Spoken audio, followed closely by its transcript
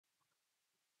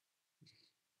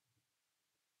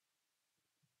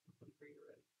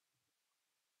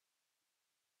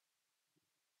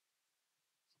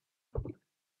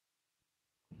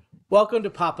Welcome to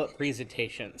Pop-Up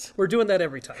Presentations. We're doing that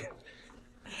every time.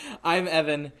 I'm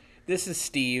Evan. This is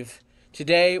Steve.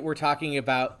 Today we're talking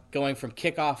about going from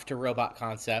kickoff to robot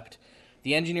concept,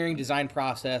 the engineering design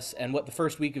process, and what the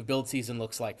first week of build season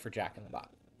looks like for Jack in the Bot.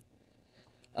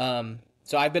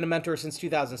 So I've been a mentor since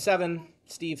 2007,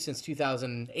 Steve since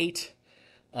 2008.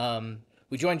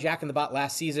 We joined Jack in the Bot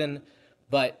last season,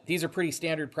 but these are pretty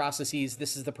standard processes.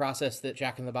 This is the process that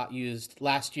Jack in the Bot used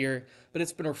last year, but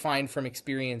it's been refined from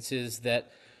experiences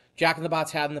that Jack in the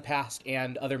Bot's had in the past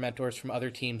and other mentors from other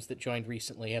teams that joined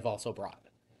recently have also brought.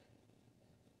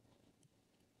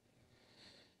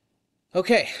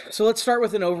 Okay, so let's start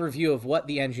with an overview of what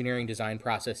the engineering design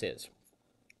process is.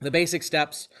 The basic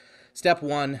steps. Step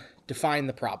 1, define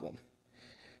the problem.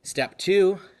 Step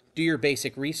 2, do your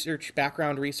basic research,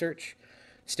 background research.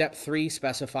 Step 3,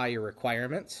 specify your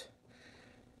requirements.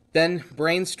 Then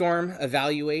brainstorm,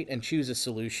 evaluate, and choose a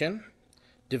solution.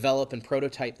 Develop and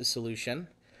prototype the solution.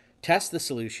 Test the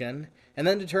solution, and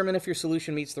then determine if your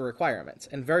solution meets the requirements.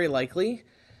 And very likely,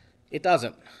 it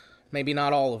doesn't. Maybe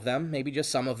not all of them, maybe just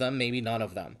some of them, maybe none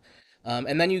of them.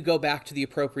 And then you go back to the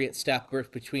appropriate step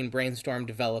between brainstorm,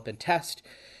 develop, and test,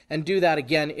 and do that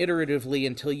again iteratively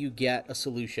until you get a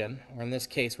solution, or in this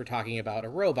case, we're talking about a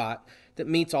robot that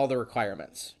meets all the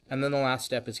requirements. And then the last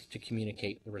step is to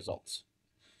communicate the results.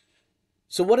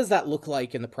 So what does that look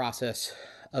like in the process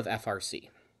of FRC?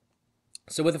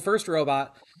 So with the first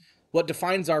robot, what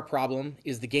defines our problem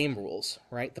is the game rules,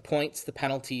 right? The points, the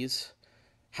penalties,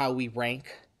 how we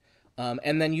rank.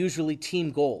 And then usually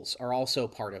team goals are also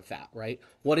part of that, right?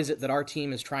 What is it that our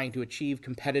team is trying to achieve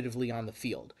competitively on the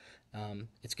field?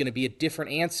 It's going to be a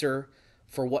different answer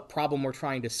for what problem we're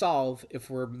trying to solve if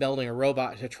we're building a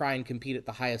robot to try and compete at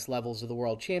the highest levels of the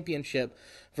world championship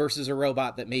versus a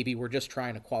robot that maybe we're just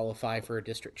trying to qualify for a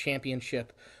district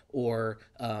championship or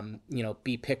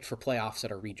be picked for playoffs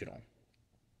at a regional.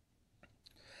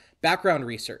 Background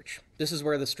research. This is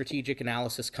where the strategic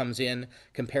analysis comes in,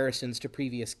 comparisons to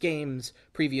previous games,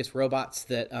 previous robots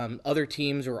that other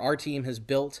teams or our team has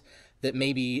built that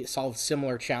maybe solve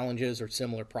similar challenges or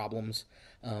similar problems,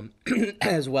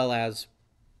 as well as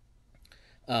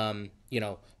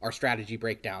our strategy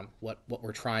breakdown, what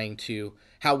we're trying to,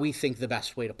 how we think the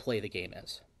best way to play the game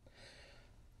is.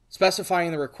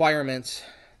 Specifying the requirements,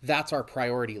 that's our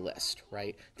priority list,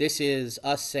 right? This is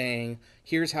us saying,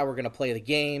 here's how we're going to play the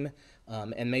game,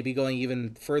 and maybe going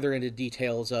even further into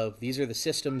details of these are the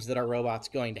systems that our robot's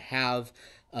going to have,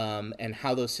 and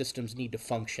how those systems need to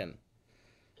function.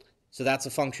 So that's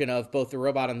a function of both the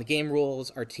robot and the game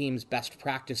rules, our team's best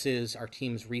practices, our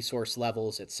team's resource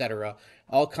levels, etc.,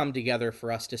 all come together for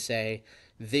us to say,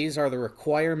 these are the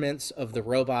requirements of the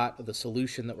robot, the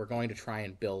solution that we're going to try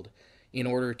and build in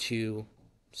order to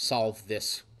solve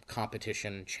this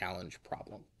competition challenge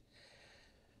problem.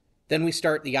 Then we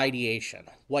start the ideation,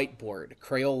 whiteboard,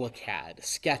 Crayola CAD,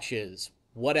 sketches,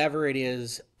 whatever it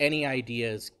is, any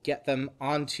ideas, get them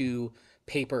onto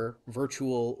paper,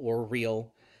 virtual or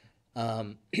real.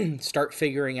 Start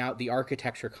figuring out the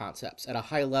architecture concepts at a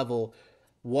high level.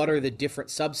 What are the different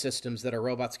subsystems that a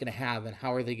robot's going to have and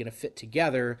how are they going to fit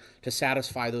together to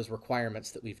satisfy those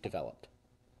requirements that we've developed?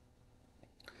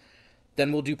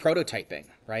 Then we'll do prototyping,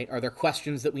 right? Are there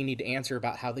questions that we need to answer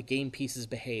about how the game pieces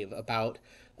behave, about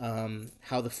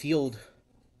how the field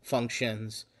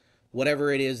functions,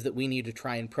 whatever it is that we need to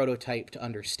try and prototype to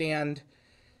understand,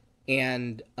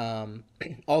 and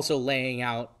also laying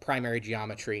out primary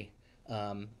geometry.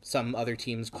 Some other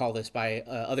teams call this by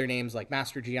other names like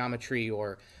master geometry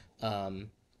or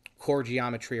core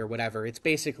geometry or whatever. It's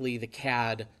basically the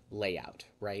CAD layout,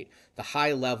 right? The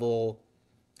high level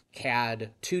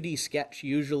CAD 2D sketch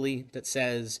usually that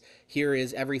says here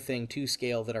is everything to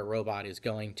scale that our robot is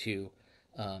going to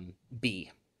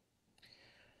be.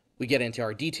 We get into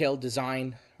our detailed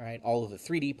design, right? All of the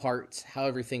 3D parts, how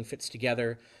everything fits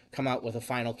together, come out with a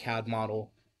final CAD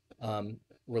model,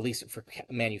 release it for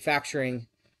manufacturing,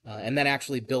 and then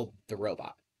actually build the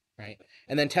robot, right?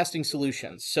 And then testing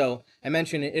solutions. So I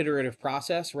mentioned an iterative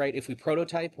process, right? If we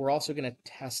prototype, we're also going to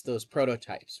test those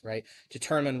prototypes, right?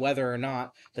 Determine whether or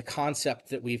not the concept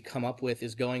that we've come up with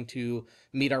is going to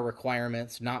meet our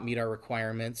requirements, not meet our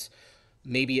requirements.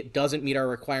 Maybe it doesn't meet our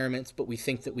requirements, but we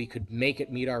think that we could make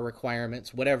it meet our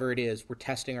requirements. Whatever it is, we're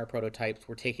testing our prototypes,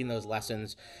 we're taking those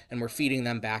lessons, and we're feeding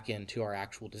them back into our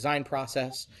actual design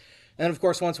process. And then, of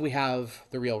course, once we have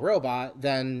the real robot,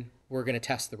 then we're going to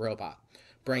test the robot.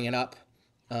 Bring it up,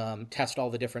 test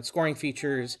all the different scoring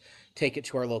features, take it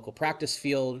to our local practice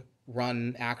field,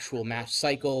 run actual match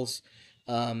cycles,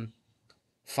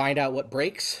 find out what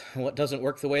breaks, what doesn't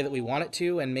work the way that we want it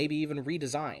to, and maybe even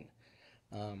redesign.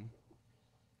 And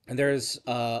there's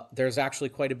actually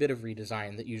quite a bit of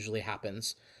redesign that usually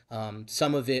happens.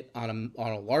 Some of it on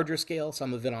a larger scale,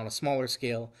 some of it on a smaller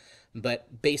scale,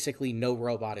 but basically no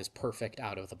robot is perfect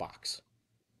out of the box.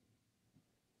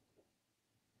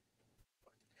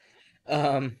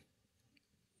 Um,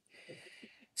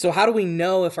 so how do we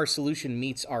know if our solution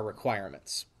meets our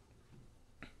requirements?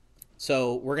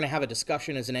 So we're going to have a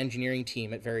discussion as an engineering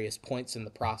team at various points in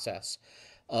the process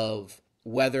of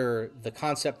whether the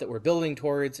concept that we're building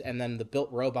towards and then the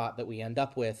built robot that we end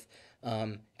up with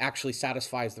actually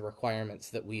satisfies the requirements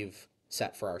that we've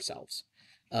set for ourselves.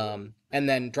 And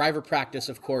then driver practice,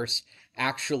 of course,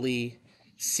 actually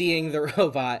seeing the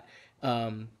robot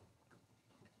um,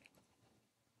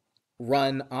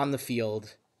 run on the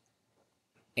field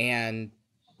and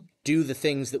do the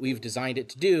things that we've designed it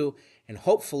to do, and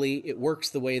hopefully it works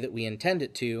the way that we intend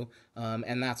it to,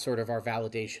 and that's sort of our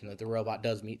validation that the robot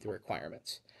does meet the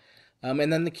requirements.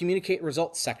 And then the communicate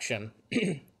results section,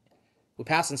 we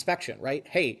pass inspection, right?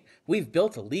 Hey, we've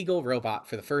built a legal robot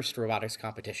for the first robotics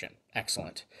competition.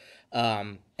 Excellent.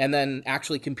 And then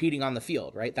actually competing on the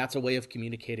field, right? That's a way of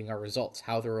communicating our results,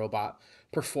 how the robot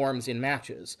performs in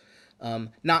matches.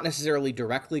 Not necessarily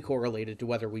directly correlated to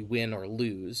whether we win or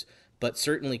lose, but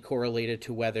certainly correlated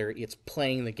to whether it's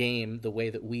playing the game the way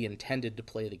that we intended to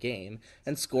play the game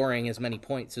and scoring as many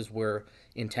points as we're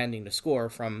intending to score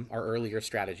from our earlier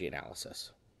strategy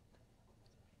analysis.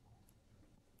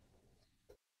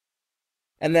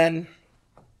 And then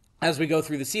as we go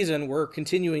through the season, we're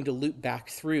continuing to loop back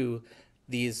through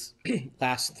these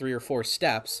last 3 or 4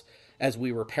 steps as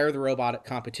we repair the robot at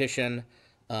competition,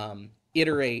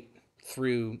 iterate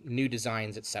through new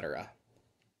designs, etc.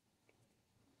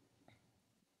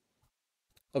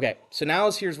 Okay, so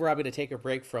here's where I'm going to take a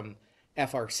break from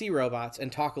FRC robots and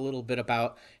talk a little bit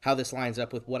about how this lines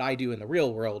up with what I do in the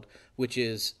real world, which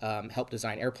is help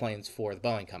design airplanes for the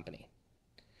Boeing company.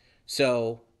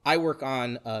 So I work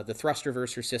on the thrust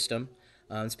reverser system,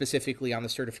 specifically on the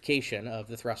certification of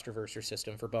the thrust reverser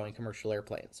system for Boeing commercial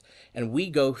airplanes. And we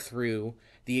go through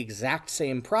the exact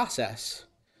same process,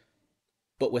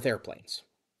 but with airplanes.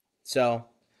 So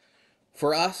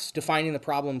for us, defining the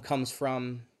problem comes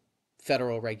from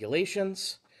federal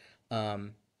regulations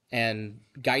and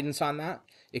guidance on that.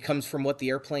 It comes from what the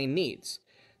airplane needs,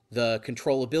 the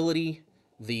controllability,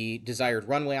 the desired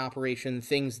runway operation,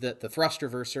 things that the thrust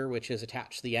reverser, which is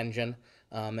attached to the engine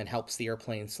and helps the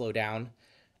airplane slow down.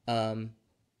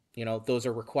 Those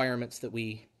are requirements that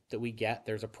we get.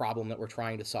 There's a problem that we're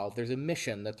trying to solve. There's a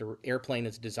mission that the airplane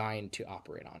is designed to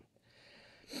operate on.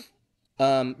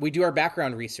 We do our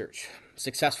background research,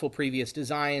 successful previous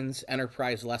designs,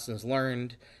 enterprise lessons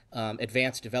learned,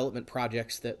 advanced development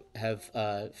projects that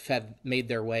have made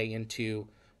their way into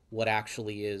what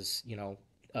actually is,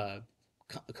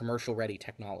 commercial ready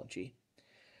technology.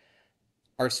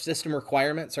 Our system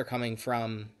requirements are coming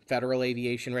from federal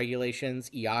aviation regulations.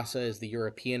 EASA is the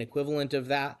European equivalent of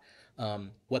that,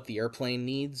 what the airplane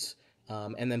needs,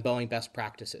 and then Boeing best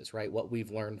practices, right? What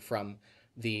we've learned from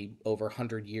the over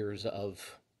 100 years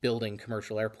of building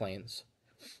commercial airplanes.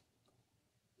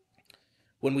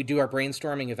 When we do our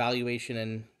brainstorming, evaluation,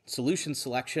 and solution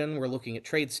selection, we're looking at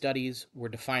trade studies, we're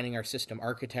defining our system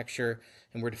architecture,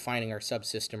 and we're defining our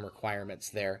subsystem requirements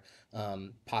there,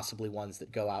 possibly ones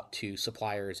that go out to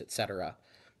suppliers, etc.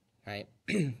 Right?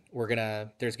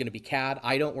 There's gonna be CAD.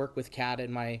 I don't work with CAD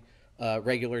in my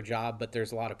regular job, but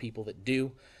there's a lot of people that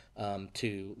do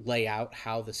to lay out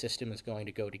how the system is going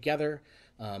to go together.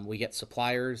 We get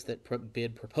suppliers that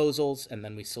bid proposals, and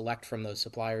then we select from those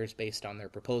suppliers based on their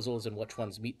proposals and which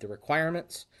ones meet the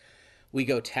requirements. We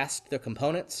go test the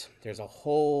components. There's a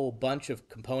whole bunch of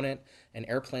component and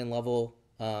airplane level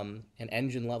and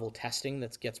engine level testing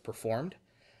that gets performed,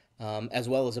 as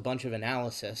well as a bunch of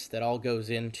analysis that all goes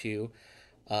into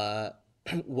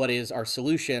what is our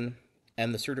solution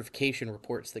and the certification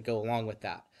reports that go along with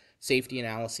that. Safety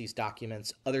analyses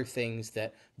documents, other things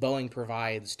that Boeing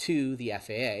provides to the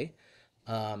FAA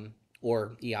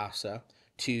or EASA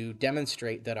to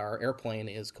demonstrate that our airplane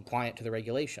is compliant to the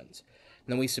regulations.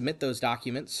 And then we submit those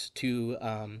documents to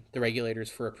the regulators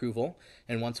for approval.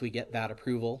 And once we get that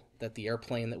approval that the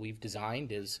airplane that we've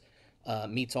designed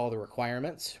meets all the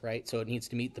requirements, right? So it needs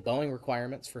to meet the Boeing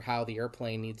requirements for how the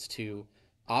airplane needs to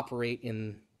operate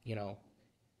in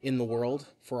the world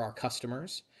for our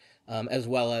customers, as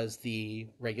well as the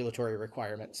regulatory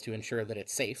requirements to ensure that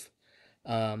it's safe.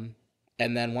 And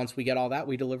then once we get all that,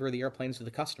 we deliver the airplanes to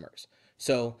the customers.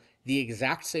 So the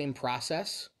exact same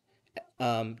process,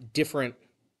 different,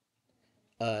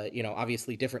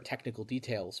 obviously different technical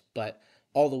details, but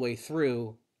all the way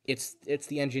through, it's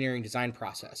the engineering design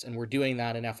process, and we're doing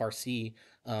that in FRC,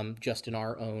 just in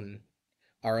our own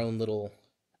little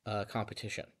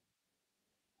competition.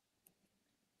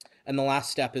 And the last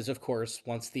step is, of course,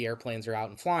 once the airplanes are out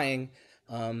and flying,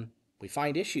 we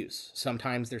find issues.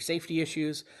 Sometimes they're safety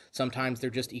issues. Sometimes they're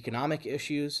just economic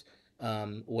issues,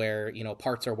 where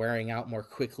parts are wearing out more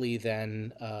quickly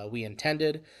than we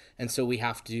intended, and so we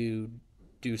have to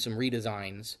do some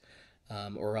redesigns,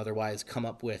 or otherwise come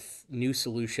up with new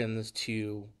solutions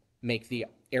to make the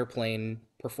airplane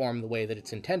perform the way that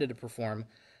it's intended to perform,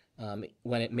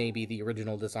 when it maybe the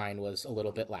original design was a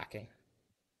little bit lacking.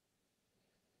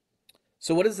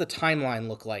 So, what does the timeline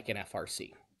look like in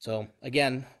FRC? So,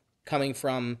 again, coming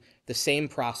from the same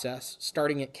process,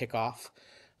 starting at kickoff,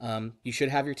 you should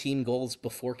have your team goals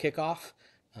before kickoff.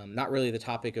 Not really the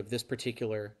topic of this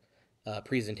particular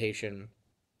presentation,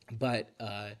 but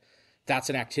that's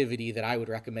an activity that I would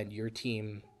recommend your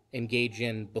team engage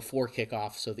in before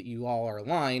kickoff so that you all are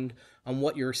aligned on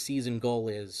what your season goal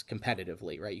is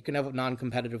competitively, right? You can have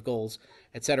non-competitive goals,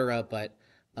 etc., but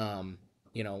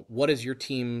what is your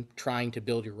team trying to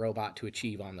build your robot to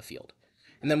achieve on the field?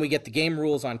 And then we get the game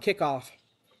rules on kickoff.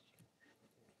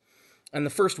 And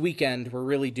the first weekend, we're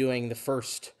really doing the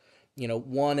first,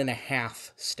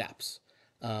 1.5 steps.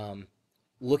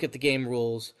 Look at the game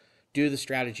rules, do the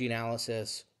strategy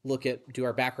analysis, do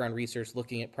our background research,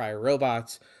 looking at prior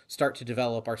robots, start to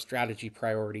develop our strategy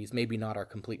priorities, maybe not our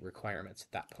complete requirements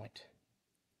at that point.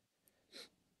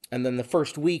 And then the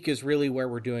first week is really where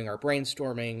we're doing our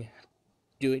brainstorming,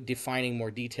 defining more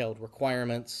detailed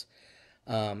requirements,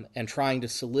 and trying to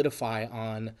solidify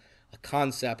on a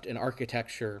concept, an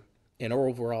architecture, an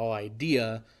overall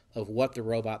idea of what the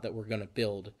robot that we're going to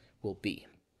build will be.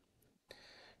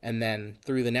 And then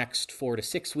through the next 4 to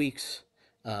 6 weeks,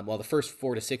 the first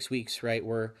 4 to 6 weeks, right,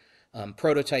 we're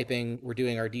prototyping, we're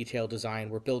doing our detailed design,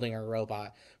 we're building our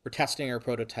robot, we're testing our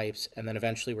prototypes, and then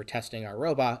eventually we're testing our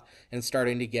robot and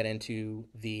starting to get into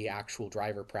the actual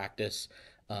driver practice,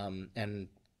 and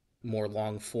more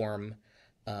long form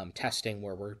testing,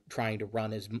 where we're trying to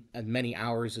run as many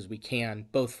hours as we can,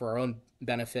 both for our own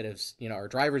benefit, as our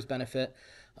driver's benefit,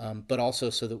 but also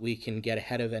so that we can get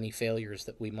ahead of any failures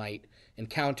that we might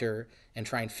encounter and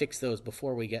try and fix those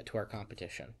before we get to our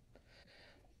competition.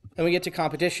 And we get to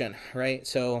competition, right?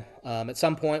 So at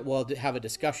some point we'll have a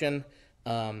discussion,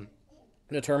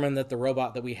 determine that the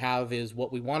robot that we have is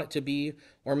what we want it to be,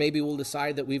 or maybe we'll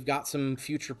decide that we've got some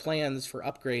future plans for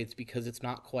upgrades because it's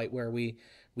not quite where we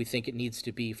think it needs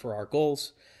to be for our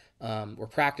goals. We're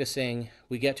practicing,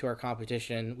 we get to our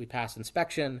competition, we pass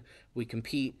inspection, we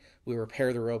compete, we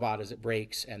repair the robot as it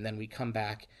breaks, and then we come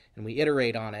back and we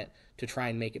iterate on it to try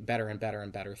and make it better and better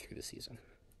and better through the season.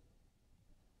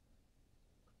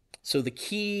 So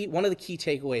one of the key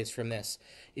takeaways from this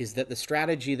is that the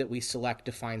strategy that we select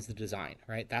defines the design,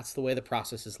 right? That's the way the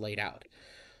process is laid out.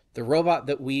 The robot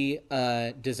that we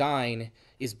design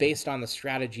is based on the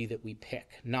strategy that we pick,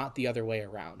 not the other way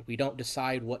around. We don't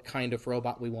decide what kind of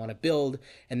robot we want to build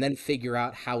and then figure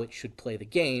out how it should play the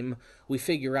game. We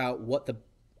figure out what the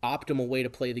optimal way to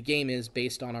play the game is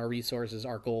based on our resources,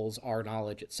 our goals, our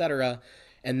knowledge, etc.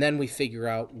 And then we figure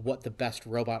out what the best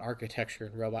robot architecture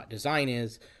and robot design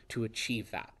is to achieve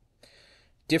that.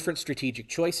 Different strategic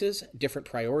choices, different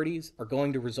priorities are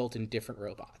going to result in different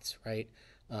robots, right?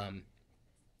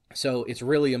 So it's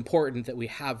really important that we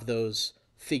have those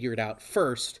figured out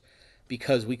first,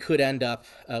 because we could end up,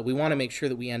 we want to make sure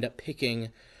that we end up picking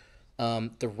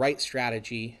the right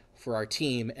strategy for our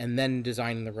team and then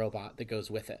designing the robot that goes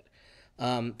with it.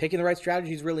 Picking the right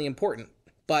strategy is really important,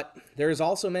 but there's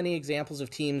also many examples of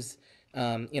teams,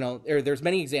 there's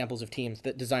many examples of teams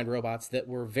that designed robots that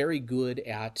were very good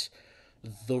at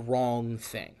the wrong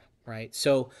thing, right?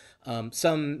 So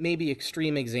some maybe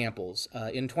extreme examples.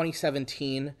 In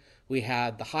 2017, we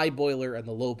had the high boiler and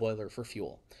the low boiler for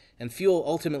fuel. And fuel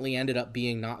ultimately ended up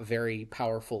being not very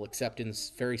powerful except in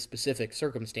very specific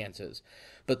circumstances.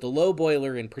 But the low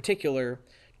boiler in particular,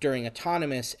 during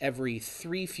autonomous, every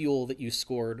 3 fuel that you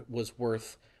scored was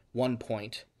worth 1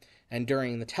 point. And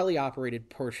during the teleoperated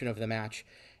portion of the match,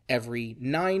 every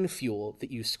 9 fuel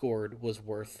that you scored was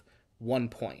worth 1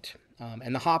 point.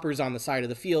 And the hoppers on the side of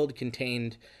the field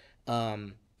contained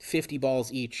 50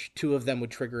 balls each. 2 of them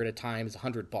would trigger at a time as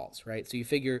 100 balls, right? So you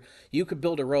figure you could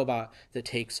build a robot that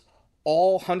takes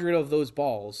all 100 of those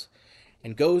balls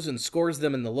and goes and scores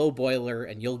them in the low boiler,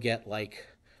 and you'll get like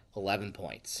 11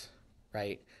 points,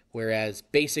 right? Whereas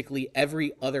basically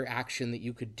every other action that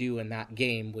you could do in that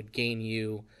game would gain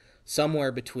you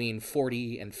somewhere between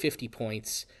 40 and 50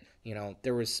 points.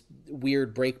 There was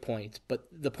weird break points, but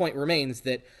the point remains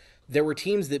that there were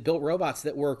teams that built robots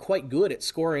that were quite good at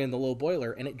scoring in the low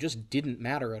boiler, and it just didn't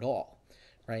matter at all,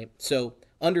 right? So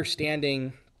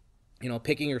understanding,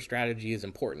 picking your strategy is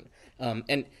important.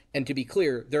 And to be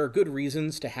clear, there are good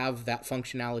reasons to have that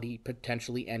functionality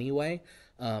potentially anyway,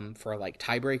 for like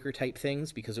tiebreaker type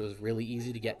things, because it was really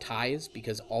easy to get ties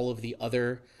because all of the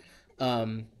other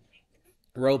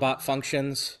robot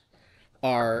functions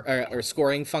or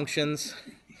scoring functions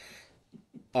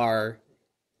are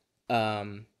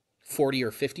 40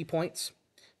 or 50 points.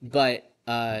 But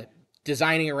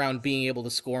designing around being able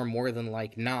to score more than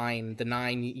like the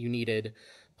nine you needed,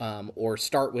 or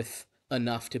start with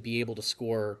enough to be able to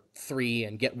score 3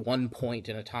 and get 1 point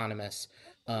in autonomous,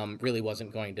 really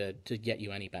wasn't going to get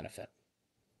you any benefit.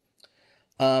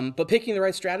 But picking the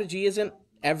right strategy isn't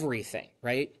everything,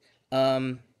 right?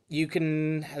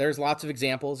 There's lots of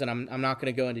examples, and I'm not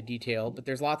going to go into detail, but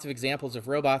there's lots of examples of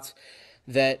robots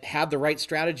that had the right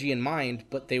strategy in mind,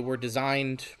 but they were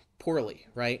designed poorly,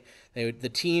 right? The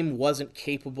team wasn't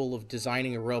capable of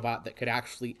designing a robot that could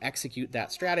actually execute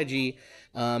that strategy.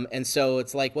 And so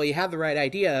it's like, well, you have the right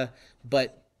idea,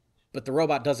 but the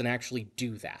robot doesn't actually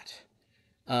do that.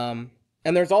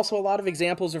 And there's also a lot of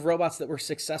examples of robots that were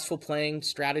successful playing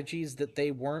strategies that they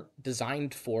weren't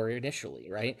designed for initially,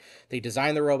 right? They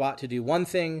design the robot to do one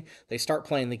thing, they start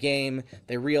playing the game,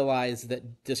 they realize that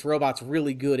this robot's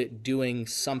really good at doing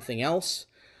something else,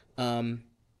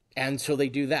 and so they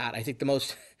do that. I think the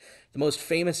most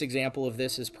famous example of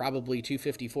this is probably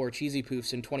 254 Cheesy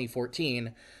Poofs in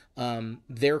 2014.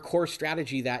 Their core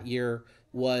strategy that year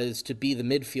was to be the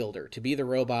midfielder, to be the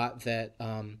robot that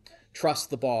trussed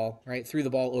the ball, right, threw the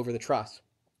ball over the truss.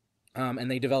 And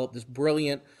they developed this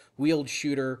brilliant wheeled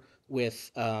shooter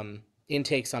with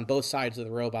intakes on both sides of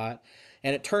the robot.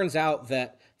 And it turns out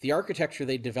that the architecture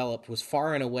they developed was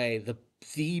far and away the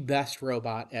best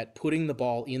robot at putting the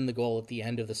ball in the goal at the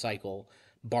end of the cycle,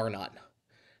 bar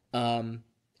none.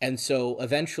 And so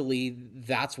eventually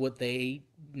that's what they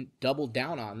doubled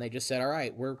down on. They just said, all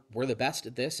right, we're the best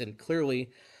at this. And clearly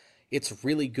it's a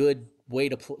really good way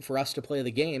for us to play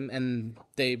the game. And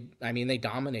they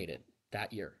dominated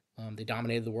that year. They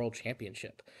dominated the world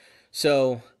championship.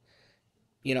 So,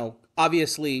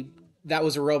 obviously that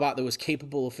was a robot that was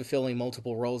capable of fulfilling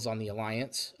multiple roles on the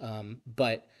Alliance.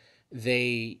 But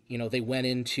they went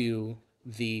into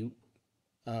the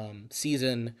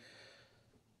season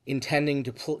intending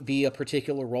to be a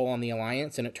particular role on the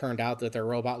Alliance, and it turned out that their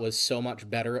robot was so much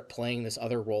better at playing this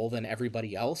other role than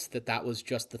everybody else that was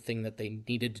just the thing that they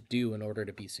needed to do in order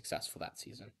to be successful that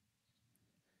season.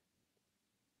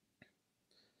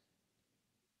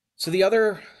 So the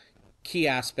other key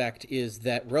aspect is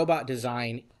that robot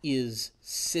design is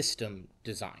system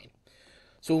design.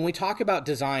 So when we talk about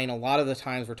design, a lot of the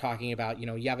times we're talking about,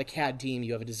 you have a CAD team,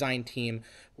 you have a design team,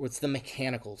 or it's the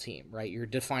mechanical team, right? You're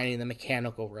defining the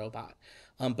mechanical robot.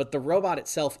 But the robot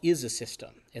itself is a system.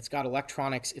 It's got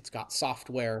electronics, it's got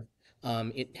software,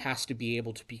 it has to be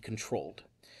able to be controlled.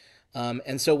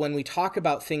 And so when we talk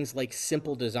about things like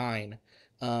simple design,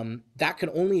 that can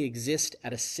only exist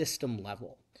at a system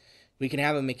level. We can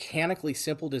have a mechanically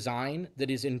simple design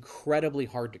that is incredibly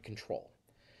hard to control.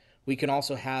 We can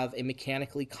also have a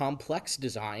mechanically complex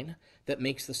design that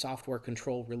makes the software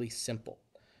control really simple,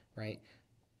 right?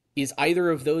 Is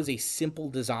either of those a simple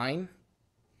design?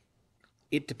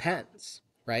 It depends,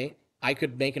 right? I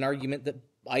could make an argument that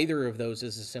either of those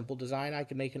is a simple design. I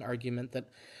could make an argument that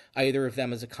either of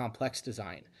them is a complex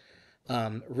design.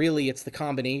 Really, it's the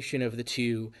combination of the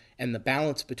two and the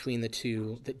balance between the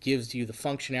two that gives you the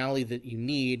functionality that you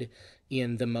need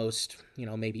in the most,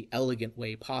 maybe elegant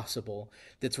way possible.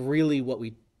 That's really what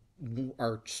we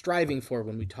are striving for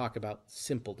when we talk about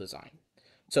simple design.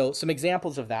 So some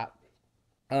examples of that.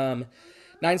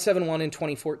 971 in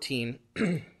 2014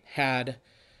 had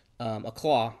a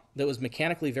claw that was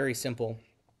mechanically very simple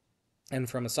and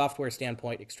from a software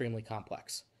standpoint extremely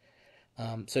complex.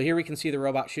 So here we can see the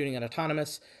robot shooting at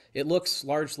autonomous. It looks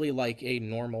largely like a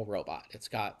normal robot. It's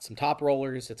got some top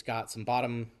rollers, it's got some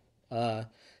bottom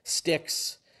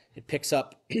sticks, it picks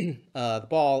up the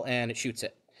ball and it shoots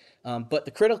it. But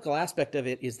the critical aspect of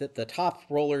it is that the top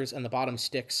rollers and the bottom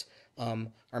sticks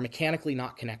are mechanically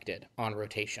not connected on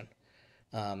rotation.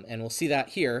 And we'll see that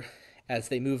here as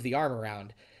they move the arm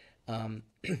around,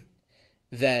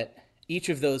 that each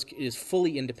of those is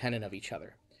fully independent of each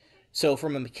other. So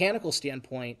from a mechanical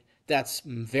standpoint, that's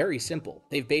very simple.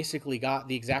 They've basically got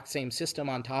the exact same system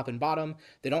on top and bottom.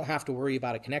 They don't have to worry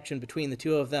about a connection between the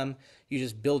two of them. You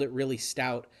just build it really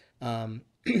stout, and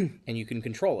you can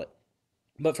control it.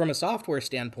 But from a software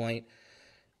standpoint,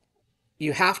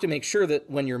 you have to make sure that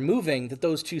when you're moving, that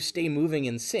those two stay moving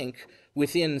in sync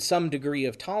within some degree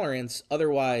of tolerance.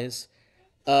 Otherwise,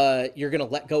 you're going to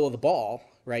let go of the ball,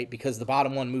 right? Because the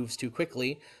bottom one moves too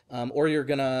quickly, or you're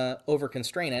going to over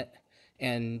constrain it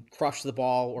and crush the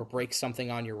ball or break something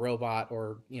on your robot,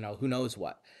 or who knows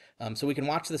what. So we can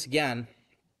watch this again,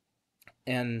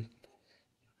 and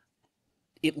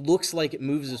it looks like it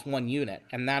moves as one unit,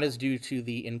 and that is due to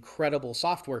the incredible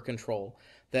software control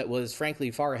that was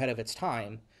frankly far ahead of its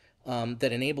time,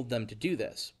 that enabled them to do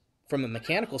this. From a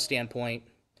mechanical standpoint,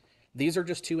 these are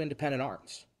just two independent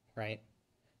arms, right?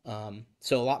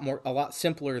 So a lot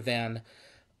simpler than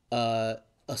a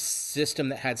system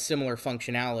that had similar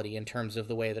functionality in terms of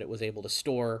the way that it was able to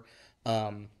store,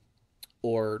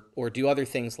 or do other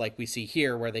things like we see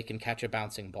here, where they can catch a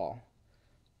bouncing ball.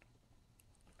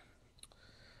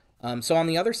 So on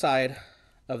the other side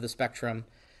of the spectrum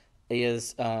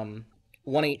is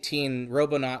 118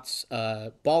 Robonauts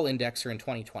ball indexer in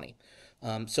 2020.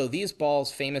 So these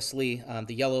balls, famously,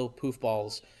 the yellow poof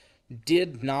balls,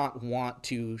 did not want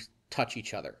to touch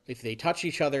each other. If they touched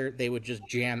each other, they would just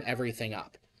jam everything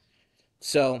up.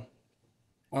 So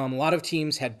a lot of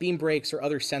teams had beam breaks or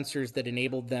other sensors that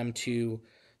enabled them to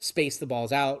space the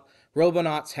balls out.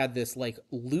 Robonauts had this like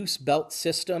loose belt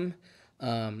system,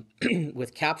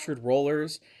 with captured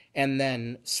rollers and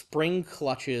then spring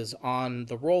clutches on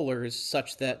the rollers,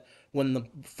 such that when the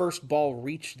first ball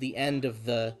reached the end of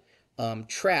the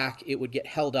track, it would get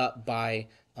held up by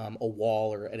a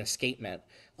wall or an escapement,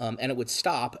 and it would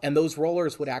stop, and those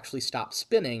rollers would actually stop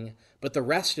spinning, but the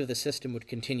rest of the system would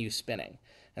continue spinning.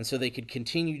 And so they could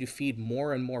continue to feed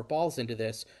more and more balls into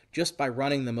this just by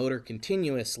running the motor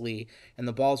continuously, and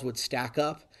the balls would stack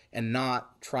up and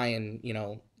not try and,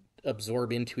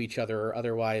 absorb into each other or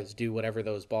otherwise do whatever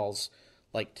those balls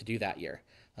like to do that year.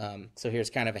 So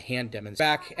here's kind of a hand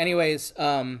demonstration. Back, anyways,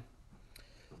 the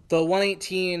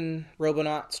 118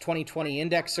 Robonauts 2020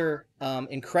 indexer,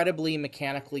 incredibly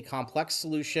mechanically complex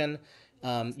solution,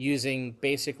 using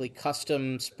basically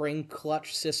custom spring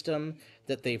clutch system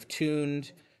that they've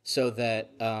tuned so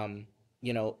that,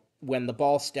 when the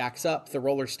ball stacks up, the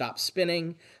roller stops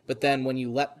spinning, but then when you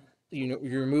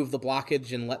remove the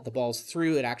blockage and let the balls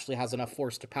through, it actually has enough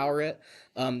force to power it.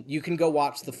 You can go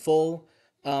watch the full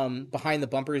behind the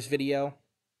bumpers video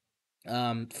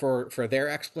for their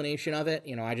explanation of it.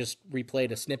 I just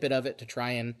replayed a snippet of it to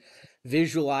try and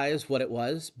visualize what it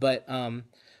was. But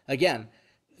again,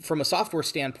 from a software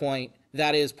standpoint,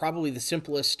 that is probably the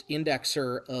simplest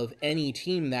indexer of any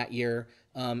team that year.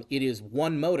 It is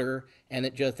one motor, and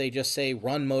they just say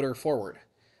run motor forward.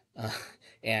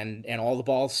 And all the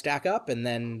balls stack up, and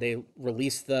then they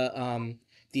release the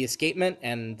escapement,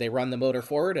 and they run the motor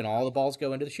forward, and all the balls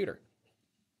go into the shooter.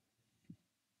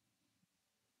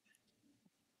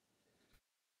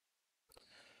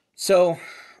 So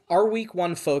our week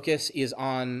one focus is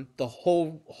on the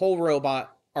whole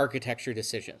robot architecture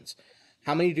decisions.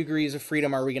 How many degrees of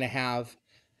freedom are we going to have?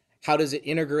 How does it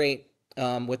integrate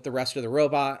with the rest of the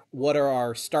robot? What are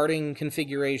our starting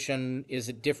configuration? Is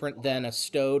it different than a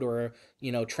stowed or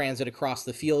transit across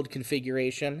the field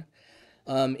configuration?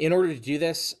 In order to do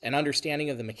this, an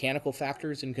understanding of the mechanical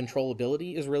factors and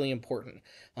controllability is really important,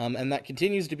 and that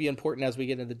continues to be important as we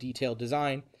get into the detailed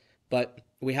design. But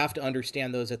we have to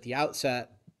understand those at the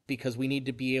outset, because we need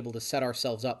to be able to set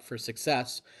ourselves up for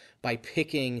success by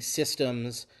picking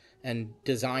systems and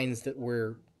designs that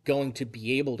we're going to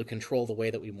be able to control the way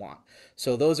that we want.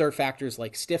 So those are factors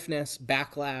like stiffness,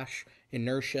 backlash,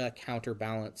 inertia,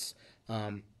 counterbalance,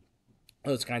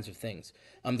 those kinds of things.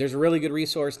 There's a really good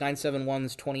resource,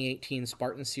 971's 2018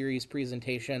 Spartan Series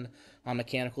presentation on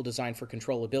mechanical design for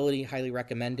controllability. Highly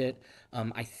recommend it.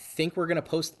 I think we're going to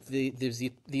post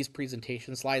these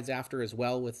presentation slides after as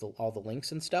well, with all the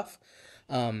links and stuff.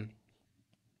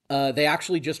 They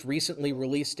actually just recently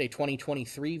released a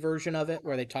 2023 version of it,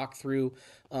 where they talk through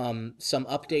some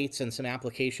updates and some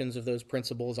applications of those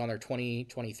principles on their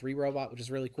 2023 robot, which is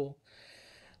really cool.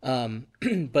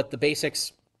 But the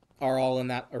basics are all in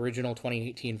that original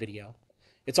 2018 video.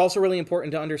 It's also really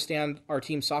important to understand our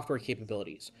team's software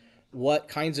capabilities. What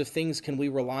kinds of things can we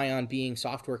rely on being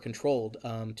software controlled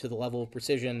to the level of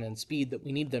precision and speed that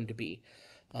we need them to be?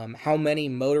 How many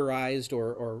motorized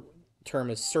or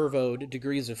term is servoed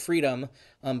degrees of freedom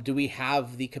do we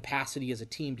have the capacity as a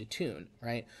team to tune,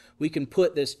 right? We can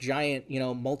put this giant,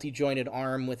 multi-jointed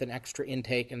arm with an extra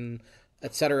intake and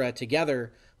et cetera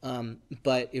together,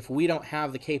 but if we don't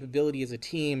have the capability as a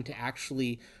team to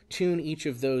actually tune each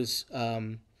of those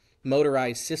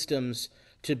motorized systems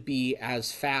to be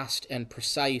as fast and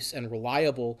precise and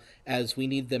reliable as we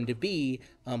need them to be,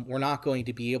 we're not going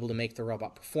to be able to make the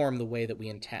robot perform the way that we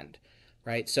intend.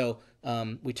 right? So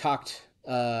we talked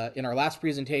in our last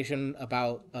presentation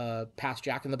about past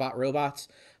Jack in the Bot robots,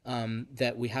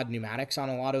 that we had pneumatics on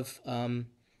a lot of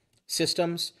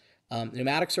systems.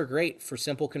 Pneumatics are great for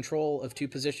simple control of two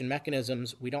position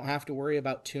mechanisms. We don't have to worry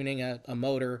about tuning a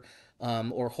motor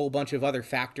or a whole bunch of other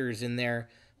factors in there,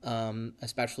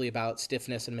 especially about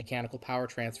stiffness and mechanical power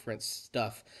transference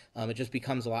stuff. It just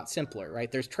becomes a lot simpler,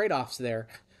 right? There's trade offs there,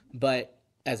 but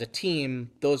as a team,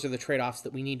 those are the trade offs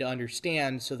that we need to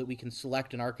understand so that we can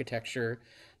select an architecture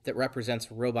that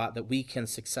represents a robot that we can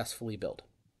successfully build.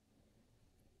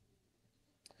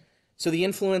 So the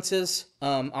influences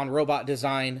on robot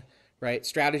design, right?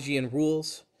 Strategy and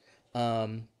rules.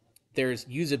 Um, there's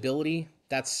usability.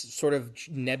 That's sort of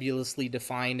nebulously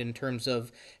defined in terms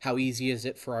of how easy is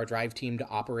it for our drive team to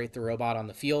operate the robot on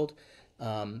the field.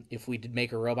 If we did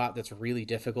make a robot that's really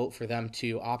difficult for them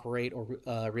to operate or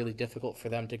really difficult for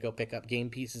them to go pick up game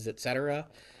pieces, etc.,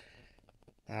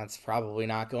 that's probably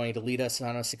not going to lead us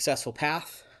on a successful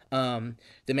path. The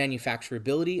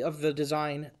manufacturability of the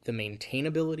design, the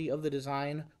maintainability of the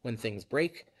design when things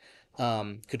break,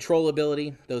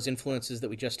 controllability, those influences that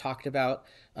we just talked about,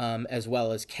 as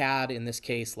well as CAD in this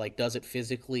case, like does it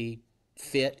physically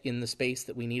fit in the space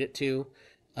that we need it to?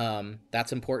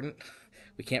 That's important.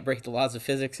 We can't break the laws of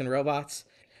physics in robots.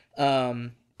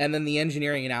 And then the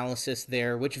engineering analysis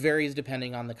there, which varies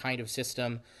depending on the kind of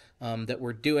system that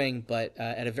we're doing, but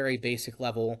at a very basic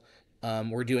level,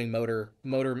 we're doing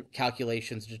motor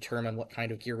calculations to determine what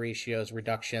kind of gear ratios,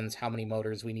 reductions, how many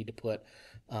motors we need to put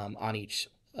on each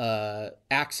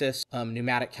axis,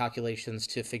 pneumatic calculations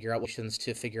to figure out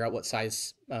what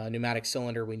size pneumatic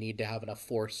cylinder we need to have enough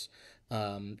force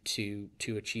to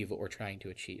achieve what we're trying to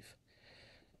achieve.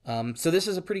 So this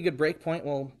is a pretty good break point.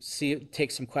 We'll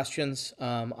take some questions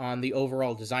on the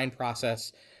overall design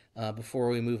process before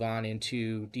we move on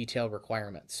into detailed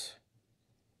requirements.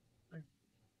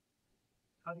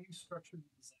 How do you structure the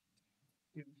design?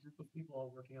 Do you have a group of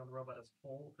people working on the robot as a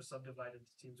whole, or subdivided into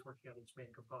teams working on each main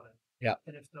component? Yeah.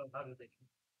 And if so, how do they?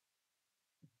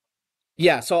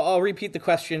 Yeah, so I'll repeat the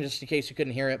question just in case you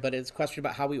couldn't hear it, but it's a question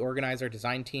about how we organize our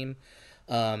design team,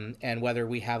 and whether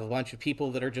we have a bunch of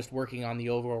people that are just working on the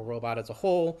overall robot as a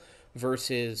whole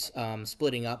versus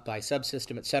splitting up by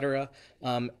subsystem, etc.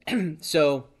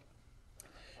 So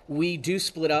we do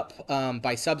split up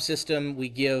by subsystem.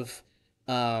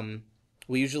 Um,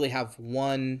 we usually have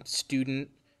one student,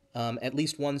 at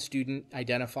least one student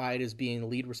identified as being the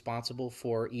lead responsible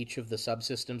for each of the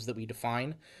subsystems that we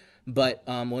define. But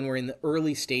when we're in the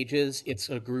early stages, it's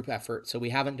a group effort. So we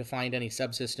haven't defined any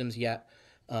subsystems yet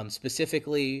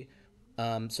specifically.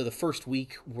 So the first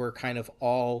week, we're kind of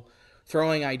all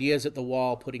throwing ideas at the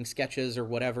wall, putting sketches or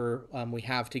whatever we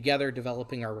have together,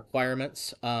 developing our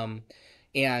requirements.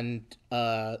 And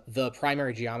the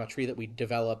primary geometry that we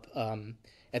develop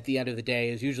at the end of the day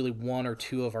is usually one or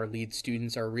two of our lead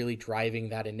students are really driving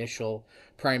that initial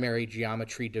primary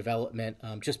geometry development,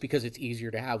 just because it's easier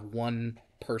to have one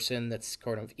person that's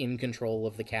kind of in control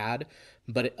of the CAD.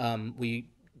 But we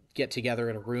get together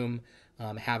in a room,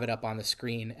 have it up on the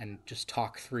screen, and just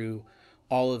talk through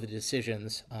all of the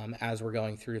decisions as we're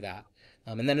going through that.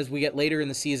 And then as we get later in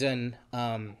the season,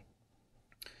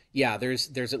 yeah,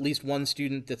 there's at least one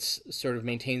student that's sort of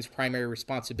maintains primary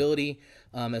responsibility,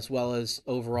 as well as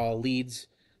overall leads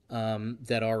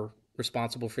that are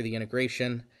responsible for the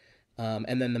integration.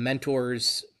 And then the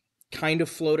mentors kind of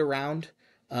float around.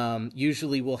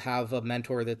 Usually we'll have a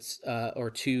mentor that's or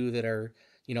two that are,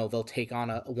 they'll take on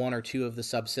one or two of the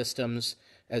subsystems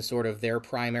as sort of their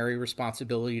primary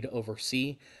responsibility to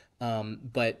oversee.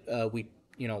 But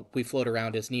we float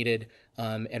around as needed,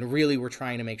 and really we're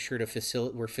trying to make sure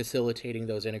we're facilitating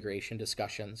those integration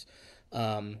discussions,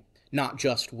 not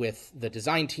just with the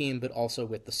design team but also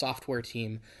with the software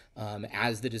team,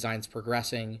 as the design's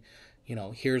progressing.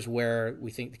 Here's where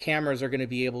we think the cameras are going to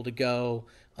be able to go.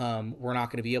 We're not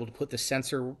going to be able to put the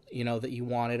sensor, that you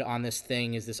wanted on this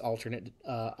thing. Is this alternate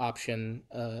option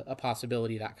a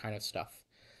possibility? That kind of stuff.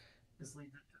 This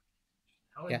leads into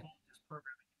how Yeah. involved is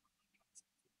programming?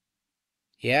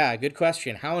 Yeah, good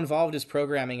question. How involved is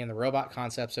programming in the robot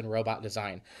concepts and robot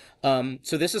design?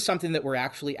 So this is something that we're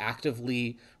actually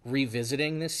actively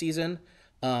revisiting this season.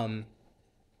 Um,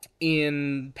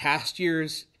 in past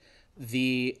years,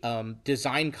 the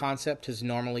design concept has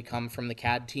normally come from the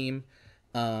CAD team,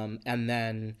 and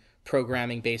then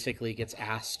programming basically gets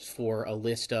asked for a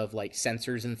list of like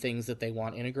sensors and things that they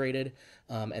want integrated,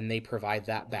 and they provide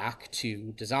that back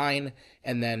to design,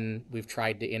 and then we've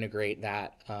tried to integrate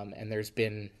that, and there's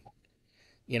been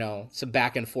some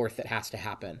back and forth that has to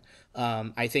happen.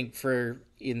 I think for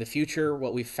in the future,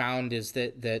 what we've found is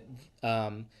that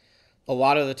a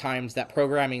lot of the times that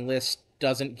programming list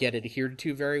doesn't get adhered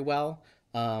to very well.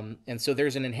 And so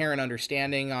there's an inherent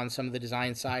understanding on some of the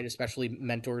design side, especially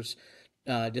mentors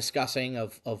discussing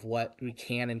of what we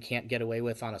can and can't get away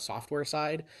with on a software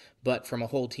side. But from a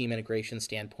whole team integration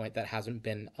standpoint, that hasn't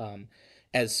been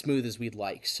as smooth as we'd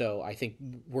like. So I think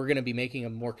we're going to be making a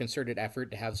more concerted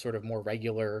effort to have sort of more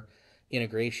regular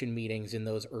integration meetings in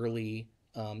those early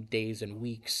days and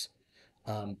weeks.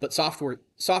 But software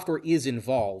is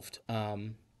involved,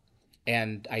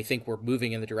 and I think we're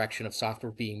moving in the direction of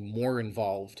software being more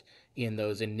involved in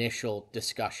those initial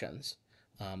discussions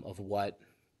of what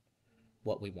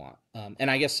we want. And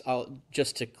I guess I'll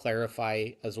just to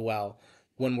clarify as well,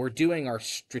 when we're doing our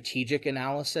strategic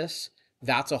analysis,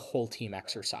 that's a whole team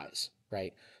exercise,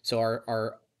 right? So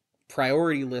our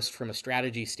priority list from a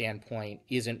strategy standpoint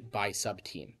isn't by sub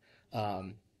team.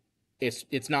 Um,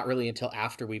 it's not really until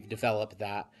after we've developed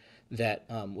that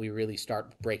we really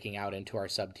start breaking out into our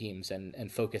sub teams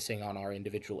and focusing on our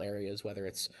individual areas, whether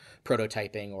it's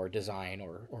prototyping or design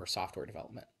or software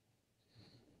development.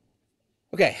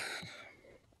 Okay,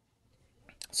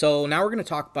 so now we're going to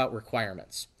talk about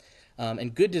requirements.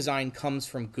 And good design comes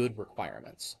from good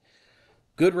requirements.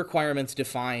 Good requirements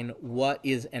define what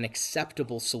is an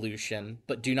acceptable solution,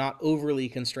 but do not overly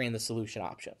constrain the solution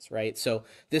options, right? So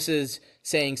this is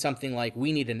saying something like,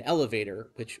 we need an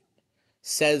elevator, which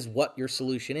says what your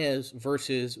solution is,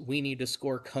 versus we need to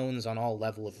score cones on all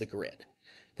level of the grid.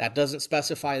 That doesn't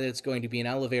specify that it's going to be an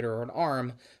elevator or an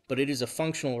arm, but it is a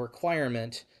functional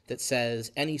requirement that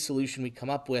says any solution we come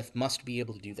up with must be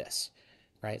able to do this,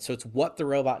 right? So it's what the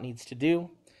robot needs to do,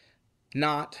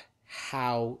 not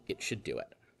how it should do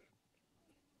it.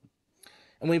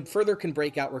 And we further can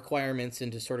break out requirements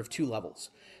into sort of two levels.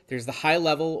 There's the high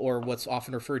level, or what's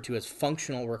often referred to as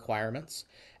functional requirements,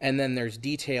 and then there's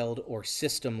detailed or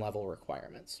system level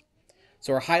requirements.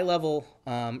 So our high level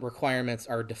requirements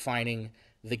are defining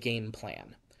the game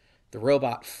plan, the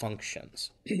robot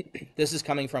functions. This is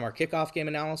coming from our Kickoff game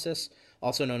analysis,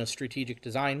 also known as strategic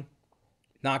design.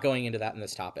 Not going into that in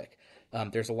this topic.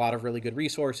 There's a lot of really good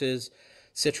resources.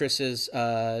 Citrus's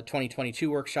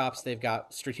 2022 workshops, they've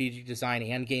got strategic design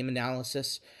and game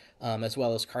analysis, as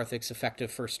well as Karthik's effective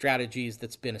first strategies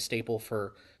that's been a staple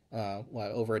for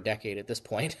over a decade at this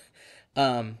point.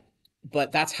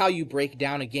 But that's how you break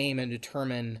down a game and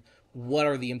determine what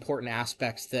are the important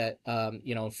aspects that,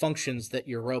 functions that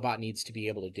your robot needs to be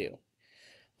able to do.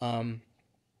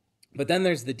 But then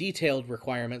there's the detailed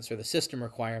requirements or the system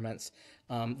requirements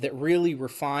that really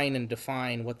refine and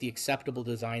define what the acceptable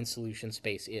design solution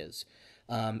space is.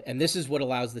 And this is what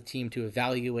allows the team to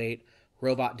evaluate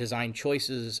robot design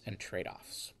choices and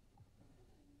trade-offs.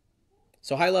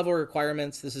 So high-level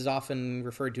requirements, this is often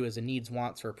referred to as a needs,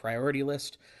 wants, or a priority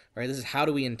list. Right? This is how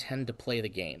do we intend to play the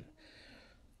game.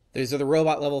 These are the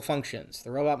robot level functions.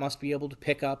 The robot must be able to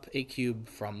pick up a cube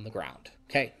from the ground.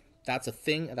 Okay, that's a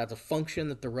thing, that's a function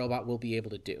that the robot will be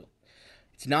able to do.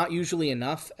 It's not usually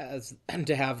enough as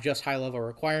to have just high-level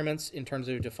requirements in terms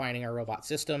of defining our robot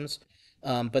systems,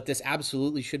 but this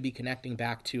absolutely should be connecting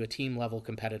back to a team-level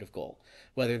competitive goal.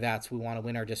 Whether that's we want to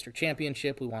win our district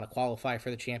championship, we want to qualify for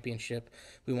the championship,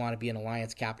 we want to be an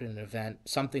alliance captain in an event,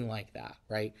 something like that,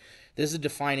 right? This is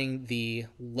defining the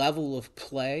level of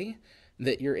play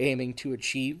that you're aiming to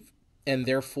achieve, and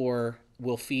therefore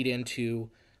will feed into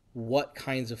what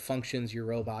kinds of functions your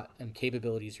robot and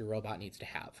capabilities your robot needs to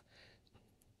have.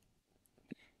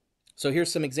 So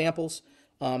here's some examples.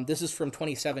 This is from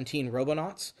 2017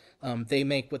 Robonauts. They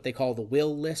make what they call the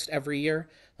will list every year.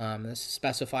 This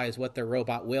specifies what their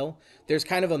robot will. There's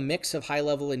kind of a mix of high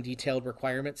level and detailed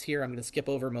requirements here. I'm going to skip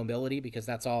over mobility because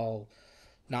that's all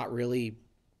not really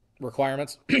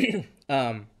requirements.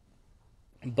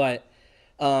 But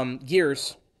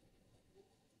gears.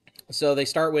 So they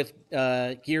start with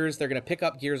gears. They're going to pick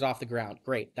up gears off the ground.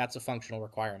 Great. That's a functional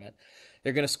requirement.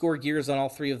 They're going to score gears on all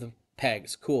three of the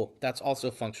pegs. Cool. That's also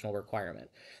a functional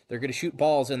requirement. They're going to shoot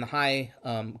balls in the high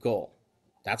goal.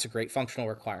 That's a great functional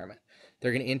requirement.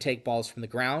 They're going to intake balls from the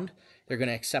ground. They're going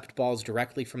to accept balls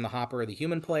directly from the hopper or the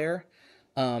human player.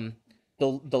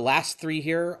 The last three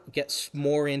here gets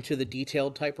more into the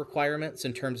detailed type requirements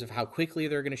in terms of how quickly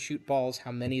they're going to shoot balls,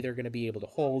 how many they're going to be able to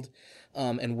hold,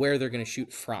 and where they're going to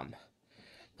shoot from.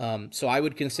 So I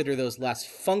would consider those less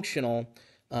functional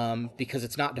because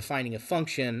it's not defining a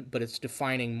function, but it's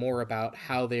defining more about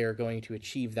how they are going to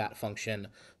achieve that function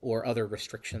or other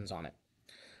restrictions on it.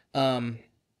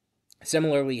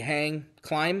 Similarly,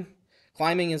 climb.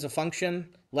 Climbing is a function,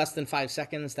 less than 5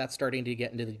 seconds. That's starting to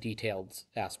get into the detailed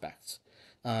aspects.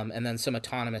 And then some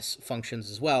autonomous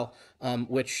functions as well,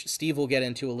 which Steve will get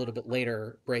into a little bit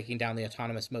later, breaking down the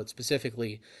autonomous mode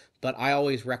specifically. but I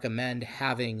always recommend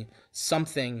having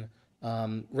something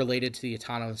related to the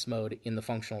autonomous mode in the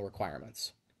functional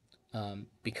requirements,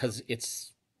 because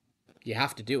you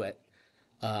have to do it.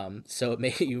 So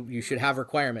you should have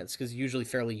requirements because it's usually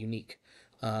fairly unique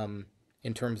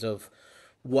in terms of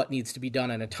what needs to be done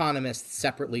in autonomous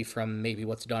separately from maybe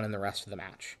what's done in the rest of the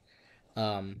match.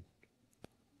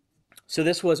 So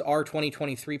this was our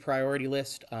 2023 priority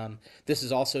list. This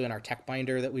is also in our tech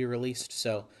binder that we released.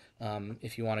 So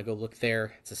if you want to go look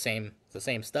there, it's the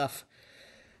same stuff.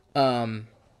 So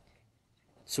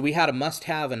we had a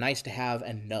must-have, a nice-to-have,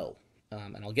 and no.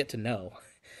 And I'll get to no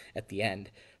at the end.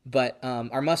 But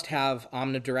our must-have: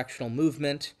 omnidirectional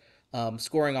movement,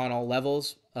 scoring on all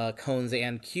levels, cones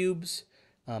and cubes.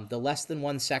 The less than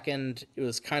 1 second, it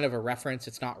was kind of a reference.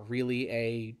 It's not really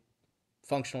a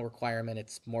functional requirement.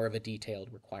 It's more of a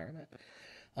detailed requirement.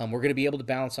 We're going to be able to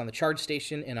balance on the charge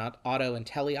station in auto and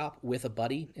teleop with a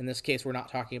buddy. In this case, we're not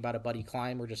talking about a buddy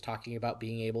climb. We're just talking about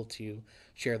being able to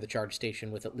share the charge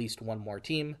station with at least one more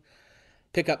team.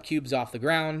 Pick up cubes off the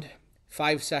ground.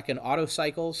 5-second auto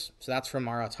cycles. So that's from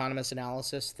our autonomous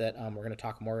analysis that we're going to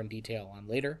talk more in detail on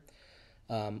later.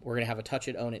 We're going to have a touch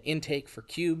it, own it intake for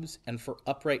cubes and for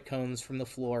upright cones from the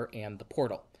floor and the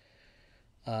portal.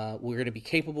 We're going to be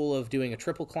capable of doing a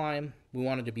triple climb. We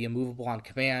wanted to be immovable on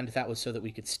command. That was so that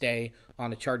we could stay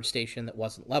on a charge station that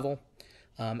wasn't level.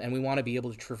 And we want to be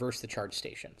able to traverse the charge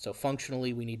station. So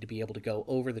functionally, we need to be able to go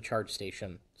over the charge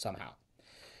station somehow.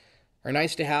 Our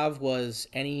nice to have was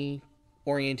any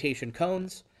orientation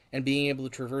cones and being able to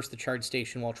traverse the charge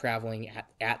station while traveling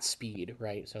at speed,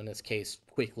 right? So in this case,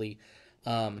 quickly,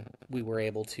 we were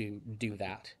able to do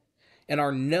that. And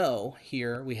our no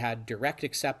here, we had direct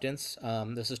acceptance.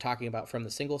 This is talking about from the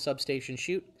single substation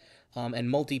shoot, and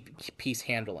multi-piece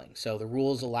handling. So the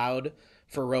rules allowed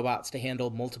for robots to handle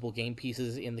multiple game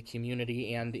pieces in the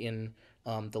community and in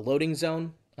the loading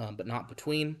zone, but not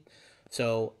between.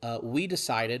 So we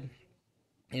decided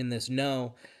in this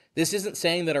no, this isn't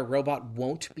saying that our robot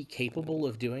won't be capable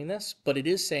of doing this, but it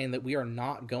is saying that we are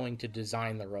not going to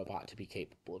design the robot to be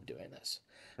capable of doing this.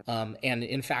 And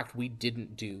in fact, we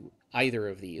didn't do either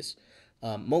of these.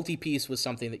 Multi-piece was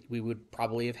something that we would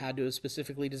probably have had to have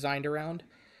specifically designed around.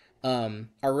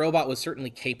 Our robot was certainly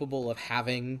capable of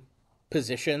having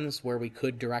positions where we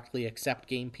could directly accept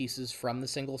game pieces from the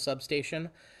single substation,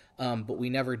 but we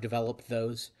never developed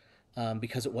those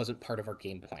because it wasn't part of our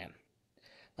game plan.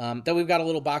 Then we've got a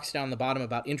little box down the bottom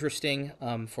about interesting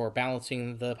for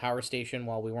balancing the power station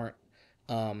while we weren't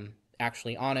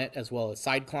actually on it, as well as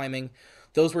side climbing.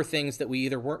 Those were things that we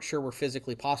either weren't sure were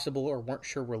physically possible or weren't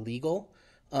sure were legal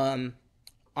on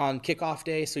kickoff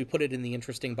day, so we put it in the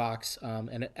interesting box.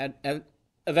 And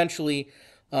eventually,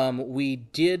 we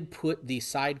did put the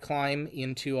side climb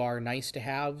into our nice to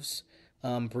haves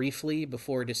briefly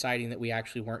before deciding that we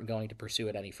actually weren't going to pursue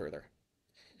it any further.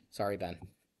 Sorry, Ben.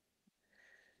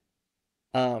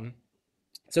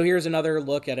 So here's another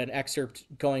look at an excerpt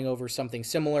going over something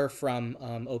similar from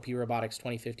OP Robotics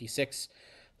 2056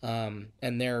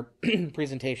 and their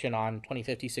presentation on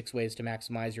 2056 ways to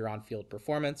maximize your on-field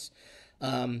performance.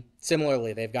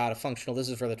 Similarly, they've got a functional, this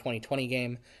is for the 2020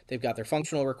 game, they've got their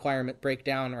functional requirement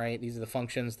breakdown, right? These are the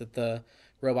functions that the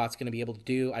robot's going to be able to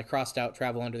do. I crossed out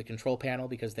travel under the control panel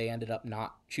because they ended up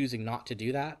choosing not to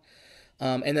do that.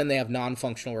 And then they have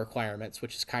non-functional requirements,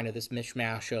 which is kind of this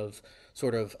mishmash of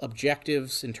sort of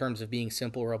objectives in terms of being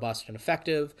simple, robust, and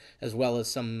effective, as well as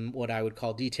some what I would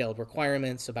call detailed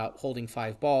requirements about holding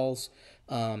 5 balls,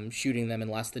 shooting them in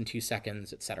less than 2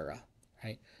 seconds, etc.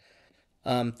 Right?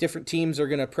 Different teams are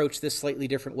going to approach this slightly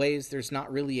different ways. There's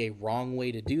not really a wrong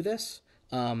way to do this,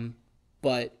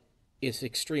 but it's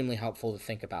extremely helpful to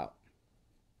think about.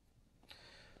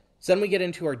 So then we get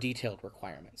into our detailed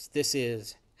requirements. This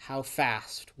is how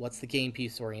fast, what's the game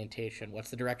piece orientation,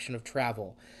 what's the direction of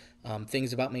travel,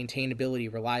 things about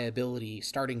maintainability, reliability,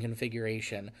 starting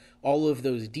configuration, all of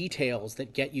those details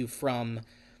that get you from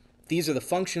these are the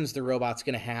functions the robot's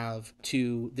going to have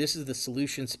to this is the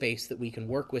solution space that we can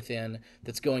work within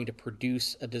that's going to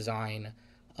produce a design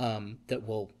that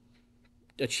will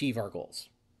achieve our goals.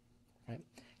 Right?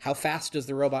 How fast does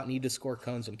the robot need to score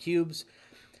cones and cubes?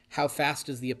 How fast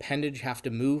does the appendage have to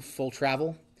move full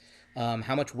travel?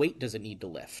 How much weight does it need to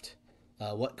lift?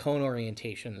 What cone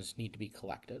orientations need to be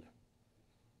collected?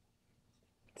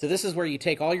 So this is where you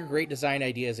take all your great design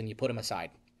ideas and you put them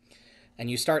aside.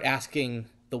 And you start asking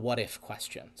the what if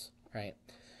questions, right?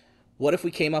 What if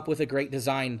we came up with a great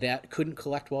design that couldn't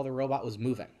collect while the robot was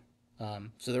moving?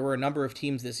 So there were a number of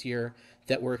teams this year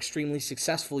that were extremely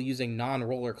successful using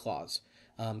non-roller claws.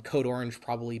 Code Orange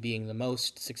probably being the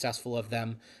most successful of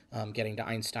them, getting to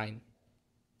Einstein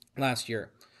last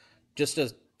year. just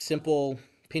a simple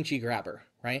pinchy grabber,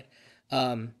 right?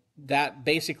 That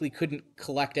basically couldn't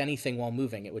collect anything while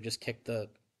moving. It would just kick the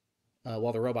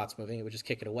while the robot's moving, it would just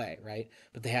kick it away, right?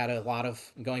 But they had a lot of,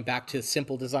 going back to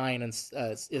simple design and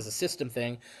is a system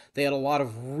thing, they had a lot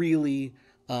of really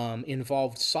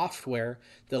involved software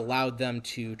that allowed them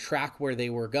to track where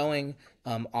they were going,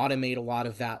 automate a lot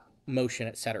of that motion,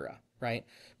 etc. Right?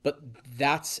 But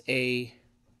that's a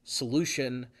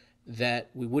solution that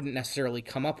we wouldn't necessarily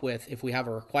come up with if we have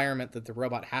a requirement that the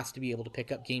robot has to be able to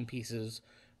pick up game pieces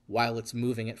while it's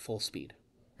moving at full speed,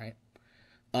 right?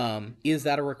 Is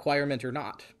that a requirement or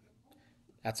not?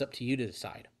 That's up to you to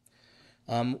decide.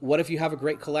 What if you have a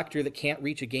great collector that can't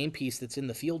reach a game piece that's in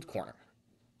the field corner,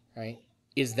 right?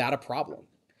 Is that a problem?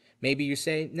 Maybe you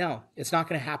say, no, it's not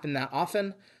going to happen that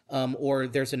often, or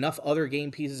there's enough other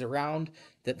game pieces around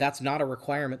that that's not a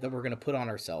requirement that we're going to put on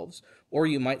ourselves. Or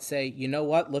you might say, you know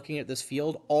what, looking at this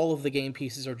field, all of the game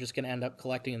pieces are just going to end up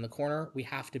collecting in the corner. We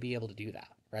have to be able to do that,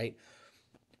 right?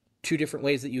 Two different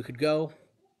ways that you could go.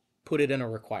 Put it in a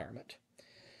requirement.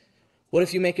 What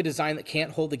if you make a design that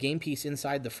can't hold the game piece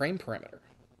inside the frame perimeter?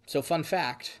 So fun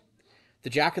fact,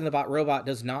 the Jack in the Bot robot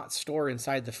does not store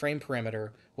inside the frame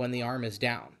perimeter when the arm is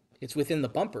down. It's within the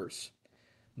bumpers,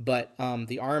 but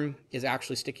the arm is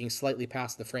actually sticking slightly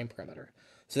past the frame perimeter.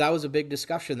 So that was a big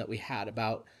discussion that we had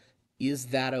about, is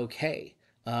that okay?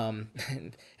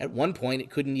 At one point,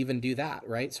 it couldn't even do that,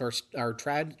 right? So our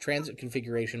transit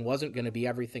configuration wasn't going to be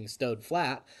everything stowed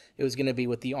flat. It was going to be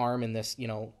with the arm in this,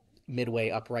 midway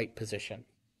upright position.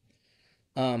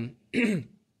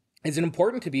 Is it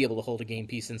important to be able to hold a game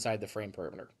piece inside the frame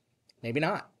perimeter? Maybe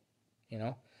not,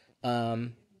 What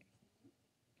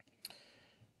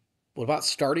about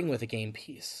starting with a game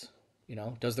piece?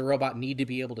 Does the robot need to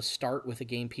be able to start with a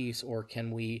game piece, or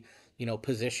can we,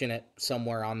 position it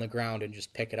somewhere on the ground and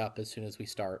just pick it up as soon as we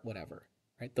start, whatever,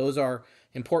 right? Those are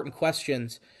important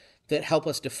questions that help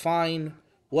us define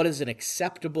what is an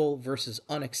acceptable versus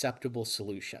unacceptable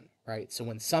solution, right? So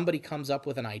when somebody comes up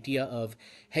with an idea of,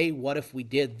 hey, what if we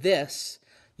did this?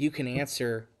 You can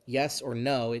answer yes or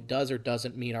no, it does or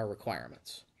doesn't meet our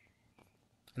requirements.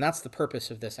 And that's the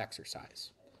purpose of this exercise.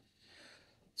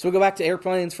 So we'll go back to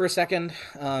airplanes for a second.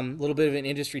 A little bit of an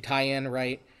industry tie-in,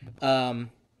 right?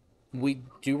 We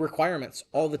do requirements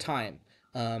all the time.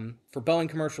 For Boeing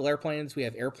commercial airplanes, we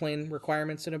have airplane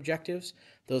requirements and objectives.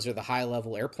 Those are the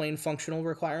high-level airplane functional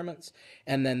requirements.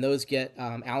 And then those get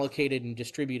allocated and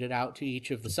distributed out to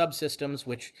each of the subsystems,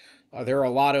 which there are a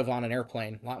lot of on an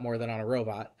airplane, a lot more than on a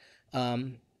robot.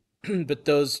 But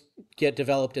those get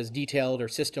developed as detailed or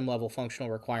system-level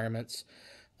functional requirements.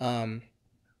 And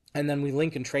then we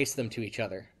link and trace them to each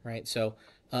other, right? So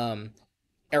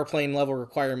airplane level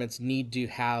requirements need to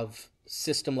have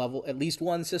system level, at least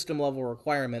one system level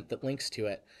requirement that links to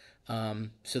it,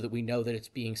 so that we know that it's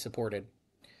being supported.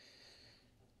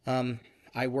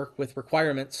 I work with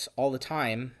requirements all the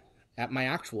time at my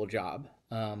actual job.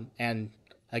 And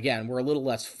again, we're a little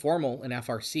less formal in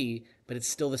FRC, but it's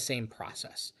still the same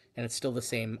process, and it's still the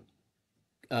same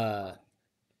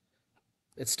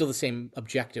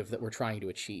objective that we're trying to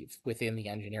achieve within the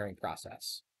engineering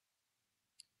process.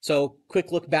 So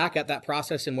quick look back at that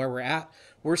process and where we're at.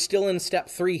 We're still in step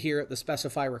 3 here at the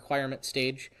specify requirement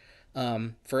stage.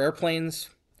 For airplanes,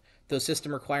 those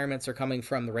system requirements are coming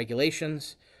from the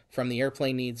regulations, from the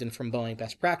airplane needs, and from Boeing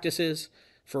best practices.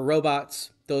 For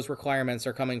robots, those requirements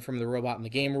are coming from the robot and the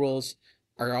game rules,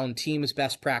 our own team's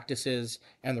best practices,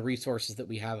 and the resources that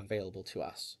we have available to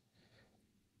us.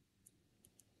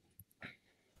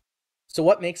 So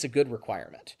what makes a good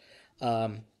requirement?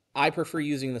 I prefer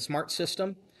using the SMART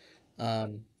system,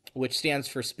 which stands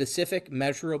for specific,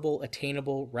 measurable,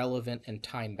 attainable, relevant, and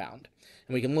time-bound.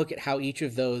 And we can look at how each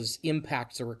of those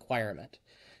impacts a requirement.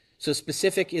 So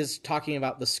specific is talking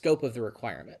about the scope of the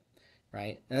requirement,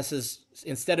 right? And this is,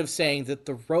 instead of saying that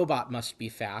the robot must be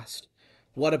fast,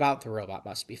 what about the robot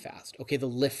must be fast? Okay, the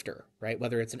lifter, right?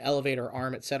 Whether it's an elevator,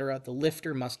 arm, etc., the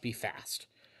lifter must be fast.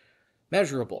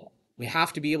 Measurable. We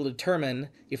have to be able to determine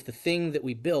if the thing that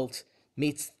we built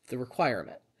meets the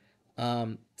requirement.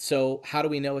 So how do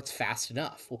we know it's fast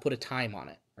enough? We'll put a time on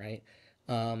it, right?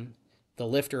 The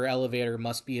lift or elevator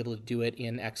must be able to do it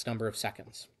in X number of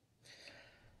seconds.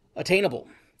 Attainable.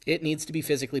 It needs to be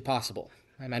physically possible.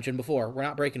 I mentioned before, we're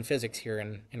not breaking physics here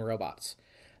in robots.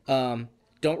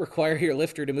 Don't require your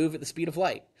lifter to move at the speed of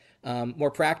light.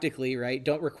 More practically, right,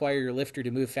 don't require your lifter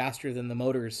to move faster than the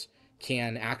motors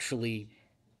can actually,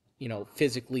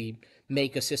 physically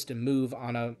make a system move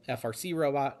on a FRC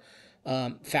robot,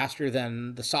 faster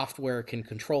than the software can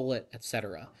control it,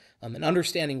 etc. And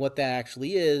understanding what that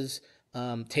actually is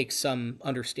takes some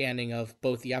understanding of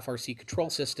both the FRC control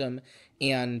system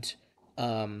and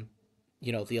the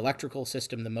electrical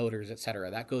system, the motors,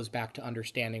 etc. That goes back to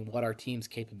understanding what our team's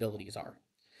capabilities are.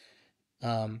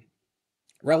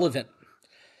 Relevant.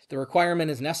 The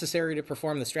requirement is necessary to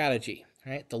perform the strategy.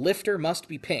 Right? The lifter must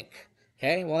be pink.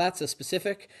 Okay, well, that's a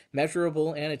specific,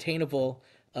 measurable, and attainable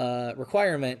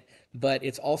requirement, but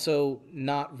it's also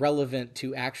not relevant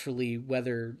to actually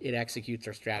whether it executes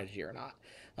our strategy or not.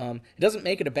 It doesn't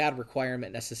make it a bad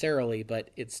requirement necessarily,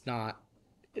 but it's not.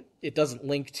 It doesn't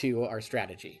link to our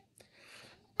strategy.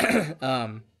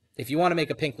 If you want to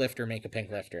make a pink lifter, make a pink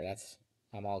lifter.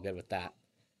 I'm all good with that.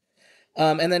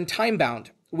 And then time bound.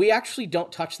 We actually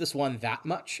don't touch this one that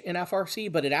much in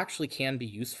FRC, but it actually can be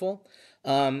useful.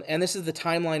 And this is the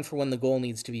timeline for when the goal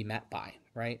needs to be met by,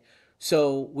 right?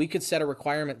 So we could set a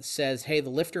requirement that says, hey, the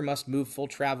lifter must move full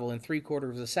travel in 3/4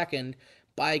 of a second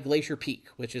by Glacier Peak,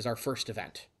 which is our first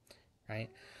event, right?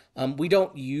 We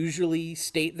don't usually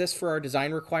state this for our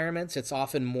design requirements. It's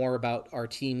often more about our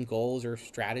team goals or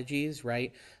strategies,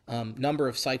 right? Number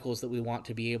of cycles that we want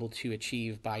to be able to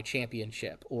achieve by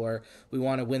championship, or we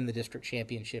want to win the district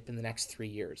championship in the next 3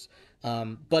 years.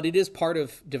 But it is part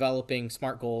of developing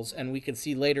SMART goals, and we can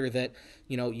see later that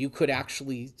you could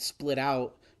actually split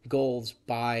out goals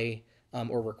by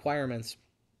or requirements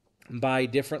by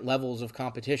different levels of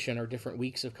competition or different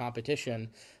weeks of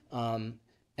competition.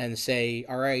 And say,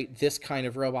 all right, this kind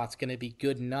of robot's going to be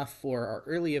good enough for our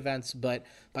early events, but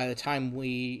by the time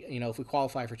if we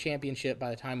qualify for championship, by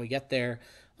the time we get there,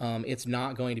 it's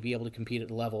not going to be able to compete at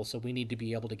the level, so we need to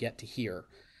be able to get to here.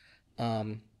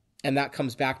 And that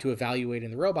comes back to evaluating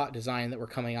the robot design that we're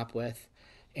coming up with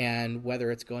and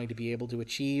whether it's going to be able to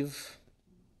achieve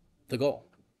the goal.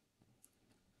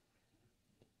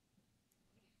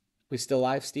 We still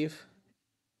live, Steve?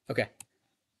 Okay.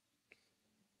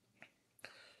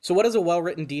 So what does a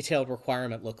well-written detailed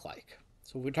requirement look like?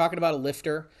 So we're talking about a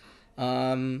lifter.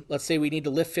 Let's say we need to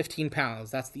lift 15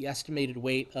 pounds. That's the estimated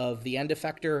weight of the end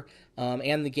effector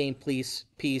and the game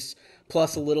piece,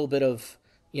 plus a little bit of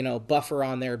buffer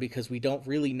on there because we don't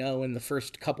really know in the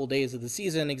first couple days of the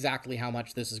season exactly how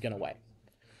much this is going to weigh.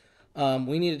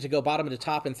 We need it to go bottom to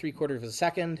top in 3/4 of a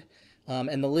second,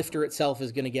 and the lifter itself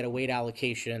is going to get a weight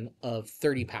allocation of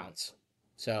 30 pounds.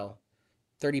 So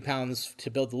 30 pounds to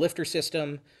build the lifter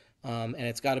system, and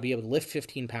it's got to be able to lift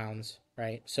 15 pounds,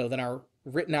 right? So then our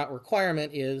written out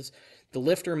requirement is the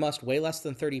lifter must weigh less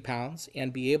than 30 pounds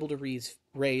and be able to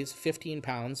raise 15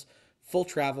 pounds full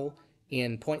travel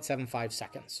in 0.75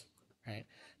 seconds, right?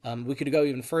 We could go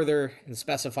even further and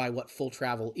specify what full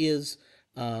travel is,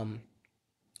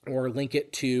 or link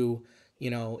it to,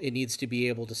 it needs to be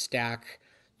able to stack,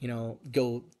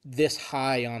 go this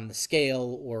high on the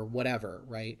scale or whatever,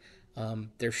 right?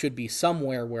 There should be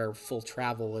somewhere where full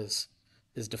travel is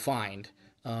defined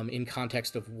in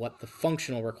context of what the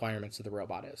functional requirements of the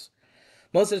robot is.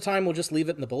 Most of the time, we'll just leave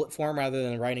it in the bullet form rather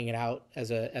than writing it out as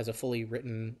a fully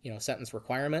written sentence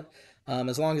requirement,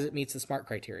 as long as it meets the SMART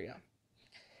criteria.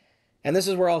 And this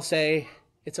is where I'll say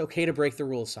it's okay to break the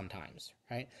rules sometimes,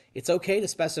 right? It's okay to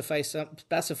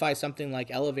specify something like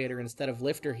elevator instead of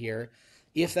lifter here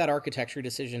if that architecture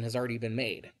decision has already been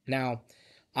made. Now,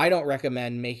 I don't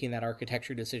recommend making that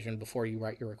architecture decision before you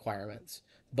write your requirements,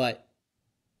 but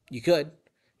you could,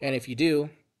 and if you do,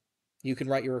 you can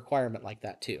write your requirement like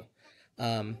that too.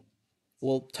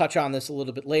 We'll touch on this a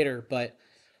little bit later, but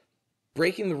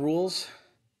breaking the rules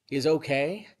is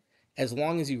okay as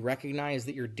long as you recognize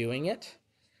that you're doing it,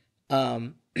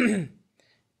 and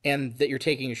that you're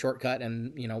taking a shortcut,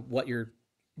 and what you're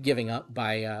giving up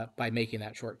by making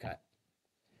that shortcut.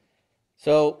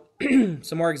 So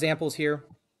some more examples here.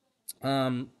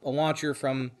 A launcher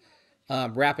from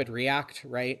Rapid React,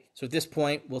 right? So at this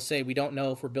point, we'll say we don't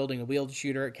know if we're building a wheeled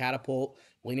shooter, a catapult,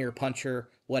 linear puncher,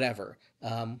 whatever.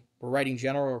 We're writing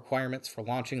general requirements for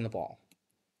launching the ball.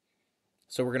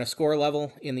 So we're going to score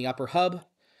level in the upper hub.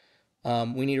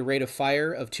 We need a rate of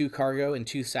fire of 2 cargo in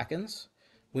 2 seconds.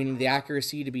 We need the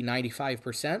accuracy to be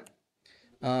 95%.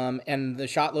 And the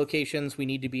shot locations, we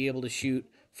need to be able to shoot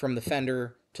from the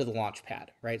fender to the launch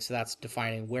pad, right? So that's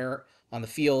defining where on the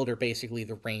field, or basically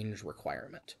the range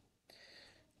requirement.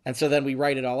 And so then we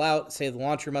write it all out, say the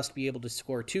launcher must be able to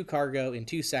score 2 cargo in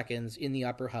 2 seconds in the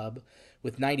upper hub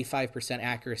with 95%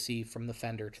 accuracy from the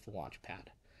fender to the launch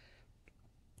pad.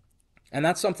 And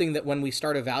that's something that when we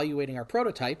start evaluating our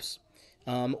prototypes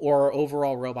or our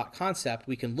overall robot concept,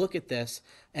 we can look at this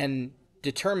and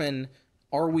determine,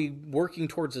 are we working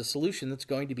towards a solution that's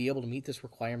going to be able to meet this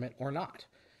requirement or not?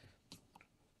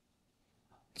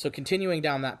 So continuing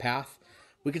down that path,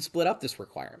 we could split up this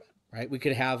requirement. right? We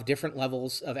could have different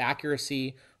levels of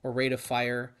accuracy or rate of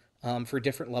fire for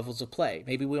different levels of play.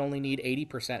 Maybe we only need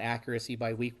 80% accuracy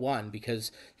by week 1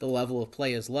 because the level of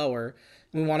play is lower.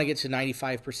 And we want to get to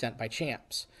 95% by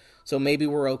champs. So maybe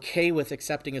we're okay with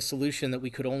accepting a solution that we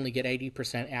could only get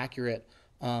 80% accurate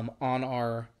on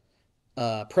our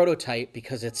prototype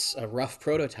because it's a rough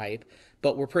prototype,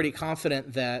 but we're pretty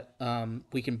confident that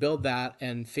we can build that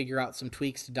and figure out some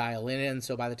tweaks to dial in.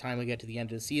 So by the time we get to the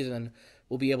end of the season,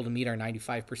 we'll be able to meet our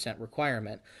 95%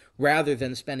 requirement rather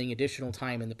than spending additional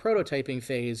time in the prototyping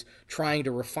phase trying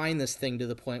to refine this thing to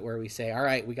the point where we say, all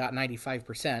right, we got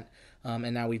 95%,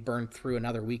 and now we've burned through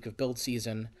another week of build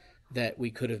season that we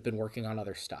could have been working on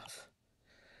other stuff.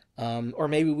 Or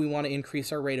maybe we want to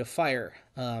increase our rate of fire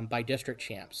by district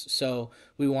champs. So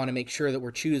we want to make sure that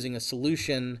we're choosing a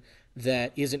solution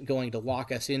that isn't going to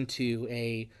lock us into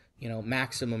a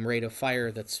maximum rate of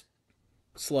fire that's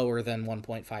slower than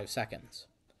 1.5 seconds.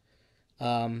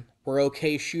 We're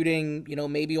okay shooting,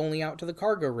 maybe only out to the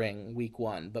cargo ring week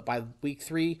 1, but by week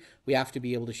 3 we have to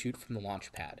be able to shoot from the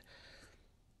launch pad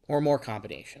or more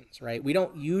combinations, right? We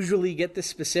don't usually get this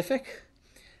specific,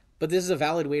 but this is a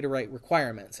valid way to write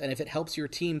requirements. And if it helps your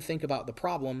team think about the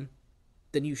problem,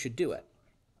 then you should do it.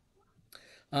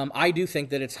 I do think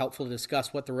that it's helpful to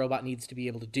discuss what the robot needs to be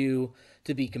able to do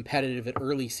to be competitive at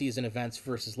early season events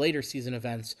versus later season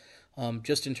events,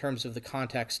 just in terms of the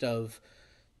context of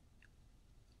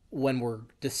when we're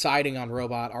deciding on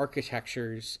robot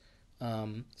architectures,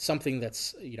 something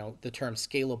that's, the term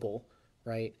scalable,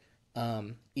 right,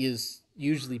 is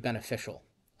usually beneficial,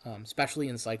 especially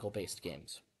in cycle-based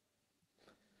games.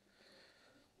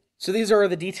 So these are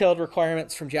the detailed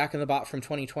requirements from Jack in the Bot from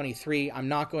 2023. I'm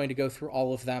not going to go through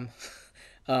all of them,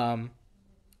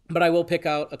 but I will pick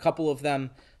out a couple of them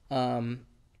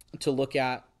to look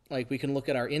at. Like we can look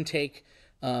at our intake.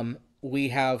 We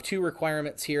have 2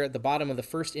 requirements here at the bottom of the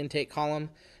first intake column.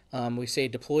 We say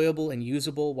deployable and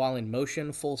usable while in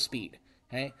motion full speed.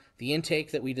 Okay? The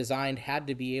intake that we designed had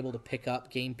to be able to pick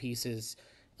up game pieces.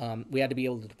 We had to be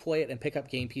able to deploy it and pick up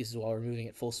game pieces while we're moving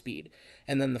at full speed.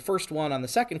 And then the first one on the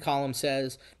second column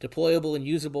says deployable and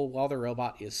usable while the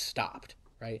robot is stopped,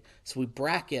 right? So we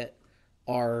bracket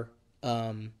our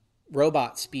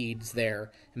robot speeds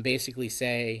there and basically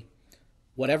say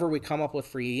whatever we come up with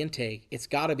for the intake, it's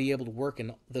got to be able to work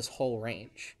in this whole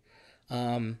range.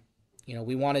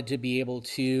 We wanted to be able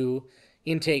to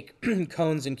intake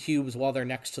cones and cubes while they're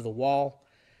next to the wall.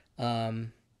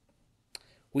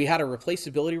 We had a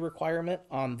replaceability requirement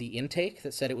on the intake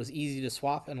that said it was easy to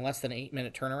swap in less than an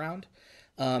 8-minute turnaround.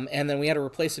 And then we had a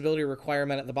replaceability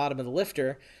requirement at the bottom of the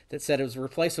lifter that said it was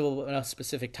replaceable in a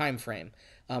specific time frame.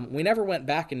 We never went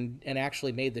back and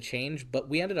actually made the change, but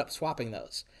we ended up swapping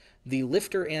those. The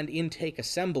lifter and intake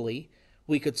assembly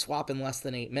we could swap in less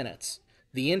than 8 minutes.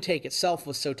 The intake itself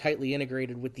was so tightly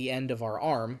integrated with the end of our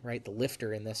arm, right, the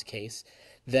lifter in this case,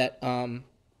 that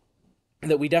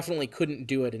we definitely couldn't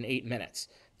do it in 8 minutes.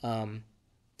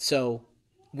 So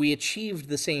we achieved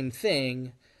the same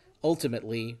thing.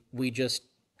 Ultimately, we just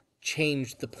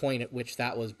changed the point at which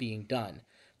that was being done.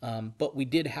 But we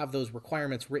did have those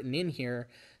requirements written in here,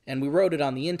 and we wrote it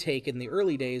on the intake in the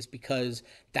early days because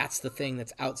that's the thing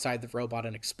that's outside the robot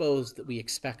and exposed that we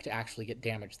expect to actually get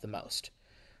damaged the most.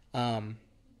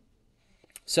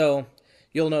 So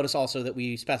you'll notice also that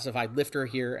we specified lifter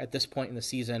here at this point in the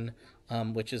season,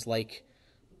 which is like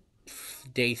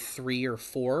day 3 or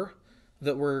 4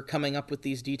 that we're coming up with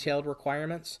these detailed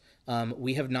requirements.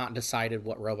 We have not decided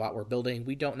what robot we're building.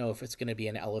 We don't know if it's going to be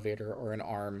an elevator or an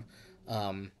arm,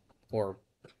 or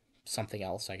something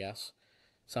else, I guess.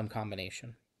 Some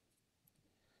combination.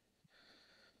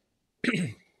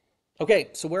 Okay,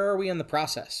 so where are we in the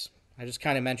process? I just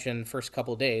kind of mentioned first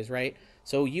couple days, right?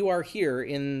 So you are here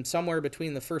in somewhere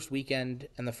between the first weekend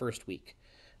and the first week.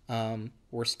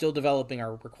 We're still developing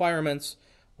our requirements.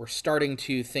 We're starting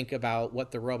to think about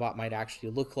what the robot might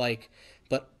actually look like.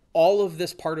 But all of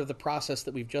this part of the process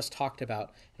that we've just talked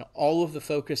about, and all of the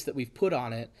focus that we've put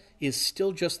on it, is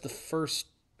still just the first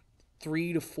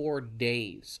 3 to 4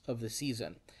 days of the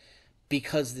season.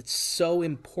 Because it's so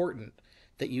important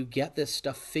that you get this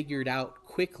stuff figured out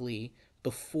quickly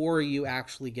before you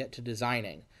actually get to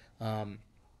designing.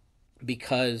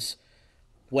 Because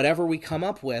whatever we come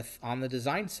up with on the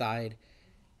design side,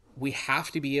 we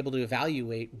have to be able to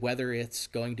evaluate whether it's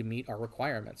going to meet our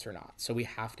requirements or not. So we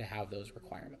have to have those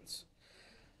requirements.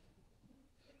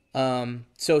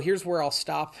 So here's where I'll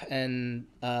stop and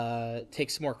take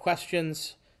some more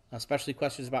questions, especially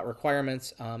questions about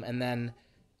requirements. And then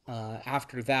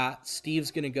after that,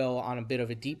 Steve's going to go on a bit of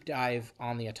a deep dive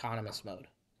on the autonomous mode.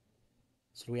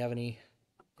 So do we have any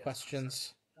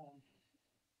questions?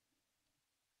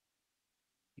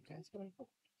 guy's going.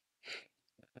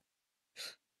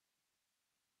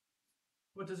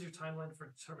 What does your timeline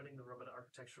for determining the robot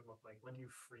architecture look like? When do you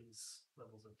freeze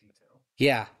levels of detail?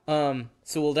 Yeah.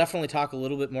 So we'll definitely talk a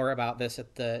little bit more about this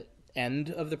at the end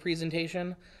of the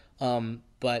presentation.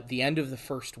 But the end of the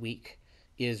first week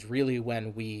is really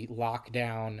when we lock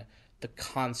down the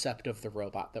concept of the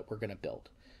robot that we're going to build.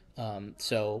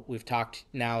 So we've talked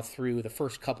now through the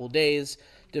first couple days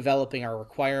developing our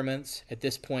requirements. At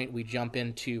this point, we jump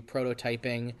into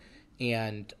prototyping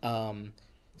and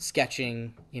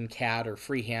sketching in CAD or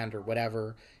freehand or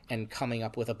whatever, and coming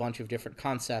up with a bunch of different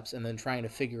concepts, and then trying to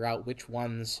figure out which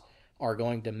ones are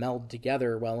going to meld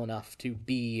together well enough to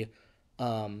be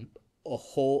an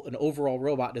overall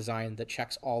robot design that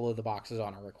checks all of the boxes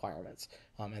on our requirements.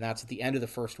 And that's at the end of the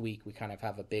first week. We kind of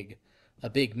have a big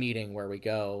meeting where we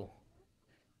go,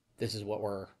 this is what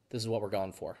we're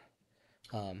going for.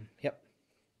 Yep.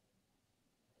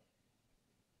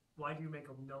 Why do you make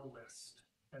a no list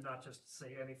and not just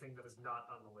say anything that is not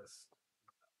on the list?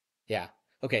 Yeah.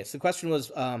 Okay. So the question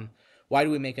was, why do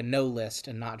we make a no list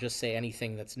and not just say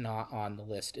anything that's not on the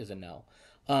list is a no?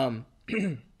 Um,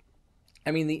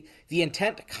 I mean, the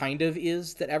intent kind of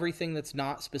is that everything that's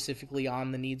not specifically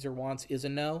on the needs or wants is a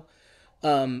no.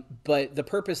 But the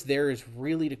purpose there is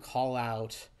really to call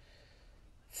out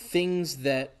things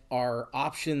that are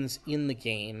options in the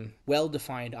game, well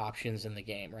defined options in the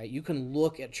game, right? You can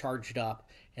look at Charged Up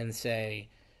and say,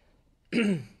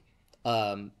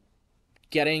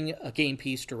 getting a game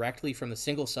piece directly from the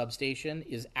single substation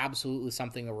is absolutely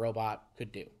something a robot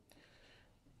could do.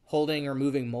 Holding or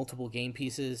moving multiple game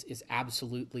pieces is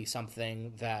absolutely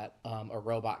something that a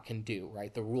robot can do,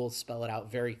 right? The rules spell it out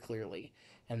very clearly.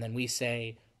 And then we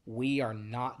say, we are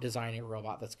not designing a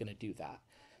robot that's going to do that.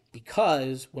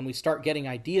 Because when we start getting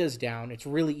ideas down, it's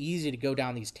really easy to go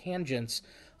down these tangents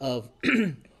of,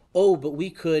 oh, but we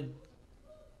could,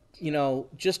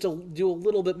 just to do a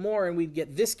little bit more and we'd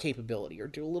get this capability, or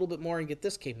do a little bit more and get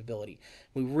this capability.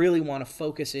 We really want to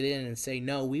focus it in and say,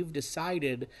 no, we've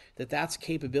decided that that's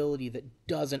capability that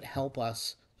doesn't help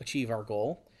us achieve our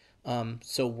goal.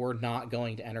 So we're not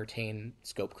going to entertain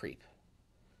scope creep.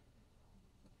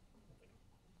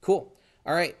 Cool.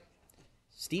 All right.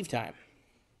 Steve time.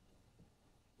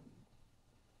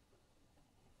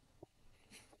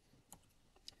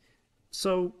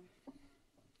 So,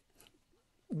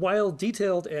 while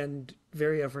detailed and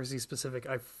very FRC specific,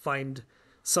 I find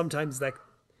sometimes that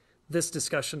this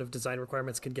discussion of design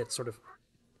requirements can get sort of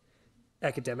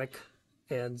academic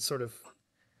and sort of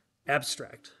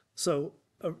abstract. So,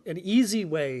 an easy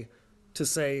way to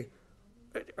say,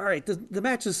 all right, the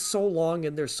match is so long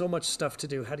and there's so much stuff to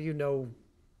do. How do you know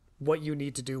what you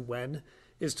need to do when?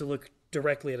 Is to look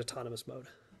directly at autonomous mode.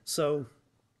 So,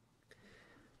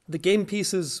 the game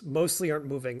pieces mostly aren't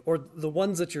moving, or the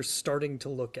ones that you're starting to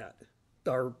look at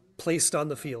are placed on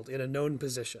the field in a known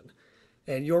position.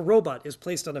 And your robot is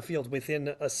placed on a field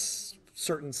within a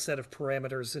certain set of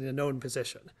parameters in a known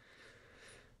position.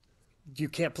 You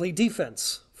can't play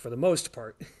defense, for the most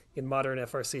part, in modern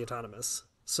FRC autonomous.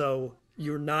 So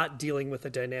you're not dealing with a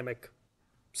dynamic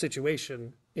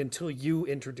situation until you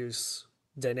introduce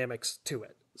dynamics to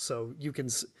it. So you can,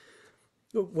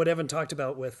 what Evan talked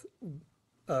about with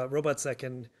robots that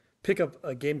can pick up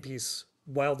a game piece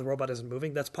while the robot isn't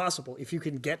moving, that's possible. If you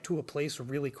can get to a place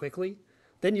really quickly,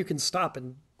 then you can stop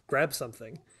and grab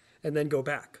something and then go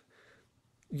back.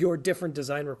 Your different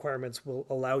design requirements will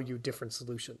allow you different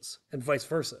solutions, and vice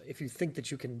versa. If you think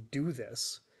that you can do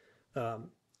this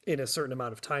in a certain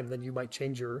amount of time, then you might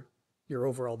change your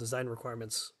overall design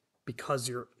requirements because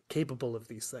you're capable of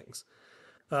these things.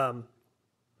 But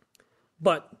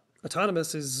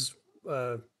autonomous is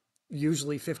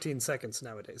usually 15 seconds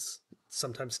nowadays,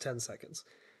 sometimes 10 seconds.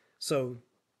 So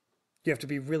you have to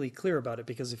be really clear about it,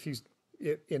 because if you,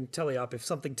 in teleop, if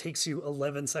something takes you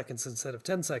 11 seconds instead of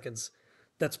 10 seconds,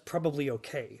 that's probably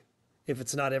okay if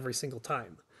it's not every single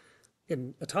time.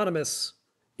 In autonomous,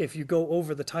 if you go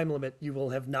over the time limit, you will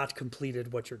have not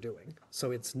completed what you're doing.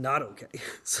 So it's not okay.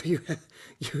 So you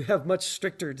have much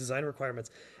stricter design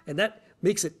requirements, and that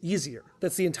makes it easier.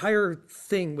 That's the entire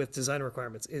thing with design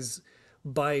requirements, is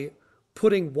by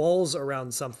putting walls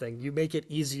around something, you make it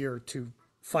easier to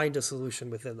find a solution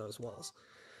within those walls.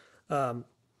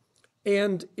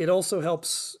 And it also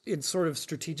helps in sort of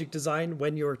strategic design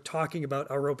when you're talking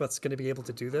about our robot's going to be able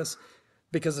to do this,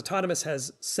 because autonomous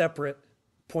has separate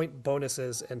point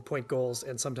bonuses and point goals,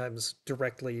 and sometimes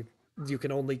directly you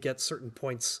can only get certain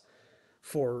points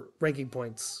for ranking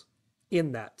points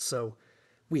in that. So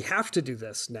we have to do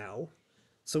this now.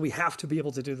 So we have to be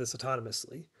able to do this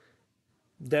autonomously.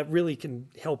 That really can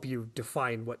help you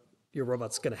define your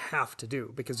robot's going to have to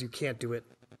do because you can't do it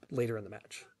later in the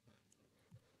match.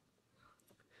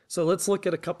 So let's look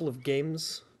at a couple of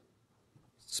games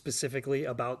specifically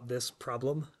about this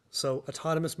problem. So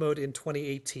autonomous mode in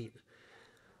 2018.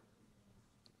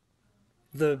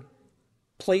 The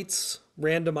plates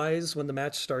randomize when the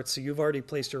match starts, so you've already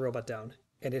placed your robot down,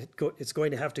 and it's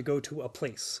going to have to go to a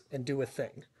place and do a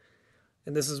thing.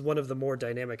 And this is one of the more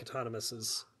dynamic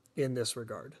autonomouses in this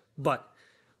regard. But,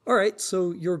 all right,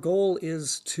 so your goal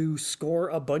is to score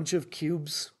a bunch of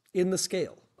cubes in the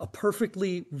scale. A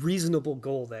perfectly reasonable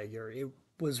goal that year. It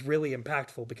was really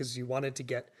impactful because you wanted to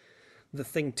get the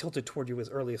thing tilted toward you as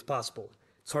early as possible.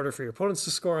 It's harder for your opponents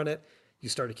to score on it. You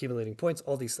start accumulating points,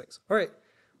 all these things. All right,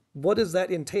 what does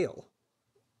that entail?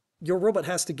 Your robot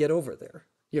has to get over there.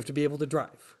 You have to be able to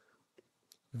drive.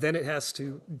 Then it has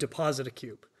to deposit a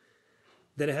cube.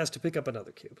 Then it has to pick up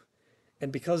another cube.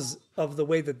 And because of the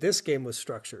way that this game was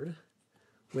structured,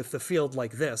 with the field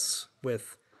like this,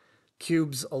 with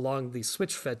cubes along the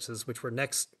switch fences, which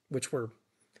were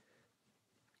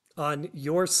on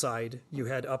your side, you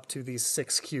had up to these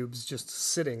 6 cubes just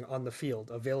sitting on the field,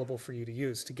 available for you to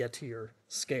use to get to your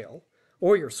scale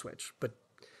or your switch. But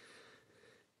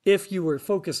if you were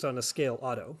focused on a scale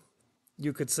auto,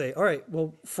 you could say, all right,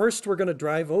 well, first we're going to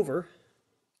drive over.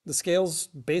 The scale's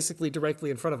basically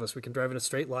directly in front of us. We can drive in a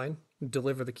straight line and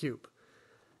deliver the cube.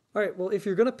 All right, well, if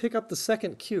you're going to pick up the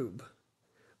second cube,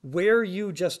 where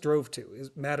you just drove to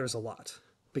matters a lot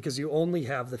because you only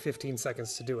have the 15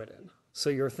 seconds to do it in. So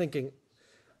you're thinking,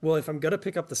 well, if I'm going to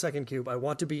pick up the second cube, I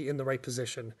want to be in the right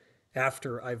position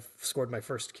after I've scored my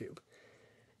first cube.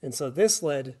 And so this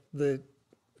led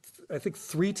I think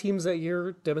 3 teams that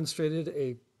year demonstrated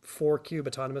a 4-cube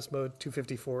autonomous mode,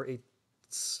 254,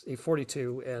 a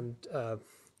 42, and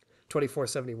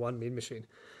 2471 Mean Machine.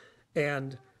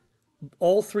 And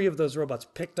all 3 of those robots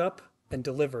picked up and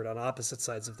delivered on opposite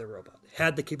sides of their robot,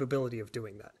 had the capability of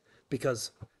doing that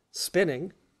because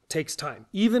spinning takes time.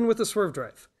 Even with a swerve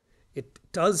drive, it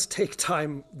does take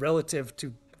time relative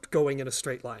to going in a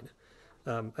straight line.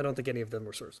 I don't think any of them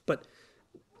were swerves, but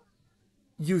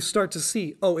you start to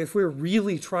see, oh, if we're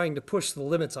really trying to push the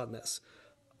limits on this,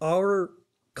 our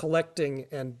collecting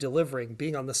and delivering,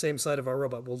 being on the same side of our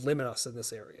robot, will limit us in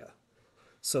this area.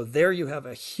 So there you have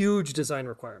a huge design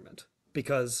requirement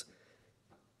because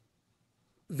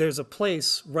there's a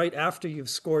place right after you've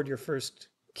scored your first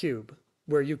cube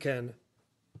where you can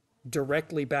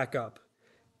directly back up,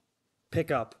 pick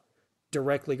up,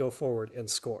 directly go forward and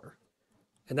score.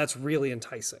 And that's really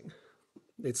enticing.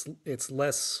 It's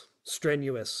less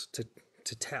strenuous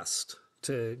to test,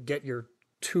 to get your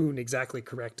tune exactly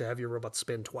correct, to have your robot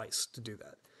spin twice to do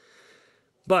that.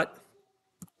 But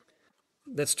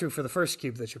that's true for the first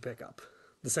cube that you pick up.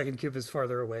 The second cube is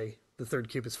farther away. The third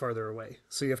cube is farther away.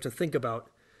 So you have to think about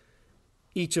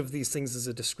each of these things as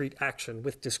a discrete action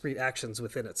with discrete actions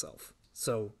within itself.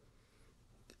 So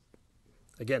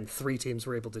again, 3 teams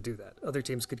were able to do that. Other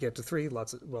teams could get to 3.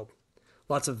 Lots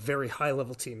of very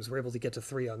high-level teams were able to get to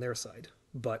 3 on their side.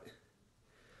 But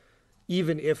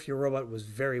even if your robot was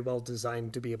very well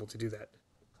designed to be able to do that,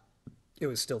 it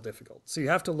was still difficult. So you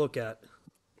have to look at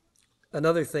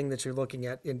another thing that you're looking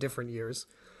at in different years.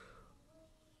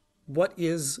 What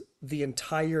is the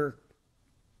entire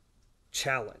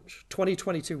challenge?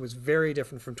 2022 was very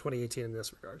different from 2018 in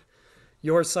this regard.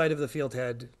 Your side of the field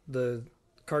had the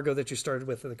cargo that you started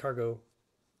with and the cargo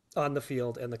on the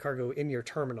field and the cargo in your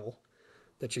terminal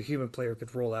that your human player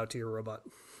could roll out to your robot.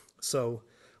 So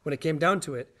when it came down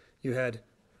to it, you had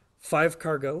 5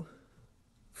 cargo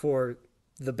for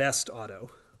the best auto,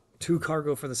 2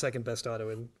 cargo for the second best auto,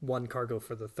 and 1 cargo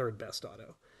for the third best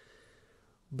auto.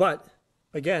 But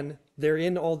again, they're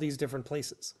in all these different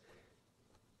places.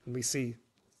 And we see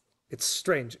it's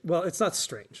strange. Well, it's not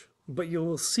strange, but you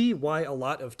will see why a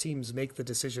lot of teams make the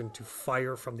decision to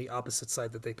fire from the opposite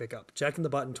side that they pick up. Jack in the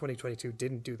Bot in 2022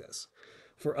 didn't do this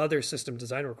for other system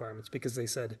design requirements because we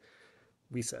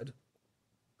said,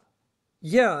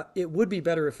 yeah, it would be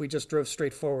better if we just drove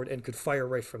straight forward and could fire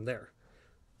right from there.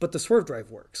 But the swerve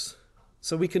drive works.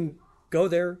 So we can go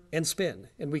there and spin,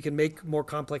 and we can make more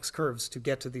complex curves to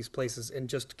get to these places and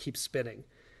just keep spinning.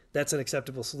 That's an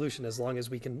acceptable solution as long as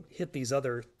we can hit these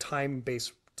other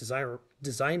time-based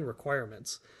design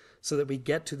requirements so that we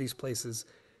get to these places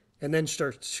and then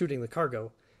start shooting the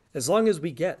cargo. As long as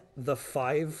we get the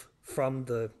 5 from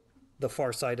the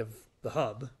far side of the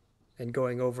hub and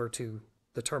going over to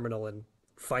the terminal and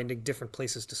finding different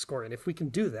places to score in. If we can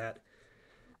do that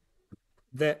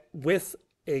with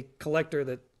a collector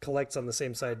that collects on the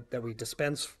same side that we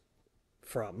dispense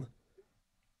from,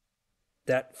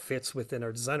 that fits within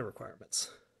our design requirements.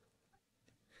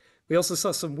 We also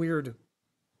saw some weird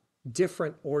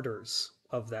different orders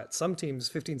of that. Some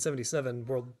teams, 1577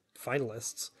 world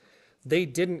finalists, they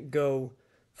didn't go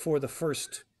for the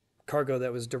first cargo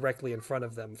that was directly in front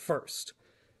of them first.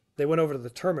 They went over to the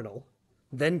terminal,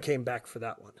 then came back for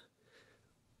that one.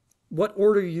 What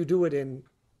order you do it in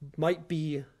might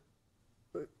be,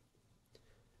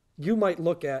 you might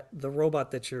look at the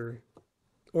robot that you're,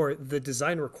 or the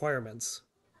design requirements,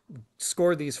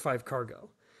 score these 5 cargo,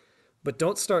 but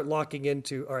don't start locking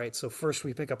into, all right, so first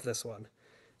we pick up this one,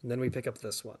 and then we pick up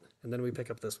this one, and then we pick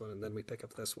up this one, and then we pick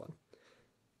up this one.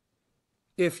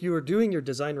 If you are doing your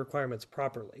design requirements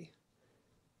properly,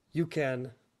 you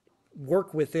can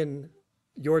work within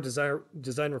your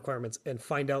design requirements and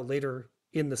find out later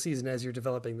in the season as you're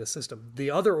developing the system. The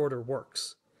other order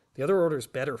works. The other order is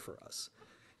better for us.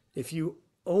 If you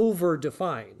over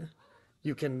define,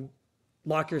 you can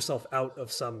lock yourself out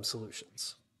of some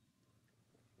solutions.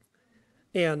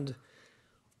 And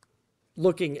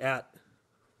looking at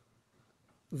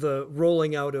the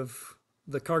rolling out of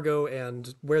the cargo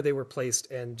and where they were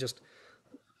placed and just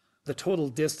the total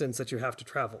distance that you have to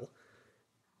travel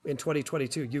in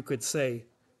 2022, you could say,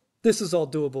 this is all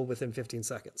doable within 15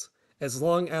 seconds. As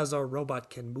long as our robot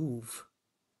can move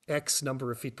X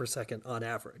number of feet per second on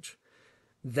average.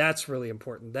 That's really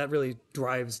important. That really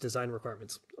drives design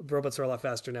requirements. Robots are a lot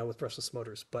faster now with brushless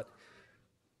motors, but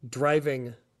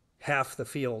driving half the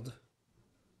field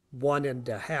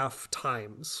 1.5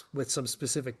 times with some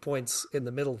specific points in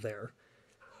the middle there,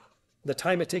 the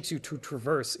time it takes you to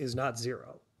traverse is not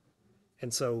 0.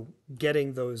 And so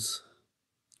getting those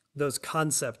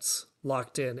concepts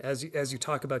locked in as you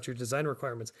talk about your design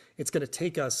requirements, it's going to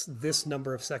take us this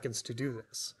number of seconds to do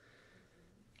this.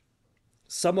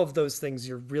 Some of those things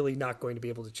you're really not going to be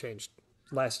able to change.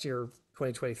 Last year,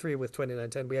 2023, with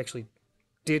 2910, we actually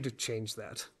did change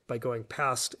that by going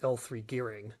past L3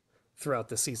 gearing throughout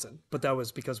the season. But that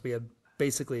was because we had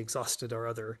basically exhausted our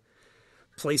other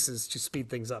places to speed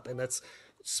things up. And that's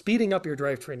speeding up your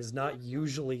drivetrain is not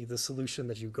usually the solution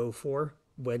that you go for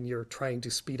when you're trying to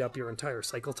speed up your entire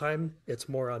cycle time. It's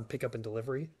more on pickup and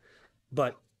delivery.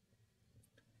 But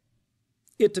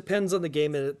it depends on the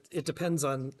game, and it depends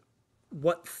on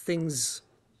what things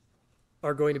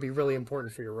are going to be really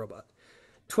important for your robot.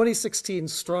 2016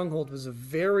 Stronghold was a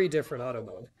very different auto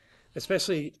mode,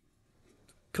 especially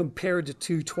compared to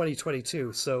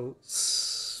 2022. So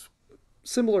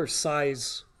similar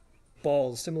size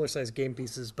balls, similar size game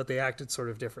pieces, but they acted sort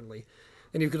of differently.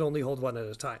 And you could only hold one at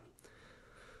a time.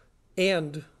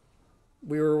 And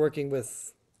we were working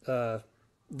with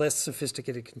less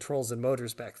sophisticated controls and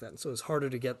motors back then, so it was harder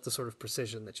to get the sort of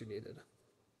precision that you needed.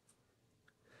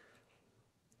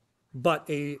 But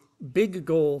a big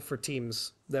goal for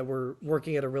teams that were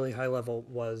working at a really high level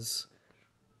was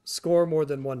score more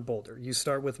than one boulder. You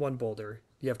start with one boulder,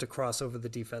 you have to cross over the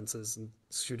defenses and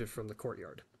shoot it from the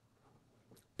courtyard.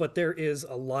 But there is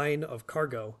a line of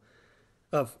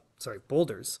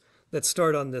boulders that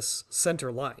start on this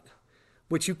center line,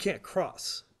 which you can't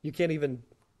cross. You can't even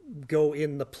go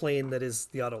in the plane that is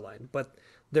the auto line. But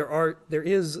there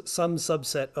is some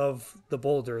subset of the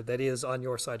boulder that is on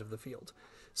your side of the field.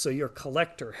 So your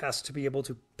collector has to be able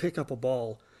to pick up a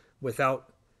ball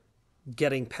without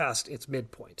getting past its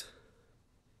midpoint.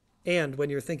 And when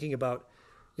you're thinking about,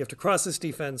 you have to cross this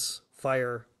defense,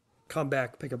 fire, come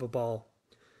back, pick up a ball,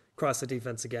 cross the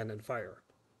defense again, and fire.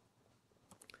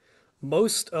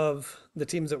 Most of the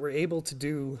teams that were able to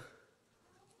do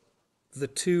the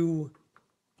 2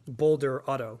 boulder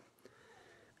auto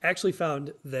actually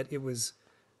found that it was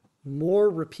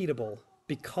more repeatable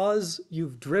because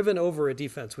you've driven over a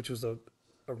defense, which was a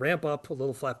ramp up, a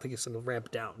little flat piece, and a ramp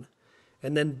down,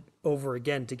 and then over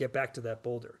again to get back to that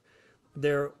boulder.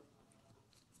 Their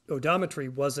odometry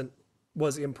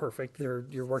was imperfect.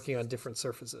 You're working on different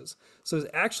surfaces. So it's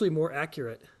actually more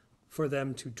accurate for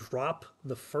them to drop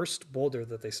the first boulder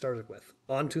that they started with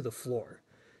onto the floor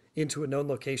into a known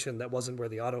location that wasn't where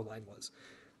the auto line was,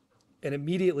 and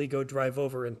immediately go drive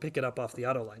over and pick it up off the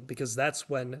auto line, because that's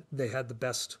when they had the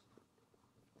best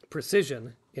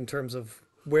precision in terms of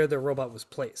where their robot was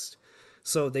placed.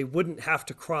 So they wouldn't have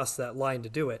to cross that line to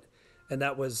do it. And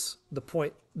that was the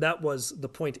point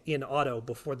in auto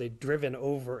before they'd driven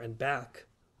over and back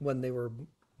when they were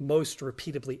most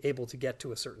repeatably able to get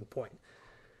to a certain point.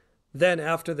 Then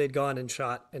after they'd gone and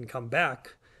shot and come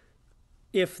back,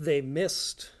 if they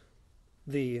missed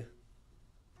the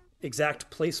exact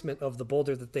placement of the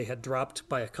boulder that they had dropped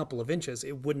by a couple of inches,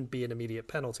 it wouldn't be an immediate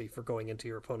penalty for going into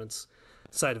your opponent's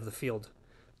side of the field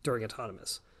during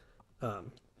autonomous.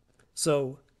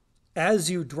 So as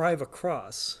you drive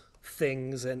across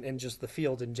things and just the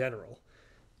field in general,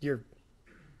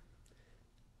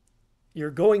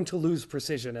 you're going to lose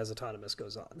precision as autonomous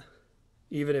goes on,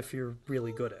 even if you're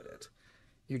really good at it.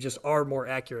 You just are more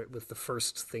accurate with the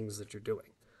first things that you're doing.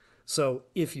 So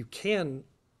if you can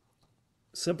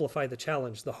simplify the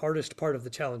challenge, the hardest part of the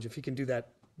challenge, if you can do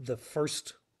that the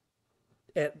first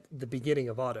at the beginning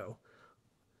of auto,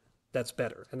 that's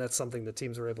better. And that's something the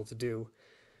teams were able to do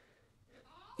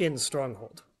in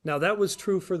Stronghold. Now, that was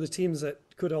true for the teams that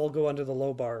could all go under the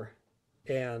low bar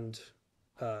and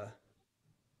uh,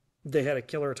 they had a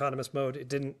killer autonomous mode.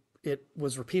 It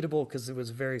was repeatable because it was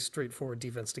very straightforward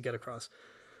defense to get across.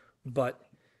 But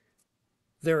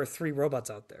there are 3 robots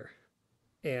out there.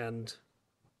 And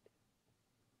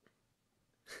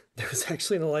there was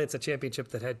actually an alliance at championship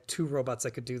that had 2 robots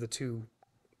that could do the 2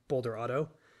 boulder auto.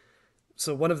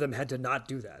 So one of them had to not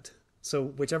do that. So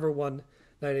whichever won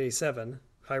 987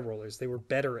 high rollers, they were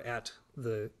better at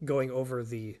the going over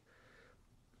the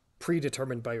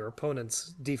predetermined by your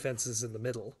opponent's defenses in the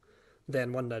middle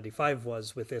than 195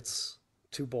 was with its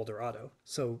 2 boulder auto.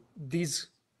 So these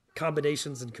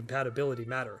combinations and compatibility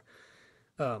matter.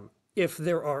 If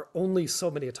there are only so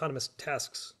many autonomous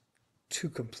tasks to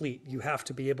complete, you have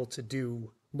to be able to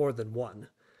do more than one.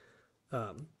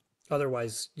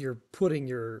 Otherwise, you're putting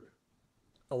your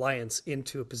alliance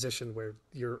into a position where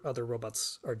your other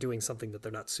robots are doing something that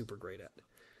they're not super great at.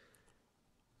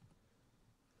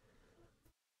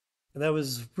 And that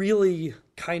was really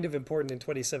kind of important in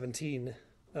 2017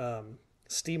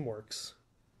 Steamworks.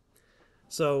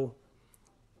 So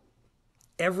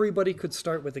everybody could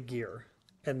start with a gear,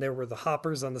 and there were the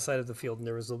hoppers on the side of the field, and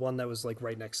there was the one that was like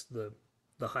right next to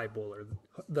the high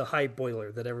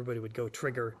boiler that everybody would go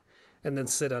trigger and then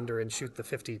sit under and shoot the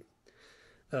 50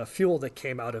 fuel that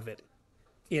came out of it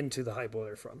into the high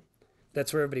boiler from.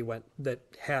 That's where everybody went that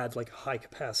had like a high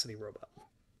capacity robot.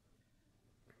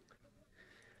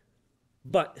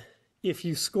 But if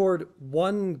you scored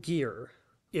one gear,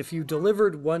 if you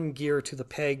delivered one gear to the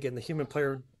peg and the human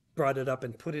player brought it up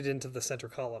and put it into the center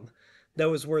column, that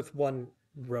was worth 1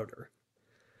 rotor.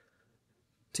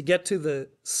 To get to the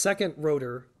second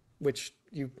rotor,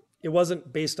 it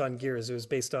wasn't based on gears, it was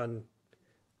based on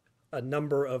a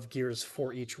number of gears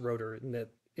for each rotor, and that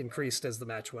increased as the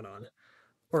match went on.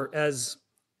 Or as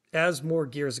more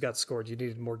gears got scored, you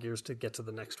needed more gears to get to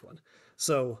the next one.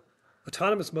 So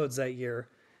autonomous modes that year,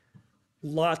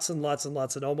 lots and lots and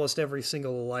lots, and almost every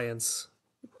single alliance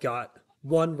got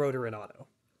 1 rotor in auto.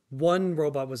 1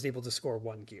 robot was able to score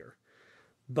 1 gear.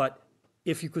 But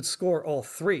if you could score all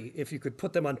 3, if you could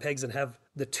put them on pegs and have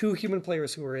the 2 human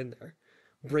players who were in there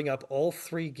bring up all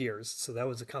 3 gears, so that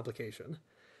was a complication,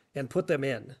 and put them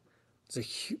in,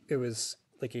 it was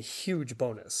like a huge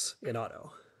bonus in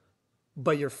auto.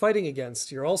 But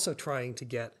you're also trying to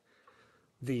get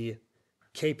the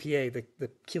KPA, the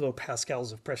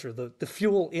kilopascals of pressure, the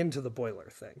fuel into the boiler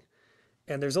thing.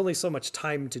 And there's only so much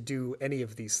time to do any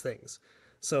of these things.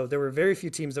 So there were very few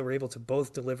teams that were able to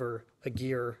both deliver a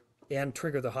gear and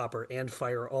trigger the hopper and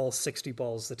fire all 60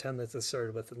 balls, the 10 that they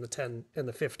started with, and the 10 and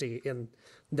the 50 in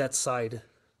that side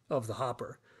of the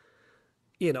hopper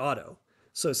in auto.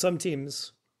 So some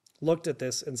teams looked at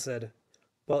this and said,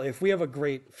 well, if we have a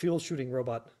great fuel shooting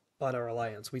robot on our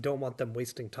alliance, we don't want them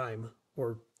wasting time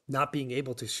or not being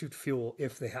able to shoot fuel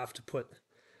if they have to put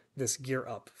this gear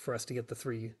up for us to get the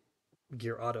 3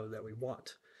 gear auto that we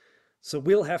want. So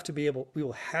we will have to be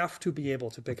able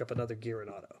to pick up another gear in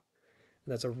auto.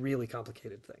 And that's a really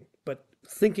complicated thing. But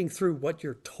thinking through what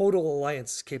your total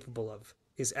alliance is capable of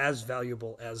is as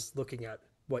valuable as looking at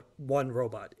what 1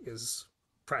 robot is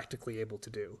practically able to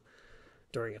do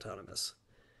during autonomous.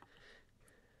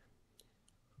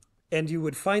 And you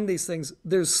would find these things,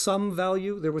 there was some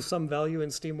value in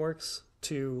Steamworks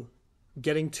to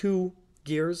getting 2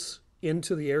 gears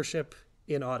into the airship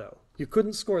in auto. You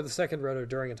couldn't score the second rotor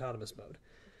during autonomous mode.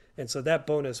 And so that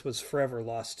bonus was forever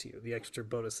lost to you, the extra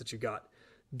bonus that you got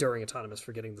during autonomous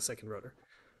for getting the second rotor.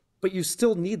 But you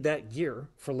still need that gear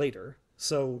for later.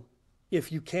 So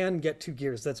if you can get 2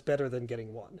 gears, that's better than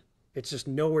getting 1. It's just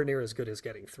nowhere near as good as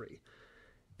getting 3.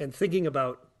 And thinking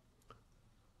about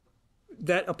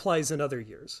that applies in other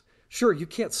years. Sure, you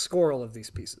can't score all of these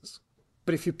pieces,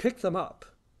 but if you pick them up,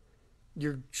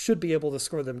 you should be able to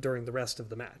score them during the rest of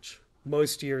the match.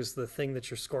 Most years, the thing that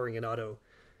you're scoring in auto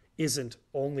isn't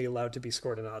only allowed to be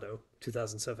scored in auto,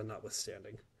 2007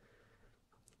 notwithstanding.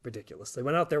 Ridiculous. They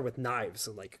went out there with knives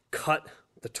and like cut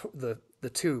the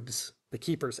tubes, the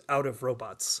keepers, out of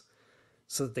robots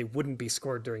so that they wouldn't be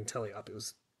scored during teleop. It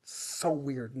was so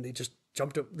weird, and they just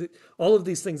jumped up all of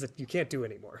these things that you can't do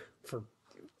anymore for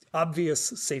obvious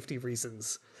safety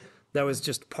reasons. That was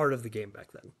just part of the game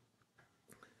back then.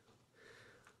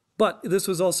 But this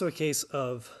was also a case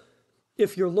of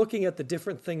if you're looking at the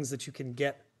different things that you can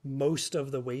get most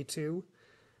of the way to,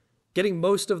 getting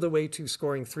most of the way to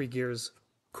scoring 3 gears,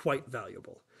 quite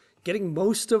valuable. Getting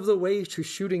most of the way to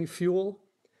shooting fuel,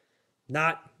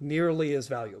 not nearly as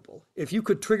valuable. If you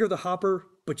could trigger the hopper,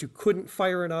 but you couldn't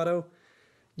fire an auto,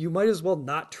 you might as well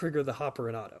not trigger the hopper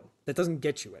in auto. That doesn't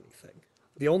get you anything.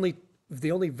 The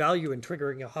only value in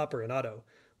triggering a hopper in auto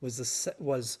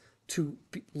was to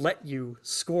let you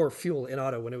score fuel in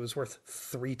auto when it was worth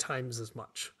 3 times as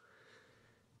much.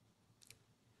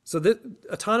 So the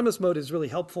autonomous mode is really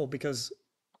helpful because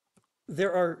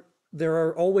there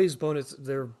are always bonus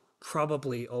there are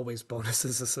probably always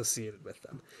bonuses associated with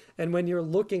them. And when you're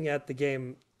looking at the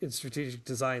game in strategic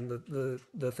design,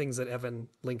 the things that Evan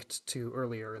linked to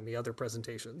earlier in the other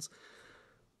presentations,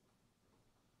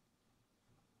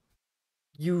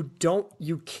 you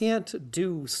can't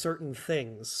do certain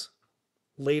things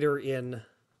later in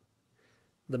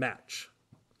the match.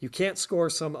 You can't score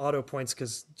some auto points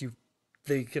because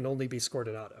they can only be scored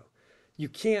in auto. You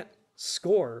can't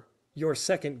score your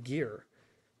second gear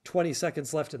 20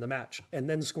 seconds left in the match and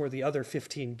then score the other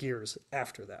 15 gears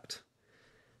after that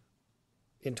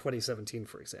in 2017,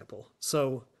 for example.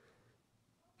 So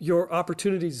your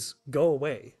opportunities go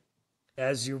away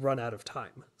as you run out of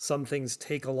time. Some things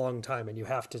take a long time and you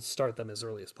have to start them as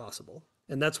early as possible.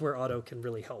 And that's where auto can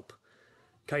really help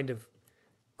kind of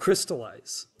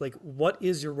crystallize, like, what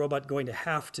is your robot going to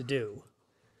have to do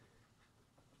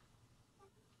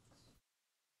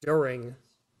during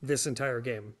this entire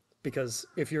game? Because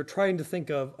if you're trying to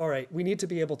think of, all right, we need to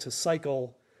be able to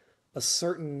cycle a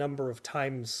certain number of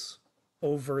times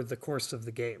over the course of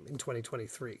the game in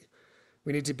 2023,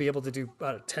 we need to be able to do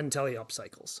about 10 tele-up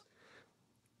cycles.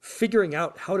 Figuring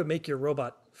out how to make your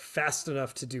robot fast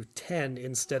enough to do 10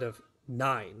 instead of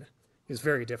 9 is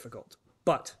very difficult.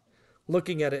 But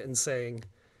looking at it and saying,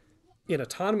 in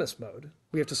autonomous mode,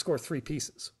 we have to score 3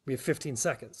 pieces. We have 15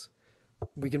 seconds.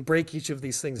 We can break each of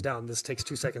these things down. This takes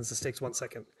 2 seconds. This takes 1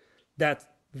 second.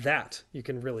 That you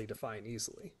can really define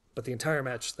easily. But the entire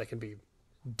match, that can be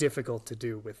difficult to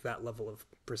do with that level of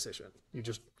precision. You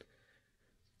just,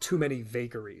 too many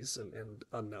vagaries and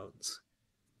unknowns.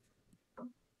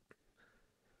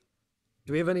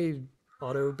 Do we have any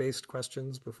auto-based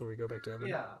questions before we go back to Evan?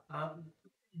 Yeah.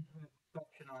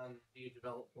 Question on, do you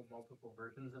develop multiple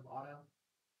versions of auto?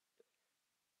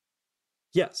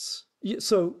 Yes.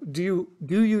 So do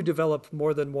you develop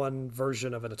more than one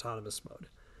version of an autonomous mode?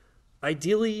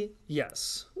 Ideally,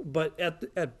 yes. But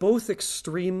at both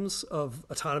extremes of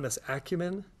autonomous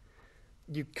acumen,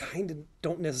 you kind of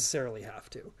don't necessarily have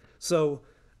to. So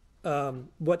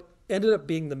what ended up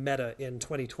being the meta in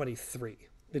 2023,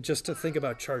 just to think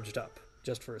about charged up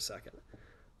just for a second,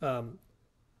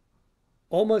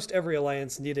 almost every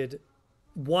alliance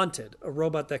wanted a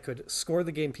robot that could score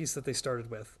the game piece that they started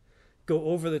with, go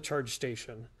over the charge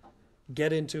station,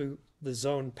 get into the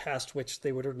zone past which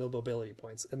they would earn the mobility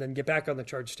points, and then get back on the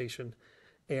charge station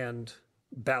and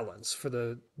balance for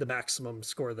the maximum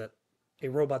score that a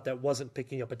robot that wasn't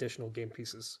picking up additional game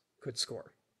pieces could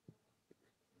score.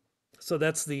 So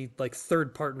that's the like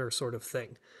third partner sort of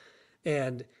thing.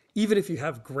 And even if you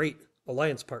have great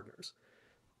alliance partners,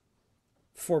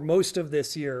 for most of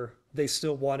this year, they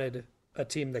still wanted a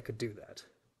team that could do that.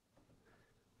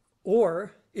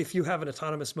 Or if you have an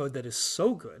autonomous mode that is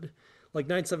so good, like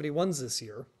 971's this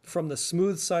year, from the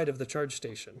smooth side of the charge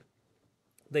station,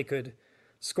 they could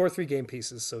score 3 game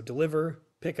pieces, so deliver,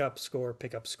 pick up, score,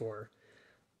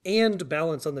 and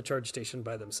balance on the charge station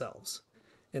by themselves.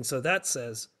 And so that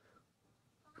says,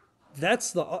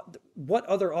 what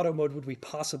other auto mode would we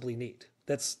possibly need?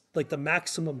 That's like the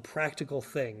maximum practical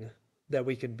thing that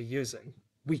we can be using.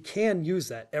 We can use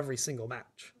that every single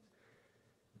match.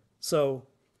 So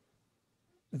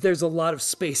there's a lot of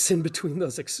space in between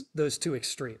those two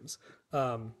extremes.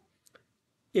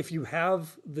 If you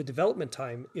have the development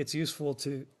time, it's useful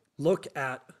to look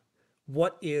at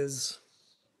what is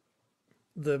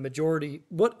the majority,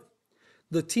 what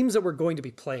the teams that we're going to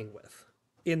be playing with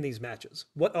in these matches,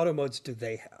 what auto modes do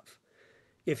they have?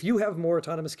 If you have more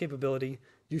autonomous capability,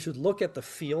 you should look at the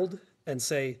field and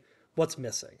say, what's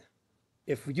missing?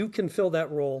 If you can fill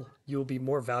that role, you'll be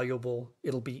more valuable.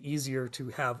 It'll be easier to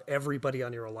have everybody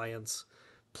on your alliance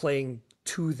playing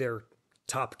to their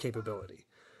top capability.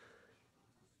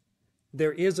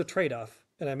 There is a trade-off,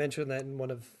 and I mentioned that in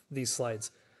one of these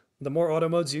slides. The more auto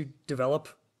modes you develop,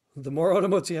 the more auto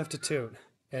modes you have to tune,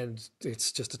 and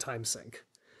it's just a time sink.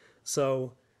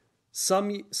 So some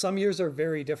years are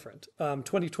very different.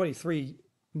 2023,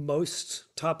 most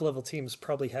top-level teams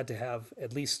probably had to have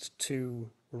at least 2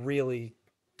 really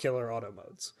killer auto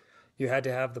modes. You had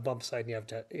to have the bump side,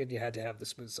 and you had to have the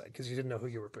smooth side because you didn't know who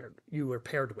you were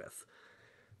paired with.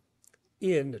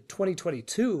 In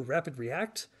 2022, Rapid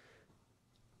React,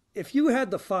 if you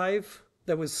had the 5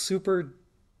 that was super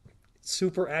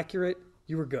accurate,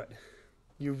 you were good.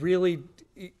 You really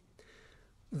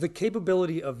the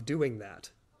capability of doing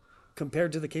that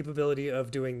compared to the capability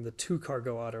of doing the 2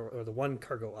 cargo auto or the 1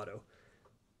 cargo auto,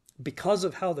 because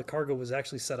of how the cargo was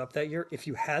actually set up that year, if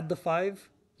you had the 5,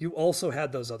 you also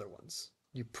had those other ones.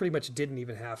 You pretty much didn't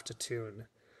even have to tune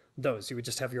those. You would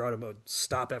just have your auto mode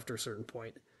stop after a certain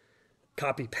point,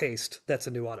 copy paste. That's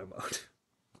a new auto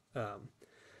mode.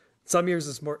 Some years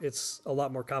it's a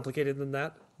lot more complicated than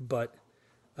that, but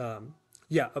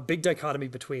yeah, a big dichotomy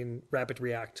between Rapid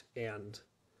React and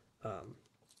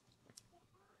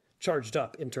charged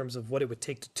up in terms of what it would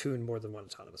take to tune more than one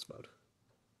autonomous mode.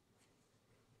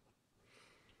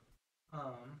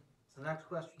 So the next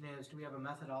question is, do we have a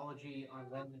methodology on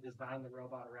when to design the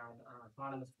robot around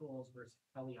autonomous goals versus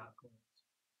teleop goals?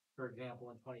 For example,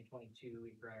 in 2022, we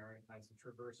prioritized the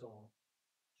traversal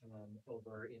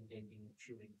over intaking and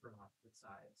shooting from opposite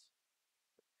sides.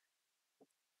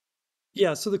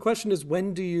 Yeah, so the question is,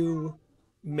 when do you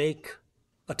make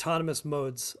autonomous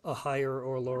modes a higher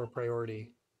or lower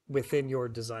priority within your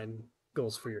design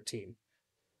goals for your team?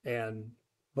 And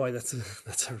boy, that's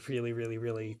a really, really,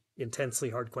 really intensely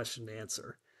hard question to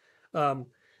answer. Um,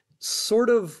 Sort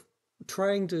of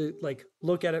trying to like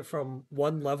look at it from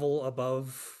one level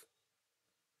above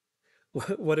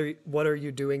what are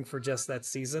you doing for just that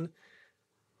season?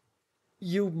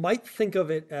 You might think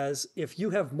of it as if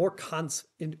you have more confidence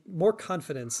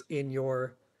in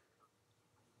your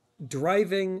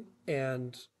driving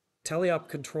and teleop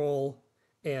control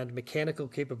and mechanical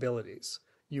capabilities,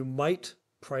 you might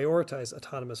prioritize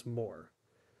autonomous more,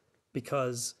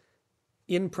 because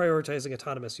in prioritizing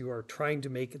autonomous, you are trying to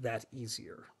make that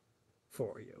easier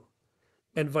for you,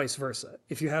 and vice versa.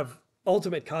 If you have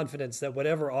ultimate confidence that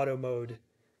whatever auto mode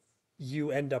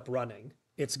you end up running,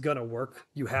 it's gonna work.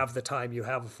 You have the time, you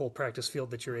have a full practice field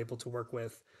that you're able to work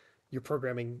with. Your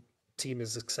programming team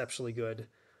is exceptionally good.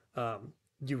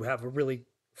 You have a really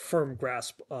firm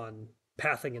grasp on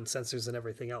pathing and sensors and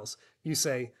everything else. You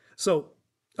say, so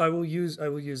I will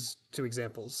use 2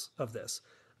 examples of this.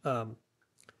 Um,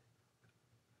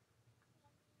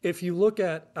 if you look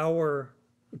at our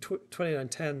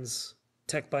 2910's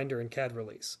tech binder and CAD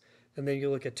release, and then you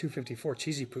look at 254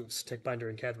 Cheesy Poof's tech binder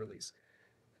and CAD release,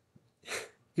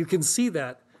 you can see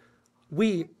that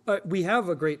we have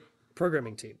a great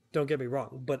programming team. Don't get me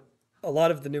wrong, but a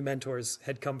lot of the new mentors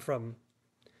had come from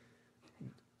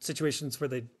situations where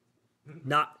they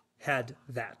not had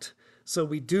that. So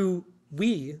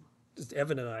we,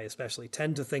 Evan and I especially,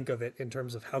 tend to think of it in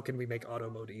terms of how can we make auto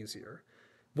mode easier?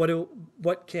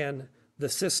 What can the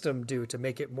system do to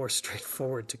make it more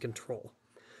straightforward to control?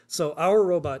 So our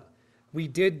robot, we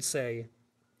did say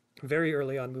very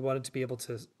early on we wanted to be able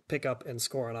to pick up and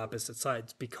score on opposite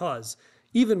sides, because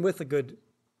even with a good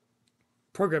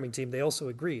programming team, they also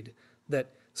agreed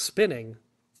that spinning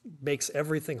makes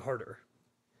everything harder.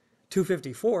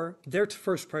 254, their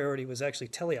first priority was actually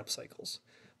teleop cycles,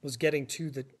 was getting to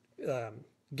the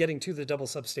double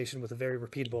substation with a very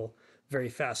repeatable, very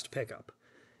fast pickup.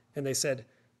 And they said,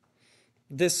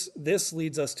 this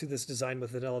leads us to this design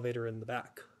with an elevator in the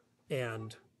back.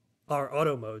 And our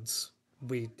auto modes,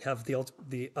 we have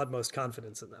the utmost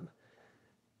confidence in them.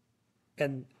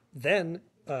 And then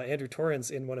Andrew Torrens,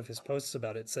 in one of his posts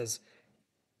about it, says,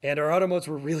 and our auto modes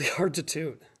were really hard to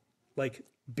tune. Like,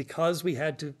 because we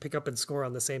had to pick up and score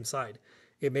on the same side,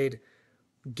 it made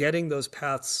getting those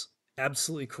paths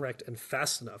absolutely correct and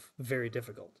fast enough very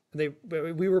difficult.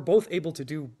 We were both able to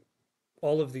do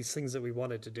all of these things that we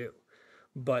wanted to do,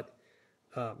 but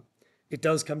it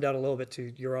does come down a little bit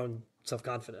to your own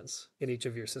self-confidence in each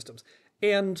of your systems.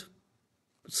 And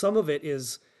some of it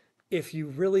is, if you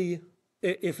really,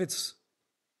 if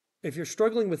you're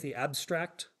struggling with the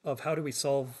abstract of how do we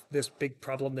solve this big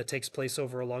problem that takes place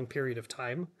over a long period of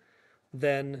time,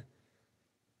 then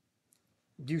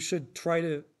you should try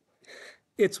to,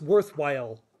 it's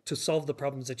worthwhile to solve the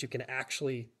problems that you can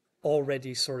actually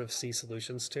already sort of see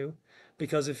solutions to.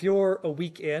 Because if you're a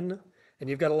week in and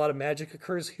you've got a lot of magic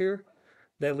occurs here,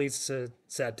 that leads to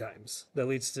sad times. That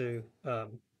leads to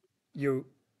you,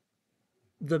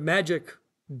 the magic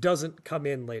doesn't come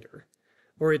in later,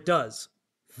 or it does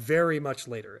very much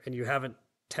later, and you haven't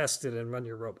tested and run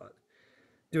your robot.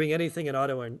 Doing anything in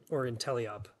auto or in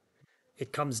teleop,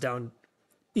 it comes down,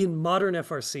 in modern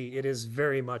FRC, it is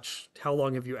very much how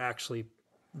long have you actually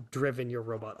driven your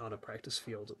robot on a practice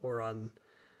field or on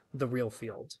the real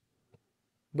field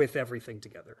with everything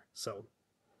together. So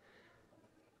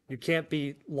You can't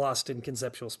be lost in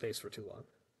conceptual space for too long.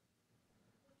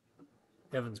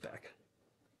 Evan's back.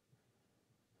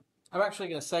 I'm actually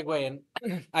going to segue, and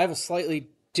I have a slightly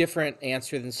different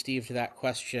answer than Steve to that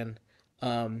question.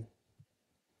 Um,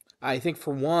 I think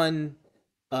for one,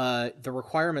 the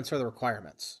requirements are the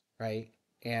requirements, right?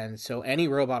 And so any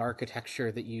robot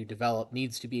architecture that you develop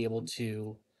needs to be able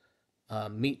to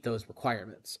meet those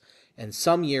requirements. And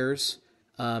some years,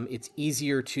 it's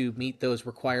easier to meet those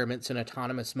requirements in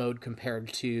autonomous mode compared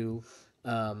to,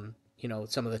 some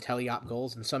of the teleop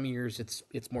goals. And some years,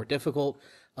 it's more difficult,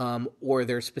 or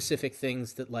there's specific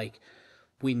things that like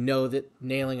we know that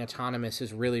nailing autonomous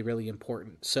is really really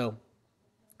important. So,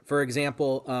 for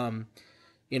example,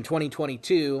 in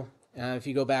 2022, if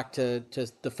you go back to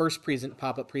the first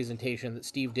pop-up presentation that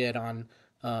Steve did on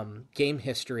game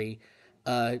history,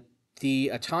 uh,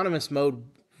 the autonomous mode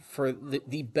for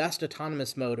the best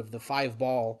autonomous mode of the 5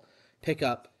 ball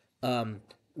pickup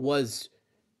was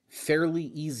fairly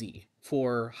easy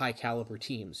for high caliber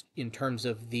teams in terms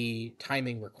of the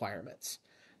timing requirements.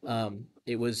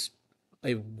 It was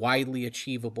a widely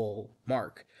achievable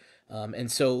mark. And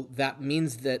so that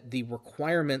means that the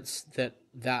requirements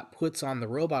that puts on the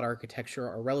robot architecture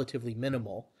are relatively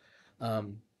minimal,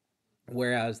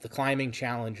 whereas the climbing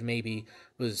challenge maybe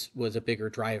was a bigger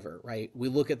driver, right? We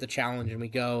look at the challenge and we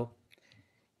go,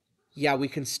 yeah, we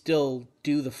can still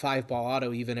do the 5 ball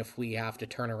auto even if we have to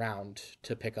turn around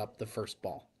to pick up the first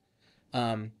ball.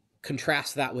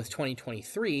 Contrast that with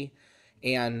 2023,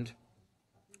 and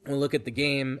we look at the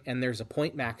game and there's a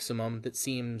point maximum that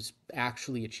seems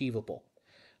actually achievable.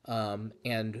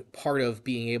 And part of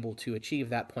being able to achieve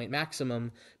that point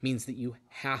maximum means that you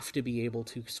have to be able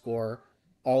to score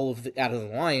all of the out of the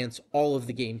alliance, all of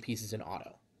the game pieces in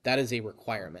auto. That is a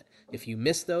requirement. If you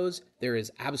miss those, there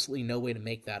is absolutely no way to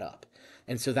make that up.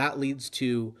 And so that leads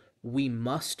to we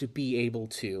must be able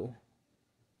to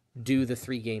do the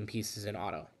 3 game pieces in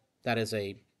auto. That is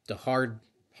the hard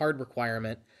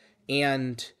requirement.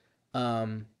 And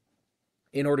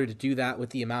in order to do that with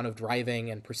the amount of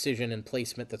driving and precision and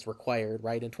placement that's required,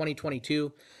 right? In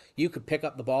 2022, you could pick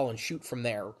up the ball and shoot from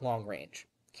there long range.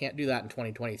 Can't do that in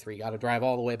 2023. Got to drive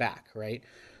all the way back, right?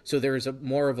 So there's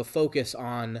more of a focus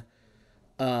on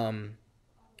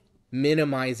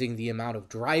minimizing the amount of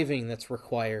driving that's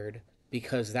required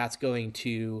because that's going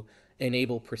to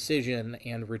enable precision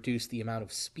and reduce the amount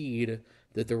of speed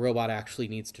that the robot actually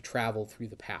needs to travel through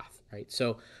the path, right?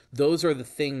 So those are the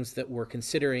things that we're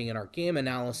considering in our game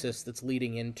analysis that's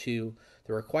leading into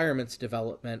the requirements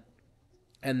development.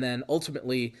 And then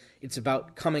ultimately, it's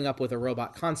about coming up with a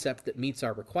robot concept that meets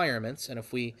our requirements. And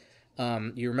if you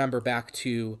remember back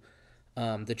to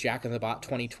the Jack in the Bot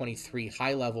 2023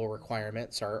 high level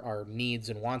requirements, our needs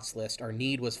and wants list, our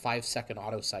need was 5-second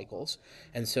auto cycles.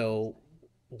 And so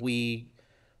we're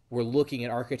looking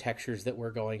at architectures that were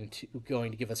going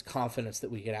to give us confidence that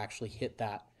we could actually hit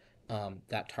that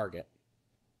target.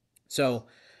 So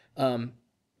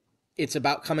it's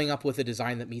about coming up with a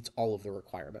design that meets all of the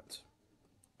requirements.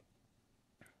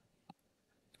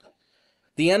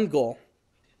 The end goal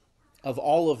of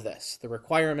all of this, the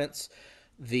requirements,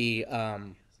 the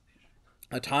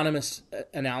autonomous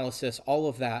analysis, all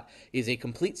of that is a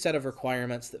complete set of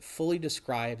requirements that fully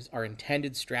describes our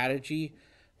intended strategy,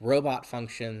 robot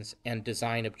functions, and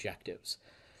design objectives.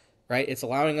 Right? It's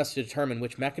allowing us to determine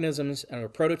which mechanisms and our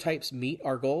prototypes meet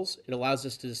our goals. It allows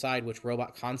us to decide which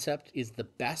robot concept is the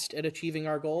best at achieving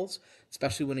our goals,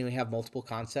 especially when we have multiple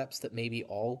concepts that maybe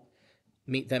all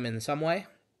meet them in some way.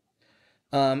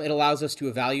 It allows us to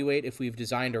evaluate if we've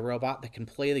designed a robot that can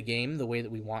play the game the way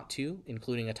that we want to,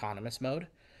 including autonomous mode,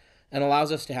 and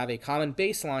allows us to have a common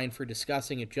baseline for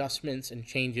discussing adjustments and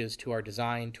changes to our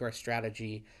design, to our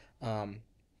strategy,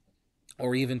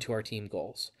 or even to our team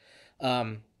goals.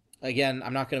 Again,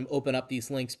 I'm not going to open up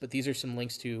these links, but these are some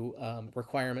links to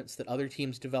requirements that other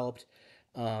teams developed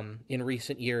in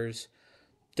recent years,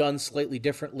 done slightly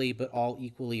differently, but all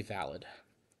equally valid.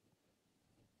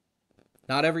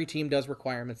 Not every team does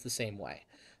requirements the same way.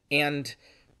 And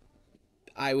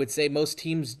I would say most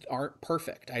teams aren't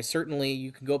perfect.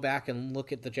 You can go back and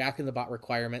look at the Jack in the Bot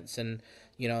requirements and,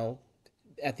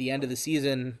 at the end of the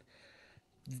season,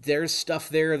 there's stuff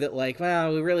there that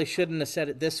we really shouldn't have said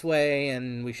it this way,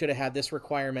 and we should have had this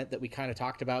requirement that we kind of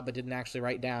talked about but didn't actually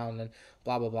write down, and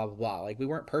blah, blah, blah, blah, blah. We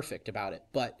weren't perfect about it,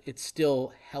 but it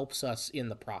still helps us in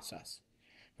the process.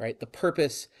 Right? The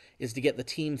purpose is to get the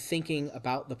team thinking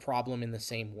about the problem in the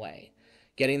same way,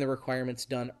 getting the requirements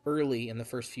done early in the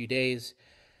first few days,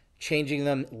 changing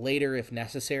them later if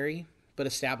necessary, but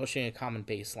establishing a common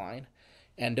baseline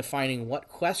and defining what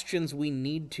questions we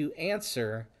need to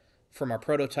answer from our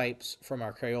prototypes, from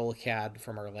our Crayola CAD,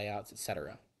 from our layouts,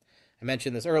 etc. I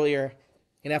mentioned this earlier.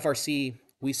 In FRC,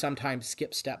 we sometimes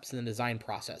skip steps in the design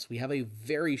process. We have a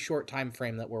very short time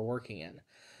frame that we're working in.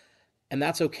 And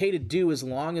that's okay to do as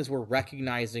long as we're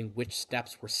recognizing which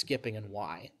steps we're skipping and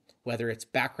why, whether it's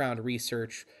background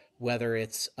research, whether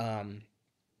it's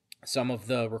some of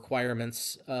the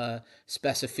requirements,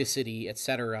 specificity,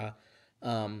 etc.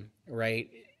 Right?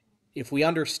 If we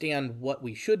understand what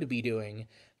we should be doing,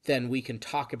 then we can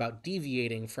talk about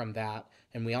deviating from that,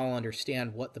 and we all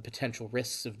understand what the potential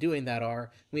risks of doing that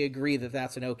are. We agree that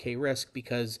that's an okay risk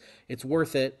because it's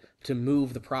worth it to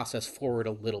move the process forward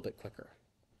a little bit quicker.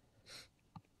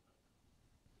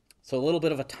 So a little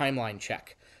bit of a timeline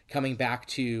check, coming back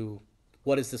to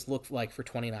what does this look like for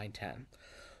 2910.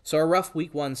 So our rough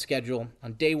week 1 schedule,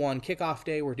 on day 1, kickoff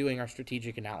day, we're doing our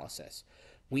strategic analysis.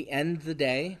 We end the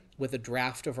day with a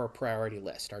draft of our priority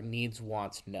list, our needs,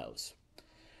 wants, knows.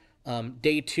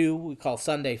 Day 2, we call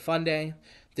Sunday Fun Day.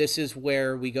 This is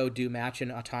where we go do match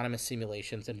and autonomous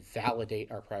simulations and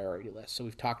validate our priority list. So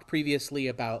we've talked previously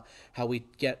about how we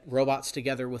get robots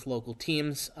together with local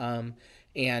teams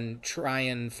and try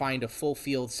and find a full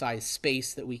field size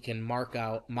space that we can mock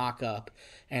up,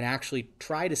 and actually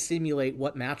try to simulate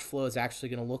what match flow is actually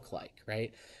going to look like,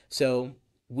 right? So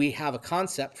we have a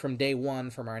concept from day 1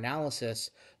 from our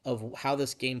analysis of how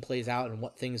this game plays out and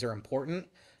what things are important.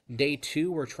 Day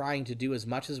 2, we're trying to do as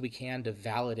much as we can to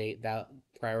validate that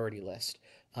priority list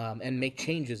and make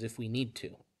changes if we need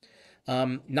to.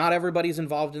 Not everybody's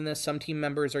involved in this. Some team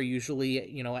members are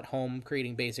usually, at home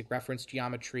creating basic reference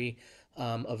geometry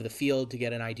of the field to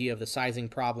get an idea of the sizing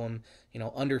problem,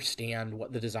 understand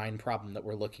what the design problem that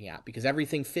we're looking at, because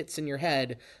everything fits in your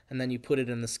head and then you put it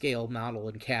in the scale model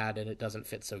in CAD and it doesn't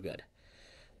fit so good.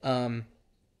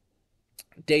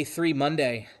 Day 3,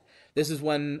 Monday, this is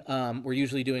when we're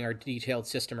usually doing our detailed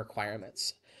system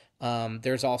requirements.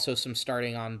 There's also some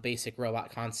starting on basic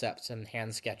robot concepts and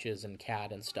hand sketches and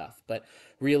CAD and stuff. But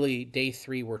really, day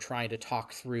 3, we're trying to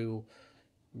talk through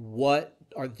what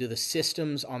do the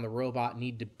systems on the robot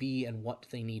need to be and what do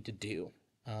they need to do.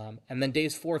 And then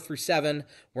days 4 through 7,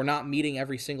 we're not meeting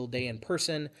every single day in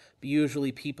person, but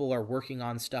usually people are working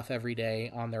on stuff every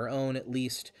day on their own at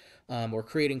least. We're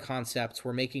creating concepts,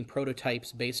 we're making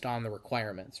prototypes based on the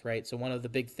requirements, right? So one of the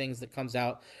big things that comes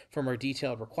out from our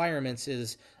detailed requirements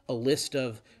is a list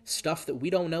of stuff that we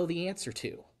don't know the answer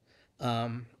to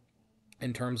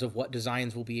in terms of what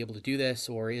designs will be able to do this,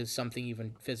 or is something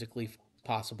even physically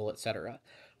possible, etc.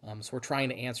 So we're trying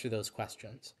to answer those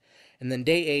questions. And then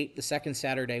day 8, the second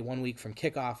Saturday, 1 week from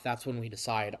kickoff, that's when we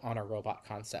decide on our robot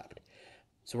concept.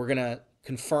 So we're going to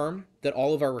confirm that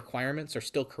all of our requirements are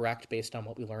still correct based on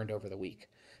what we learned over the week.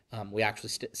 We actually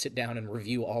sit down and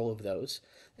review all of those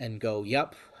and go,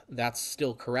 yep, that's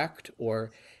still correct,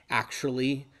 or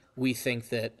actually we think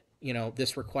that,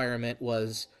 this requirement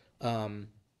was,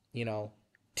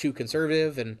 too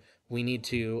conservative and we need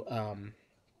to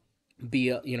be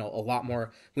a lot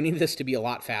more, we need this to be a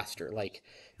lot faster. Like,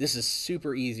 this is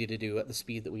super easy to do at the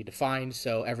speed that we defined,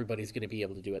 so everybody's going to be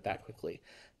able to do it that quickly.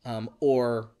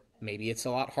 Or maybe it's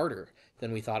a lot harder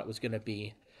than we thought it was going to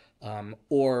be.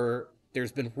 Or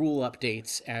there's been rule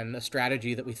updates and a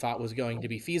strategy that we thought was going to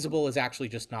be feasible is actually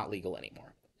just not legal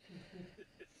anymore.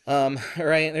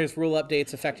 Right? There's rule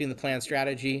updates affecting the plan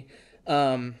strategy.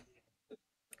 On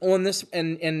this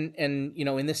and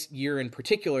in this year in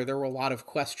particular, there were a lot of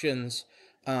questions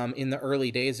in the early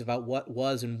days about what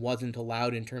was and wasn't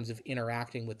allowed in terms of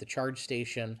interacting with the charge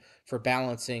station for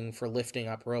balancing, for lifting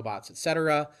up robots,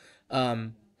 etc.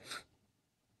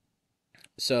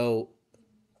 So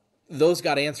those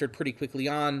got answered pretty quickly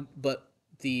on, but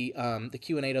the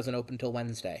Q&A doesn't open until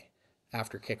Wednesday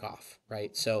after kickoff,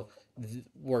 right? So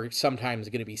we're sometimes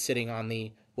going to be sitting on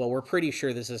we're pretty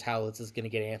sure this is how this is going to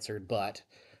get answered, but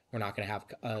we're not going to have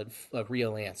a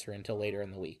real answer until later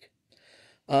in the week.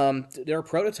 Their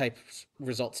prototype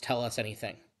results tell us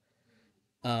anything.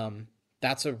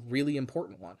 That's a really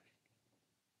important one.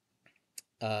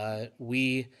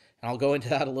 I'll go into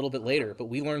that a little bit later, but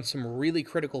we learned some really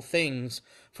critical things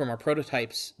from our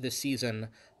prototypes this season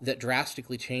that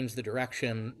drastically changed the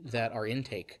direction that our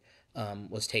intake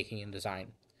was taking in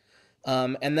design.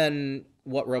 And then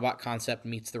what robot concept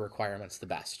meets the requirements the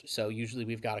best. So usually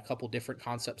we've got a couple different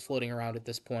concepts floating around at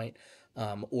this point,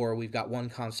 or we've got one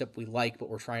concept we like, but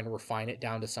we're trying to refine it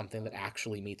down to something that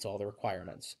actually meets all the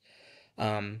requirements.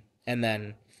 And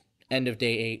then end of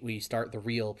day 8, we start the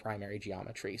real primary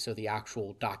geometry, so the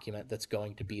actual document that's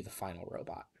going to be the final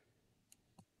robot.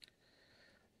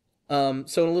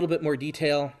 So in a little bit more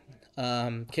detail,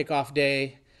 kickoff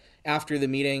day, after the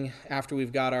meeting, after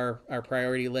we've got our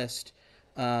priority list,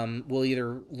 We'll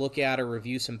either look at or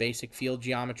review some basic field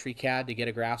geometry CAD to get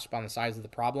a grasp on the size of the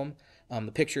problem.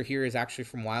 The picture here is actually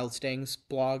from Wildstang's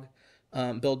blog,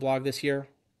 build blog this year.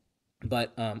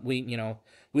 But we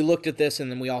looked at this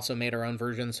and then we also made our own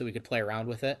version so we could play around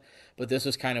with it. But this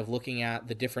was kind of looking at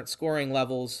the different scoring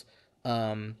levels,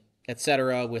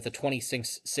 etc., with a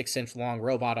 26-inch long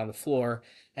robot on the floor.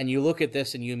 And you look at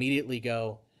this and you immediately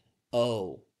go,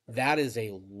 oh, that is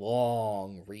a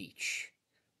long reach.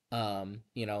 And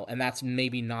that's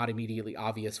maybe not immediately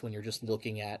obvious when you're just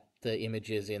looking at the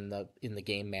images in the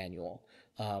game manual.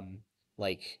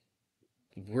 Like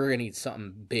we're gonna need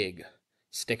something big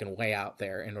sticking way out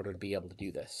there in order to be able to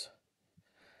do this.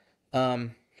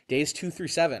 Days 2 through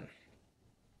 7.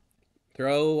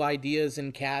 Throw ideas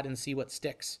in CAD and see what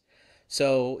sticks.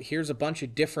 So here's a bunch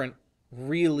of different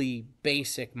really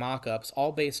basic mock-ups,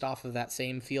 all based off of that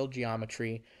same field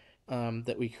geometry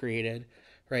that we created.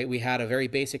 Right, we had a very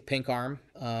basic pink arm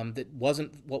that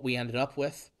wasn't what we ended up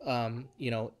with,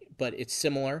 but it's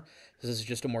similar. This is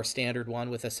just a more standard one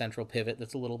with a central pivot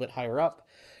that's a little bit higher up.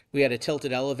 We had a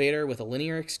tilted elevator with a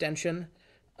linear extension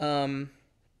that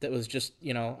was just,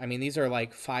 these are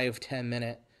like 5-10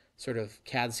 minute sort of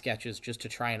CAD sketches just to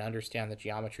try and understand the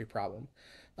geometry problem.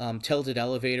 Tilted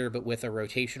elevator, but with a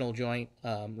rotational joint,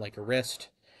 like a wrist.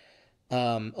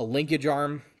 A linkage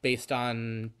arm based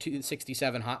on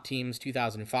 67 Hot Teams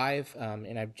 2005,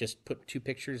 and I've just put two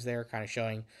pictures there, kind of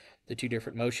showing the two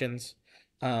different motions.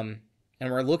 And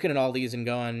we're looking at all these and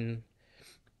going,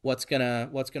 what's gonna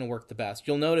work the best?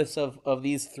 You'll notice of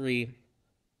these three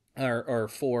or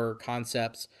four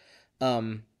concepts,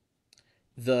 the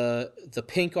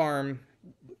pink arm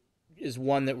is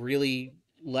one that really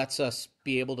lets us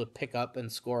be able to pick up and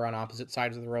score on opposite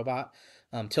sides of the robot.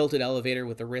 Tilted elevator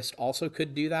with the wrist also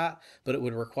could do that, but it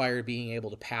would require being able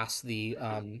to pass the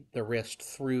wrist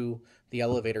through the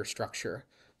elevator structure.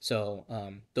 So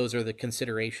those are the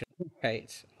considerations.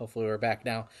 Right. Hopefully we're back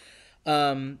now.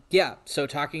 Yeah. So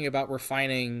talking about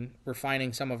refining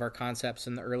some of our concepts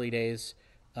in the early days,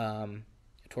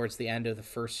 towards the end of the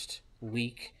first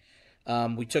week.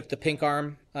 We took the pink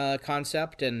arm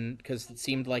concept, and because it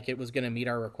seemed like it was going to meet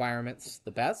our requirements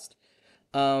the best,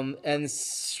 and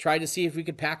try to see if we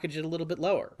could package it a little bit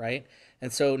lower, right?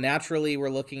 And so naturally, we're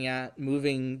looking at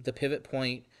moving the pivot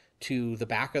point to the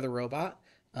back of the robot,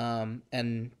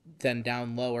 and then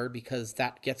down lower because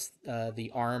that gets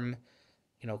the arm,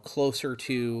 closer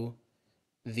to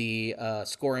the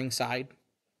scoring side.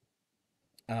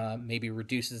 Maybe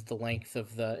reduces the length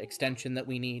of the extension that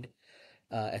we need,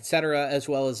 etc., as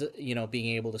well as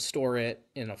being able to store it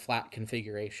in a flat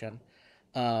configuration.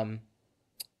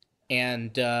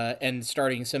 And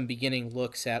starting some beginning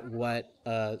looks at what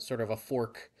sort of a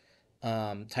fork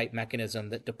type mechanism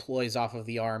that deploys off of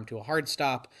the arm to a hard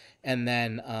stop, and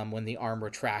then when the arm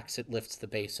retracts, it lifts the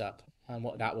base up,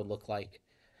 what that would look like.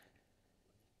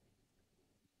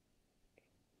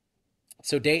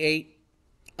 So day 8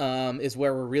 is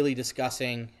where we're really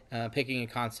discussing picking a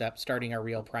concept, starting our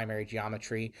real primary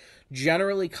geometry.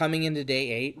 Generally, coming into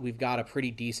day 8, we've got a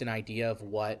pretty decent idea of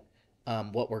what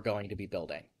we're going to be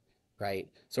building, right?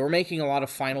 So we're making a lot of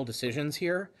final decisions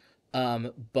here,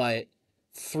 but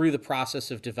through the process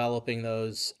of developing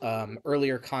those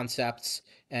earlier concepts,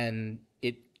 and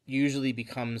it usually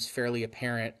becomes fairly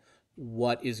apparent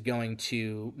what is going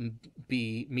to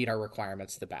meet our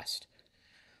requirements the best.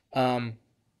 But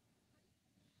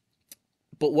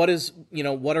what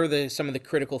are some of the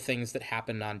critical things that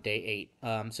happened on day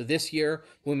 8? So this year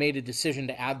we made a decision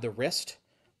to add the wrist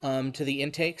to the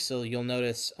intake. So you'll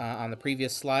notice on the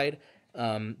previous slide,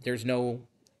 there's no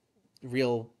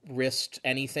real wrist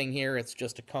anything here. It's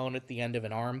just a cone at the end of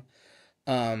an arm.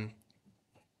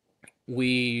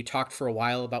 We talked for a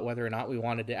while about whether or not we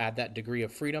wanted to add that degree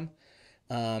of freedom.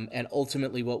 And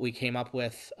ultimately what we came up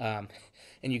with,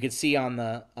 and you can see on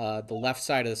the left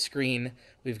side of the screen,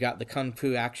 we've got the Kung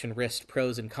Fu Action wrist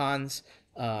pros and cons.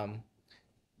 Kung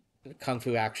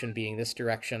Fu Action being this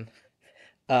direction.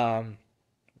 Right,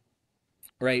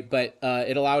 but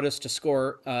it allowed us to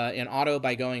score in auto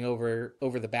by going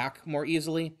over the back more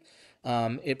easily.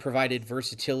 It provided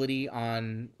versatility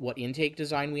on what intake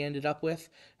design we ended up with.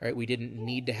 Right, we didn't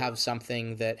need to have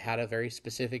something that had a very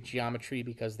specific geometry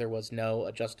because there was no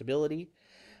adjustability.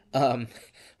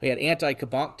 We had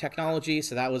anti-kabonk technology,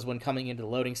 so that was when coming into the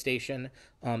loading station.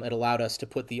 It allowed us to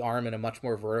put the arm in a much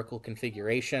more vertical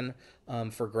configuration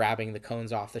for grabbing the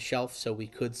cones off the shelf, so we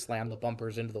could slam the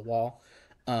bumpers into the wall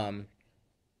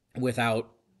without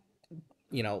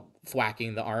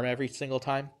thwacking the arm every single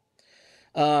time.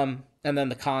 And then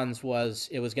the cons was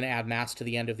it was going to add mass to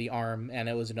the end of the arm, and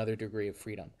it was another degree of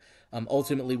freedom.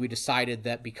 Ultimately, we decided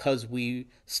that because we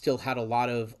still had a lot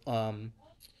of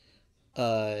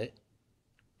uh,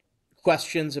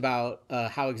 questions about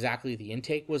how exactly the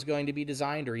intake was going to be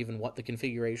designed or even what the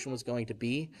configuration was going to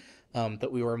be,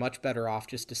 that we were much better off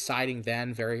just deciding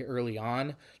then very early on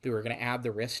that we were going to add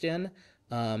the wrist in,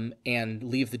 and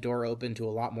leave the door open to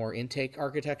a lot more intake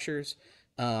architectures,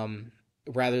 um,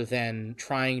 rather than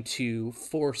trying to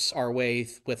force our way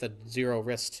with a zero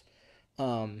wrist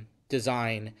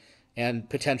design and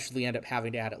potentially end up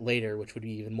having to add it later, which would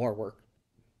be even more work.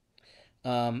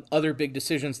 Other big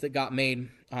decisions that got made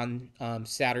on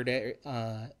Saturday,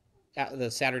 at the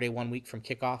Saturday 1 week from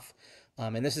kickoff,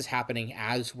 and this is happening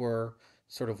as we're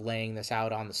sort of laying this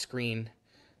out on the screen.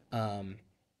 Um,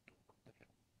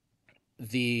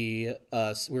 the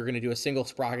We're going to do a single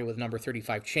sprocket with number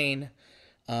 35 chain.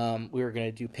 We were going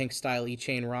to do pink style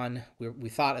E-chain run. We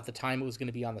thought at the time it was going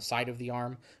to be on the side of the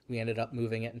arm. We ended up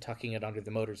moving it and tucking it under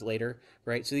the motors later,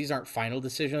 right? So these aren't final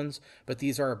decisions, but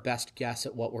these are our best guess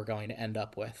at what we're going to end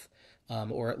up with,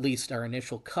 or at least our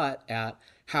initial cut at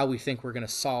how we think we're going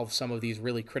to solve some of these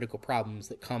really critical problems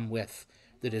that come with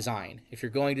the design. If you're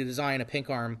going to design a pink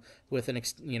arm with an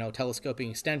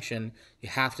telescoping extension, you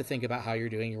have to think about how you're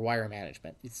doing your wire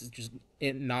management. It's just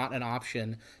not an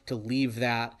option to leave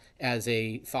that as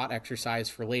a thought exercise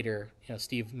for later.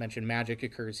 Steve mentioned magic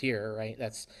occurs here, right?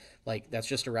 That's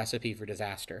just a recipe for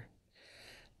disaster.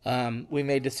 We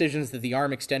made decisions that the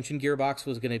arm extension gearbox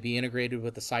was going to be integrated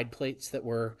with the side plates that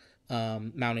were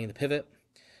mounting the pivot.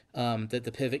 That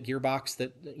the pivot gearbox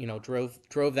that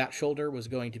drove that shoulder was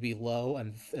going to be low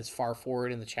and as far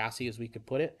forward in the chassis as we could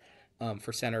put it,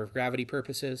 for center of gravity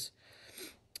purposes.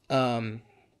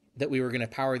 That we were going to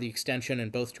power the extension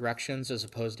in both directions as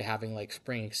opposed to having like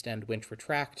spring extend, winch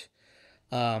retract.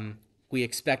 We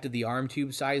expected the arm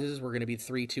tube sizes were going to be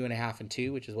 3, 2.5, and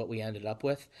 2, which is what we ended up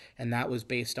with, and that was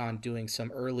based on doing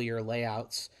some earlier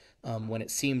layouts, when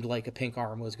it seemed like a pink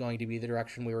arm was going to be the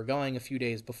direction we were going a few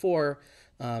days before.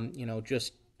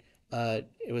 Just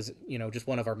it was just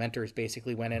one of our mentors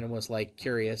basically went in and was like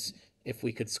curious if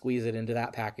we could squeeze it into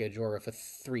that package, or if a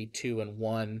 3, 2, and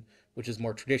 1, which is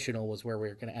more traditional, was where we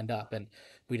were going to end up. And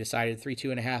we decided 3,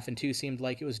 2.5, and 2 seemed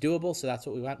like it was doable, so that's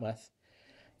what we went with.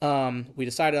 We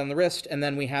decided on the wrist, and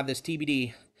then we had this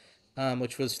TBD,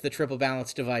 which was the triple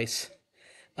balance device.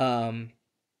 Um,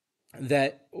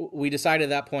 that we decided at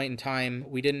that point in time,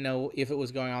 we didn't know if it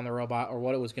was going on the robot or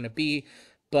what it was going to be,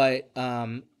 but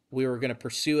we were going to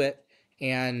pursue it,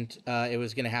 and it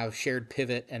was going to have shared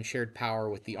pivot and shared power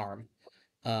with the arm.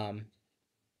 Um,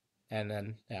 and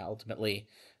then ultimately,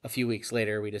 a few weeks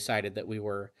later, we decided that we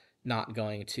were not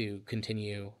going to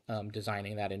continue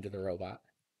designing that into the robot.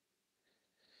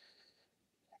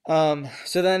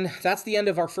 So then that's the end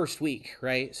of our first week,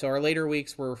 right? So our later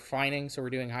weeks we're refining, so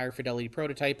we're doing higher fidelity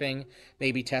prototyping,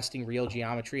 maybe testing real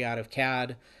geometry out of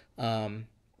CAD.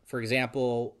 For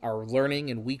example, our learning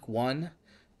in week 1,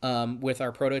 with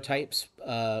our prototypes,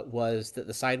 was that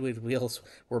the sideways wheels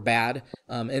were bad.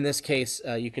 In this case,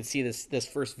 you could see this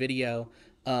first video.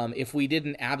 If we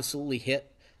didn't absolutely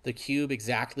hit the cube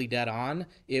exactly dead on,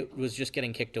 it was just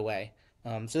getting kicked away.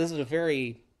 So this is a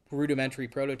very rudimentary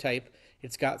prototype.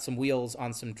 It's got some wheels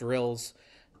on some drills,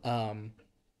 um,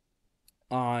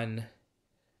 on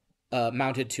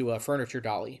mounted to a furniture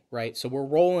dolly, right? So we're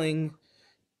rolling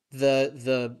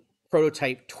the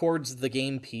prototype towards the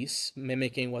game piece,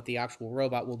 mimicking what the actual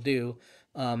robot will do.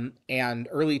 And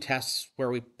early tests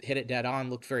where we hit it dead on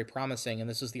looked very promising, and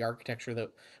this is the architecture that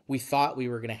we thought we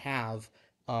were going to have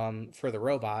for the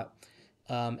robot.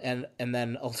 And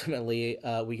then ultimately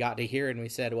we got to here and we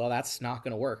said, well, that's not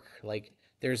going to work. Like,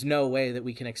 there's no way that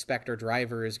we can expect our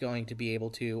driver is going to be able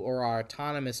to, or our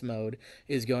autonomous mode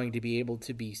is going to be able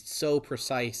to be so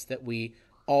precise that we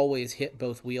always hit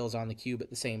both wheels on the cube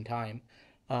at the same time.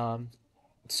 Um,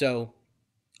 so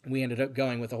we ended up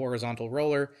going with a horizontal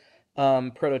roller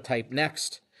prototype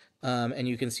next. And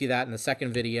you can see that in the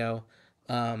second video.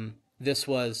 This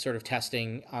was sort of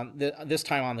testing on this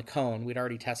time on the cone. We'd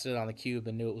already tested it on the cube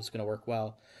and knew it was going to work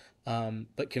well,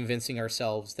 but convincing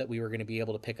ourselves that we were going to be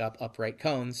able to pick up upright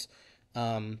cones,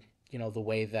 the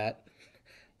way that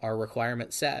our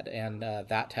requirement said. And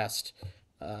that test,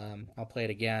 I'll play it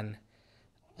again,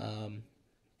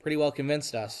 pretty well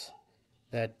convinced us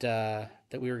that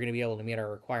we were going to be able to meet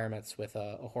our requirements with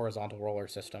a horizontal roller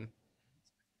system.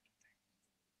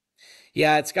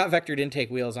 Yeah, it's got vectored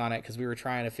intake wheels on it because we were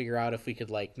trying to figure out if we could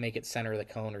like make it center the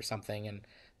cone or something, and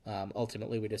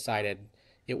ultimately we decided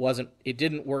it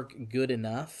didn't work good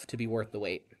enough to be worth the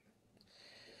wait.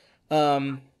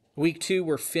 Week 2,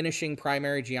 we're finishing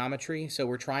primary geometry, so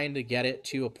we're trying to get it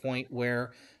to a point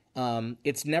where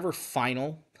it's never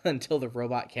final until the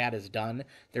robot CAD is done.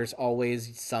 There's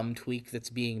always some tweak that's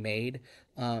being made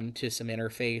to some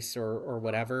interface or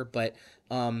whatever, but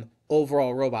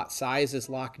overall robot size is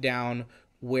locked down.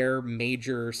 Where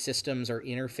major systems are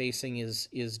interfacing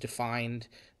is defined.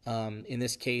 In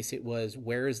this case, it was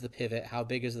where is the pivot, how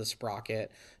big is the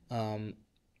sprocket,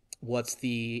 what's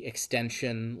the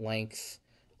extension length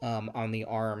on the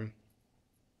arm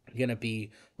gonna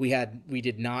be. We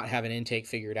did not have an intake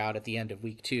figured out at the end of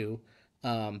week 2,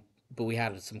 but we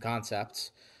had some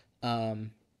concepts.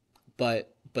 Um,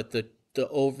 but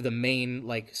the main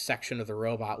like section of the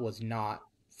robot was not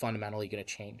fundamentally going to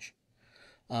change.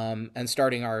 And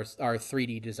starting our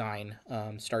 3D design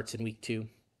starts in week 2.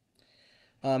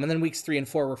 And then weeks 3 and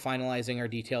 4, we're finalizing our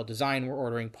detailed design. We're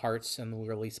ordering parts, and we'll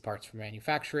release parts from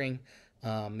manufacturing,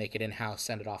 make it in house,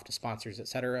 send it off to sponsors,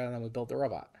 etc. And then we build the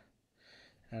robot.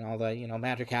 And all the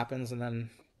magic happens, and then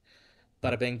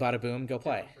bada bing, bada boom, go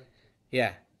play.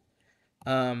 Yeah.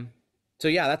 Um, so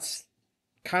yeah, that's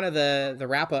kind of the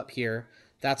wrap up here.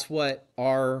 That's what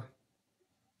our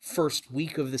first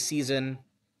week of the season,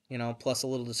 plus a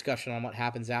little discussion on what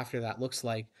happens after that looks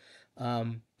like.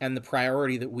 And the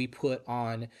priority that we put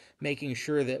on making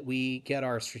sure that we get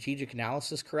our strategic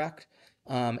analysis correct,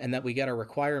 and that we get our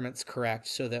requirements correct,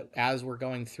 so that as we're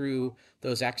going through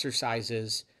those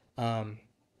exercises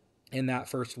in that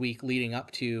first week leading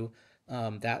up to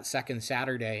that second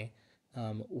Saturday,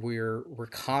 we're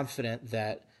confident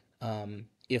that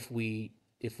if we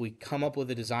come up with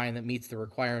a design that meets the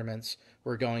requirements,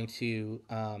 we're going to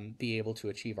be able to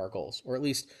achieve our goals, or at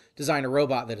least design a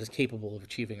robot that is capable of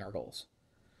achieving our goals.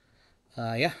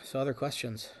 Yeah. So other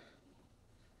questions?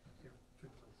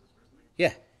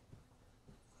 Yeah.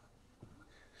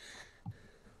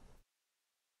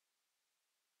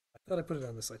 I thought I put it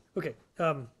on this slide. Okay.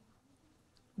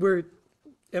 We're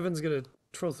Evan's gonna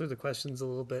troll through the questions a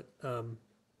little bit,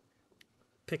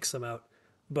 pick some out,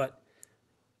 but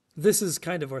this is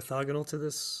kind of orthogonal to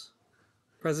this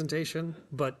presentation.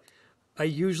 But I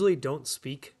usually don't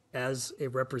speak as a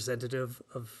representative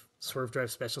of Swerve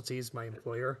Drive Specialties, my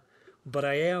employer, but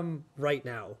I am right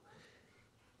now.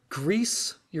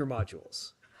 Grease your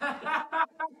modules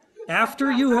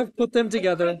after you have put them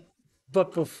together,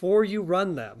 but before you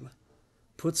run them,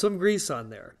 put some grease on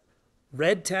there.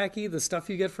 Red tacky, the stuff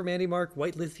you get from AndyMark,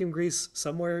 white lithium grease,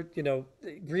 somewhere,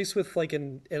 grease with like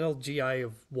an NLGI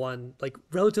of 1, like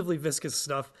relatively viscous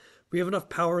stuff. We have enough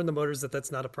power in the motors that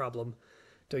that's not a problem.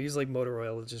 Don't use like motor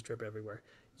oil, it'll just drip everywhere.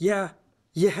 Yeah,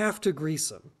 you have to grease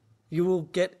them. You will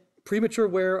get premature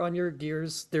wear on your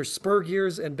gears. There's spur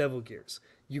gears and bevel gears.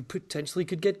 You potentially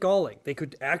could get galling. They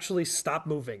could actually stop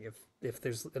moving if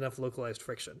there's enough localized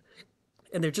friction.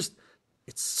 And it's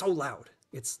so loud.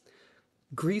 It's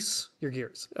grease your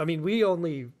gears. I mean, we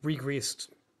only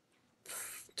re-greased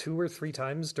 2 or 3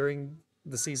 times during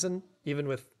the season, even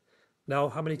with now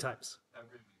how many times?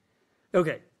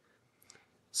 Okay.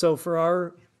 So for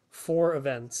our 4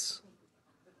 events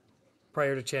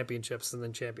prior to championships and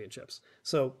then championships.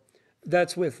 So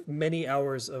that's with many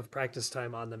hours of practice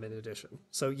time on them in addition.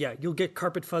 So yeah, you'll get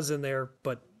carpet fuzz in there,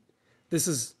 but this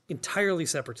is entirely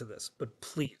separate to this. But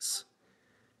please,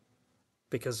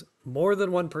 because more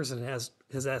than one person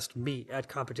has asked me at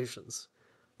competitions,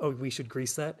 "Oh, we should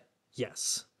grease that?"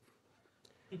 Yes.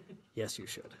 Yes, you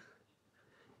should.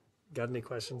 Got any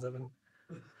questions, Evan?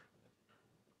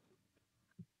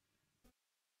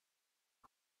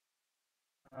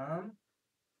 Um,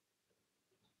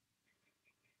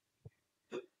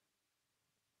 do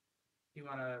you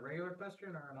want a regular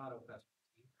question or an auto question?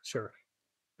 Sure.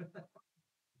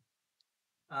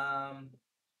 Um,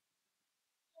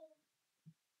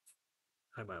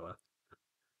 Hi, Mila.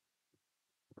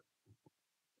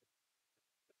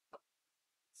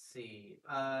 let's see.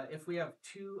 If we have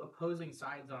two opposing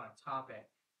sides on a topic,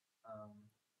 um,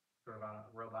 sort of on a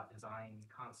robot design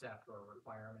concept or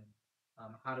requirement,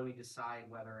 how do we decide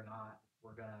whether or not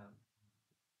we're gonna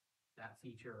that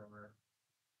feature or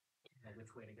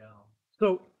which way to go?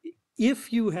 So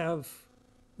if you have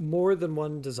more than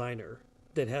one designer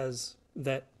that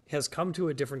has come to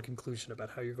a different conclusion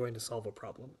about how you're going to solve a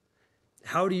problem,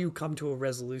 how do you come to a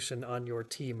resolution on your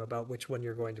team about which one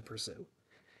you're going to pursue?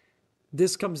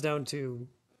 This comes down to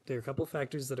there are a couple of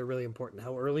factors that are really important.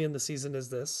 How early in the season is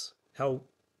this? How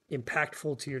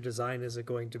impactful to your design is it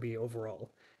going to be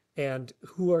overall? And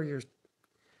who are your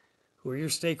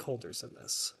stakeholders in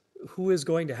this? Who is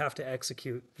going to have to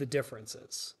execute the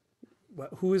differences?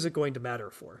 Who is it going to matter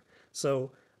for?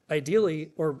 So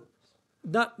ideally, or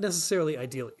not necessarily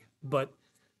ideally, but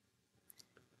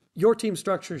your team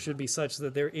structure should be such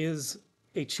that there is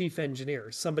a chief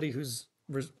engineer, somebody whose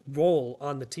role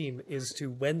on the team is to,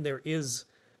 when there is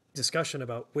discussion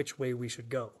about which way we should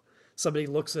go, somebody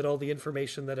looks at all the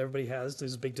information that everybody has,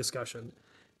 there's a big discussion,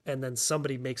 and then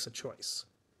somebody makes a choice.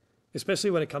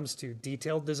 Especially when it comes to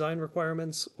detailed design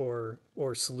requirements or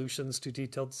solutions to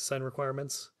detailed design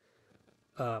requirements,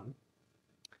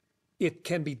 it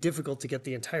can be difficult to get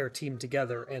the entire team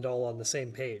together and all on the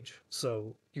same page.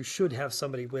 So you should have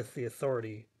somebody with the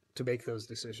authority to make those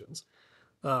decisions.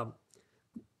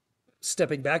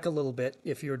 Stepping back a little bit,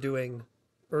 if you're doing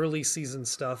early season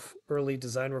stuff, early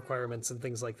design requirements, and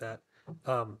things like that,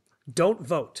 don't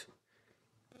vote.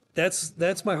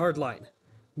 That's my hard line.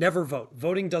 Never vote.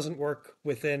 Voting doesn't work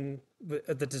within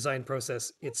the design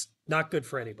process. It's not good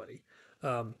for anybody.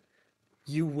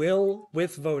 You will,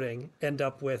 with voting, end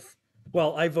up with,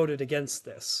 well, I voted against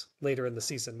this later in the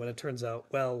season when it turns out,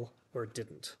 well, or it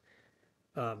didn't.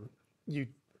 You,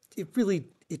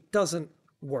 it doesn't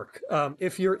work.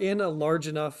 If you're in a large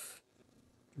enough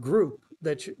group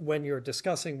that when you're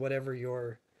discussing whatever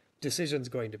your decision's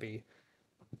going to be,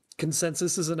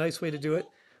 consensus is a nice way to do it,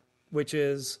 which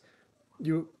is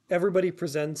everybody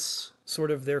presents sort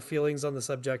of their feelings on the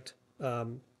subject,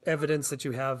 evidence that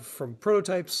you have from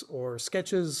prototypes or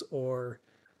sketches or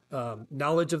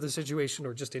knowledge of the situation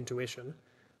or just intuition.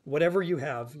 Whatever you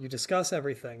have, you discuss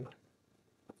everything.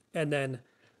 And then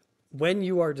when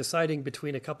you are deciding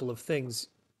between a couple of things,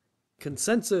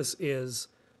 consensus is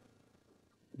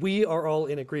we are all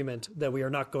in agreement that we are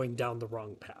not going down the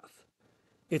wrong path.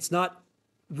 It's not,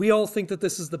 we all think that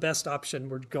this is the best option.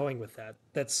 We're going with that.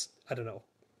 That's, I don't know,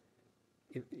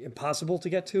 impossible to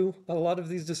get to on a lot of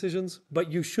these decisions,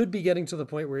 but you should be getting to the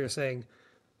point where you're saying,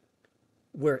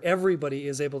 where everybody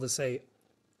is able to say,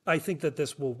 I think that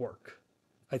this will work.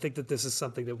 I think that this is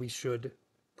something that we should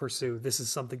pursue. This is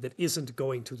something that isn't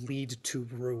going to lead to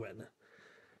ruin.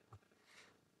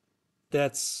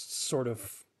 That's sort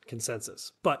of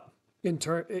consensus. But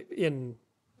in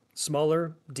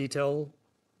smaller detail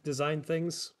design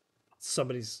things,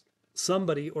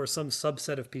 somebody or some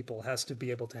subset of people has to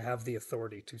be able to have the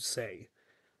authority to say,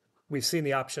 we've seen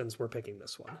the options, we're picking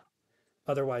this one.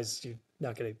 Otherwise, you're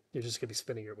just gonna be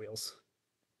spinning your wheels.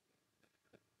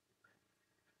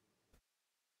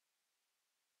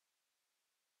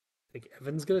 I think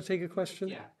Evan's gonna take a question.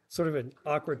 Yeah. Sort of an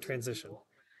awkward transition.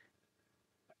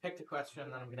 I picked a question,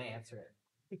 and then I'm going to answer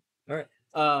it. All right.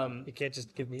 Um, You can't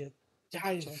just give me a.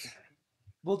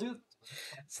 we'll do.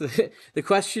 So the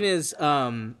question is,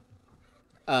 how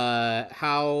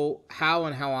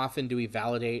and how often do we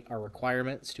validate our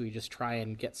requirements? Do we just try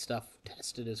and get stuff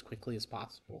tested as quickly as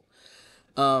possible?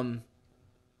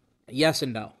 Yes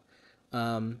and no.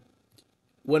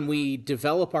 When we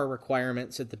develop our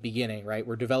requirements at the beginning, right,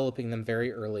 we're developing them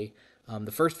very early.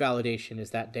 The first validation is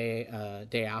that day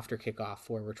after kickoff,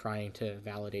 where we're trying to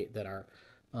validate that our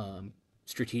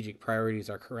strategic priorities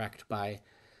are correct by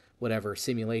whatever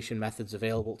simulation methods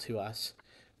available to us.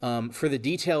 For the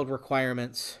detailed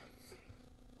requirements,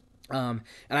 and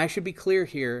I should be clear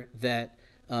here that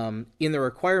in the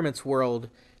requirements world,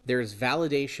 there's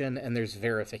validation and there's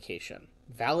verification.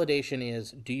 Validation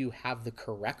is, do you have the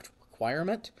correct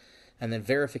requirement? And then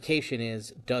verification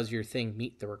is, does your thing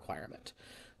meet the requirement?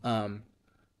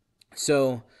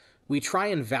 So we try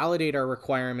and validate our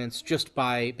requirements just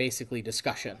by basically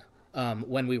discussion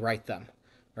when we write them,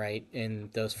 right,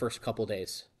 in those first couple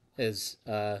days.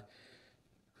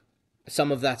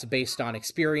 Some of that's based on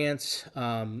experience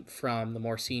from the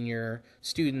more senior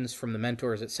students, from the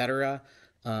mentors, etc.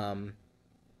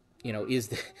 Is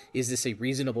this a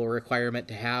reasonable requirement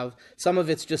to have? Some of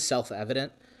it's just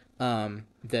self-evident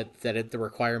that the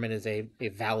requirement is a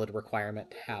valid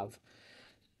requirement to have.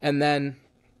 And then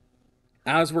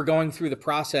as we're going through the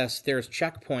process, there's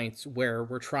checkpoints where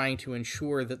we're trying to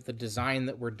ensure that the design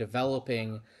that we're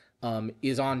developing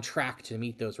is on track to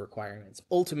meet those requirements.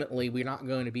 Ultimately, we're not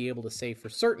going to be able to say for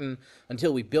certain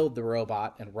until we build the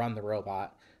robot and run the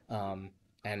robot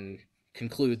and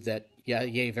conclude that, yeah,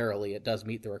 yay, verily, it does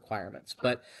meet the requirements.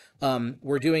 But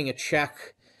we're doing a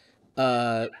check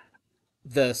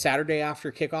the Saturday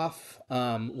after kickoff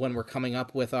when we're coming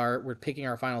up with we're picking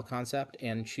our final concept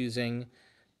and choosing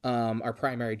our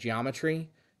primary geometry,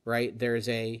 right? There's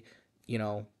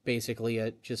basically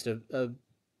a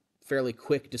fairly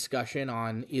quick discussion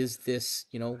on, is this,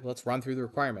 let's run through the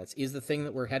requirements. Is the thing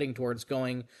that we're heading towards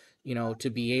going, to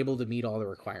be able to meet all the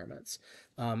requirements?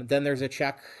 Then there's a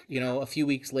check, a few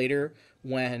weeks later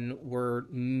when we're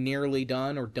nearly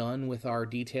done or done with our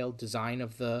detailed design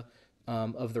of the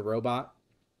robot,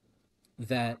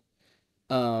 that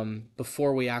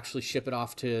before we actually ship it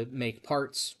off to make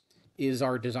parts, is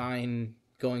our design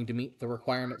going to meet the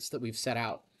requirements that we've set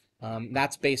out?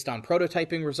 That's based on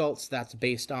prototyping results. That's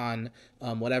based on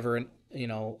whatever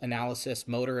analysis,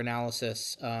 motor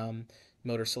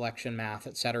selection, math,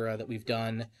 etc. that we've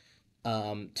done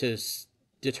to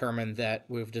determine that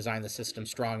we've designed the system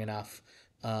strong enough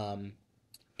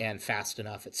and fast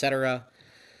enough, etc.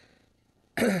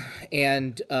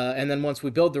 And then once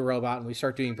we build the robot and we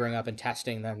start doing bring up and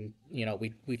testing, then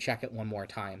we check it one more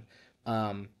time.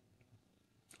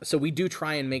 So we do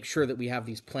try and make sure that we have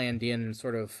these planned in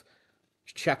sort of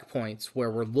checkpoints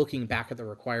where we're looking back at the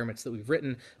requirements that we've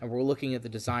written and we're looking at the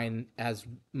design as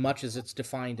much as it's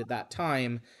defined at that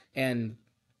time. And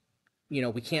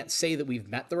we can't say that we've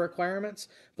met the requirements,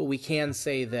 but we can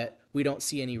say that we don't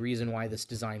see any reason why this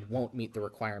design won't meet the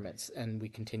requirements, and we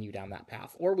continue down that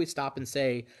path. Or we stop and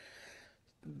say,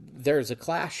 there's a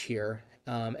clash here,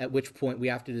 at which point we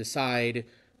have to decide,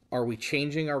 are we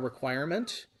changing our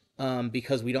requirement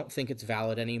because we don't think it's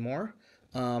valid anymore?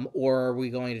 Or are we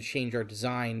going to change our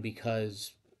design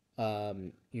because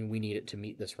we need it to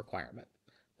meet this requirement?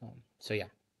 So yeah.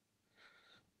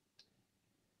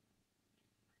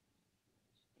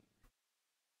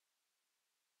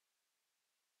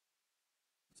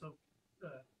 So,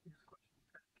 here's a question.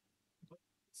 What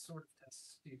sort of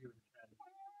tests do you do in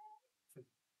CAD?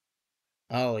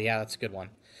 Oh yeah, that's a good one.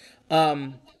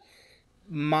 Um,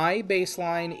 my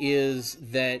baseline is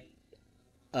that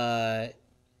uh,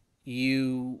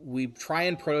 we try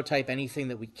and prototype anything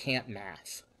that we can't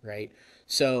math, right?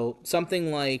 So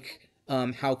something like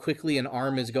how quickly an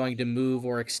arm is going to move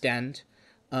or extend,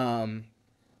 um,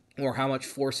 or how much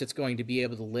force it's going to be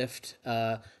able to lift,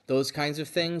 those kinds of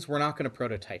things. We're not going to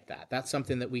prototype that. That's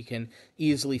something that we can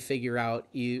easily figure out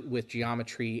with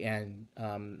geometry and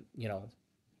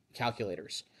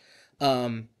calculators.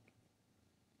 Um,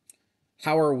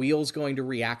 how are wheels going to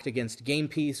react against game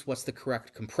piece? What's the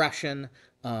correct compression?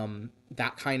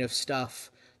 That kind of stuff.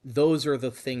 Those are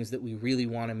the things that we really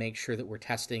want to make sure that we're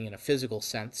testing in a physical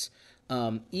sense.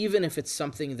 Even if it's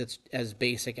something that's as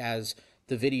basic as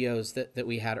the videos that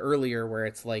we had earlier, where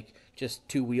it's like just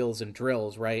two wheels and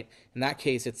drills, right? In that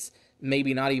case, it's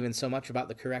maybe not even so much about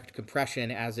the correct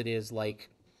compression as it is like,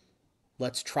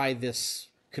 let's try this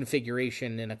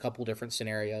configuration in a couple different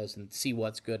scenarios and see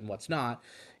what's good and what's not.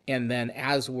 And then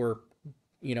as we're,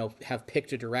 have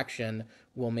picked a direction,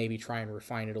 we'll maybe try and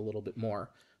refine it a little bit more.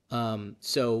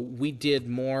 So we did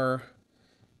more.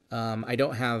 I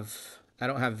don't have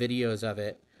videos of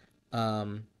it,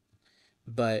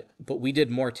 but we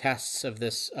did more tests of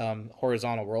this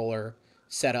horizontal roller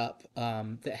setup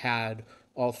that had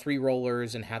all three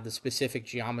rollers and had the specific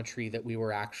geometry that we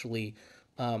were actually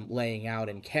laying out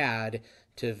in CAD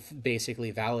to basically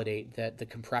validate that the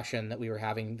compression that we were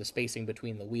having, the spacing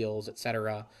between the wheels,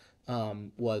 etc.,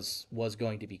 was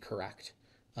going to be correct,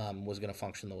 was going to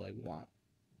function the way we want.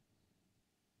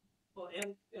 Well,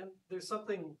 and there's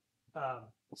something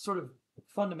sort of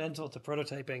fundamental to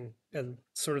prototyping and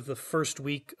sort of the first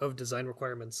week of design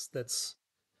requirements that's,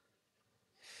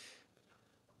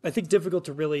 I think, difficult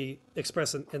to really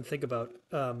express and think about.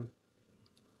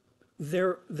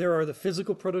 There are the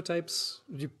physical prototypes.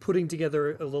 You're putting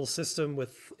together a little system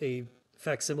with a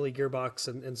facsimile gearbox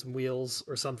and some wheels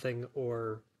or something,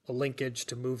 or a linkage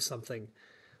to move something.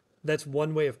 That's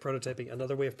one way of prototyping.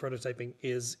 Another way of prototyping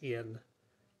is in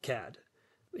CAD,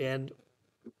 and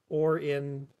or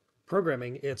in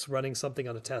programming, it's running something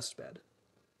on a test bed.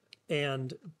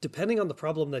 And depending on the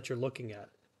problem that you're looking at,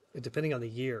 depending on the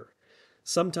year,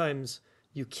 sometimes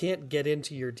you can't get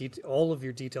into all of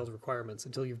your detailed requirements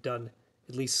until you've done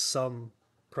at least some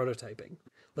prototyping.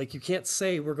 Like, you can't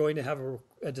say we're going to have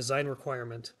a design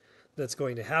requirement that's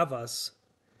going to have us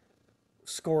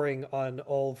scoring on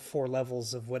all four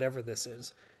levels of whatever this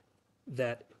is,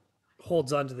 that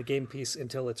holds on to the game piece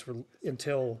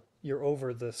until you're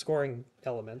over the scoring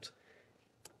element.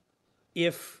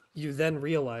 If you then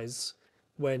realize,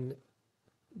 when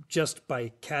just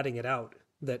by catting it out,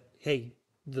 that, hey,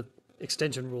 the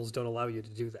extension rules don't allow you to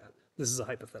do that. This is a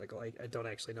hypothetical. I don't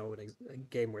actually know a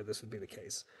game where this would be the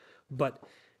case. But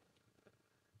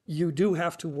you do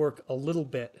have to work a little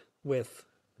bit with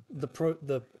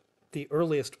the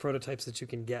earliest prototypes that you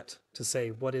can get to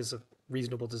say what is a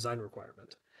reasonable design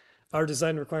requirement. Our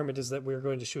design requirement is that we're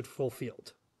going to shoot full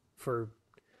field for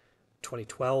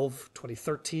 2012,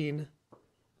 2013,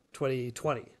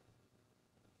 2020.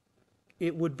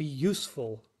 It would be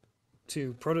useful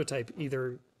to prototype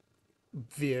either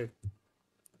via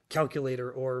calculator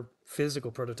or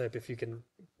physical prototype, if you can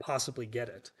possibly get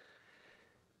it,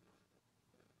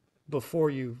 before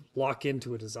you lock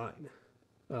into a design.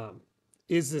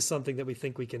 is this something that we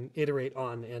think we can iterate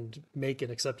on and make an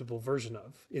acceptable version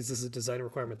of? Is this a design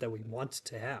requirement that we want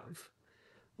to have?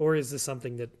 Or is this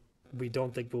something that we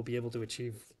don't think we'll be able to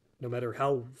achieve no matter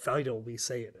how vital we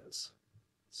say it is?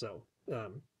 So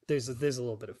there's a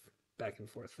little bit of back and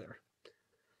forth there.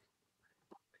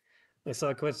 I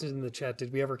saw a question in the chat.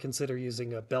 Did we ever consider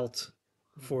using a belt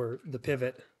for the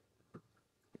pivot,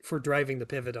 for driving the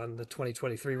pivot on the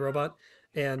 2023 robot?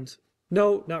 And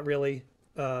no, not really.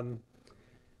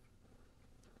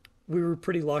 We were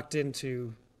pretty locked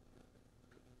into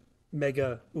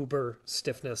mega uber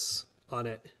stiffness on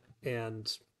it,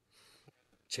 and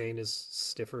chain is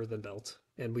stiffer than belt.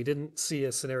 And we didn't see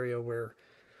a scenario where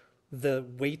the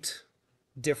weight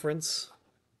difference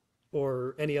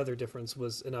or any other difference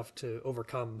was enough to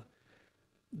overcome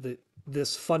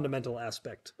this fundamental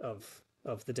aspect of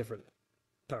the different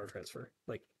power transfer.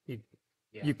 Like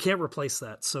you can't replace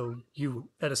that. So you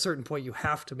at a certain point you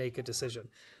have to make a decision.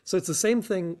 So it's the same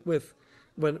thing with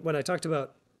when I talked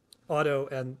about auto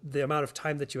and the amount of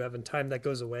time that you have and time that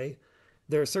goes away.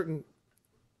 There are certain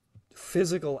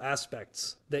physical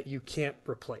aspects that you can't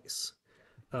replace,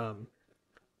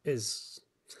 as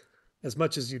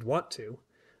much as you'd want to.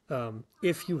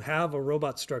 If you have a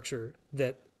robot structure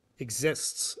that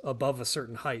exists above a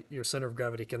certain height, your center of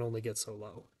gravity can only get so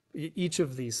low. Each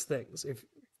of these things, if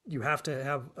you have to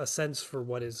have a sense for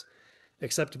what is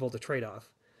acceptable to trade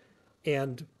off,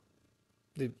 and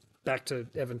back to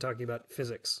Evan talking about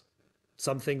physics,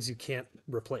 some things you can't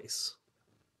replace.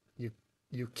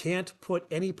 You can't put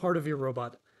any part of your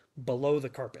robot below the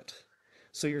carpet.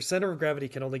 So your center of gravity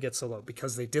can only get so low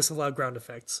because they disallow ground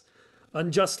effects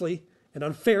unjustly and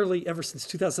unfairly ever since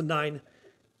 2009.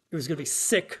 It was going to be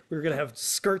sick. We were going to have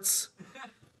skirts.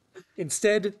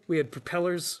 Instead, we had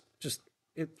propellers.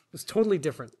 It was totally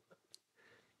different.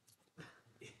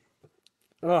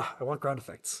 Oh, I want ground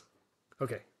effects.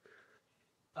 Okay.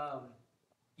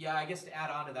 Yeah, I guess to add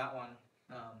on to that one,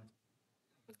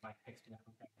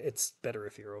 it's better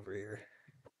if you're over here.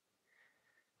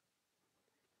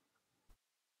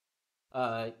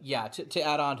 To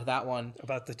add on to that one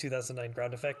about the 2009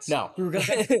 ground effects. No, we were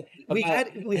gonna. we had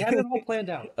it all planned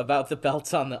out about the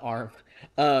belts on the arm.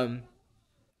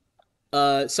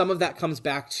 Some of that comes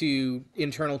back to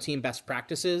internal team best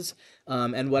practices,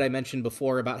 and what I mentioned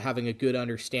before about having a good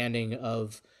understanding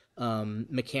of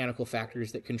mechanical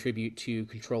factors that contribute to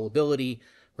controllability,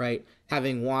 right?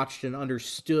 Having watched and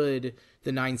understood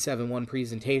the 971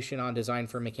 presentation on design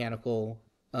for mechanical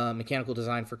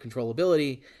design for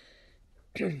controllability,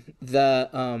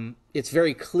 it's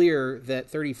very clear that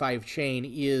 35 chain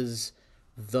is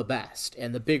the best,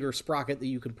 and the bigger sprocket that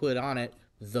you can put on it,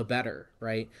 the better,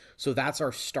 right? So that's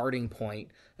our starting point,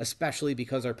 especially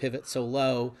because our pivot's so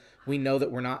low. We know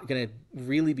that we're not going to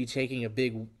really be taking a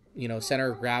big,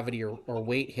 center of gravity or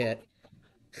weight hit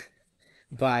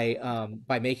by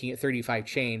making it 35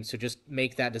 chain. So just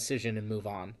make that decision and move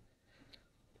on.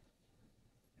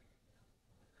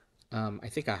 I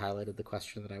think I highlighted the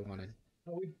question that I wanted.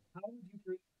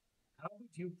 How would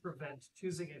you prevent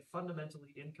choosing a fundamentally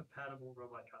incompatible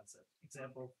robot concept?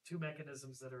 Example, two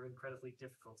mechanisms that are incredibly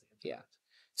difficult to integrate. Yeah.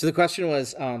 So the question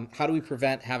was, how do we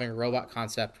prevent having a robot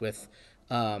concept with,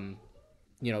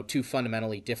 two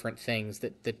fundamentally different things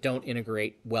that don't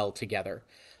integrate well together?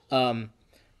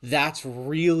 That's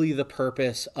really the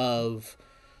purpose of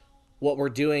what we're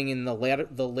doing in the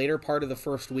later part of the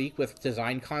first week with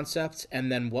design concepts,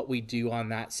 and then what we do on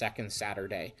that second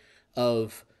Saturday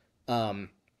of,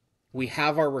 we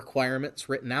have our requirements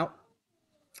written out,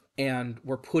 and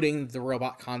we're putting the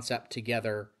robot concept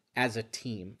together as a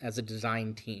team, as a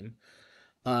design team.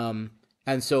 And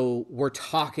so we're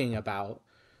talking about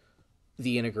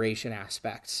the integration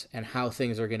aspects and how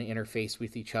things are going to interface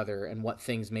with each other and what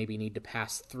things maybe need to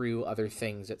pass through other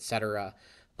things, etc.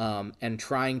 And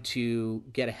trying to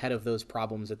get ahead of those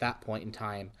problems at that point in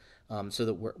time, so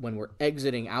that when we're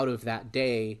exiting out of that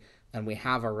day and we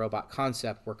have our robot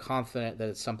concept, we're confident that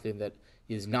it's something that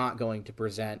is not going to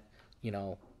present,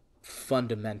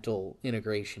 fundamental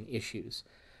integration issues.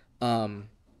 And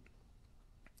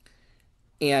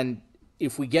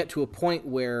if we get to a point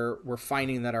where we're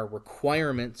finding that our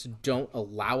requirements don't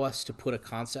allow us to put a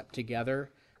concept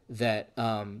together that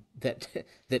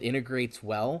integrates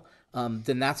well,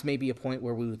 then that's maybe a point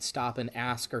where we would stop and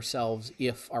ask ourselves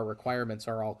if our requirements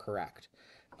are all correct.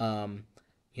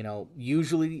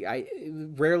 Usually,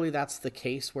 rarely that's the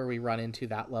case where we run into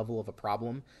that level of a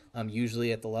problem.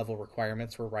 Usually at the level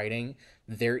requirements we're writing,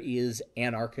 there is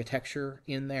an architecture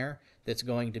in there that's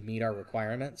going to meet our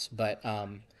requirements. But,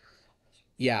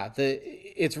 Yeah,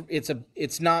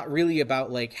 it's not really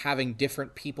about like having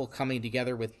different people coming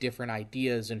together with different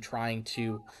ideas and trying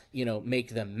to,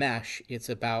 make them mesh. It's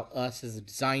about us as a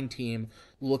design team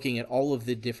looking at all of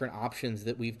the different options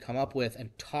that we've come up with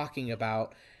and talking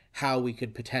about how we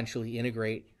could potentially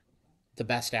integrate the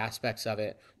best aspects of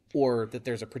it, or that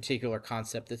there's a particular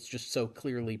concept that's just so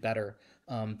clearly better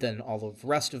than all of the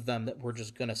rest of them that we're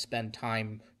just going to spend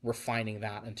time refining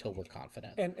that until we're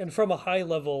confident. And from a high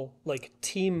level like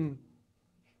team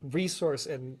resource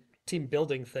and team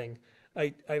building thing,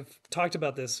 I've talked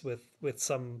about this with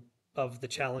some of the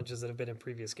challenges that have been in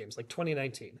previous games, like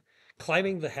 2019,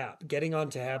 climbing the HAB, getting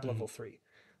onto HAB level 3,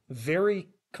 very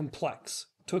complex.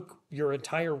 Took your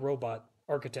entire robot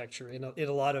architecture in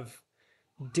a lot of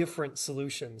different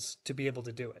solutions to be able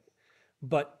to do it.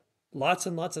 But lots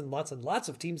and lots and lots and lots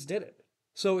of teams did it.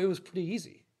 So it was pretty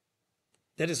easy.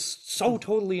 That is so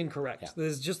totally Yeah. incorrect. That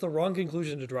is just the wrong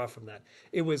conclusion to draw from that.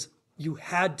 It was, you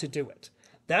had to do it.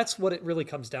 That's what it really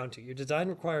comes down to. Your design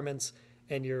requirements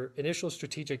and your initial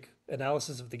strategic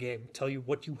analysis of the game tell you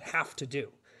what you have to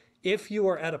do. If you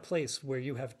are at a place where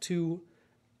you have two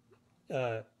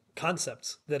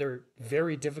concepts that are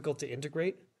very difficult to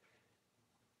integrate,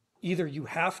 either you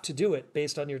have to do it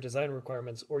based on your design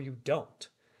requirements or you don't.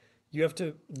 You have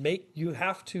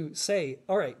to say,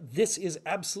 all right, this is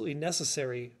absolutely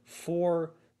necessary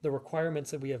for the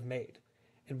requirements that we have made.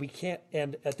 And we can't,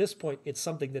 and at this point, it's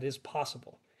something that is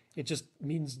possible. It just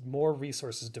means more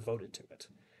resources devoted to it.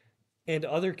 And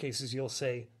other cases, you'll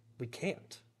say, we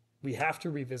can't. We have to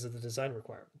revisit the design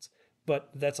requirements. But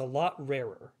that's a lot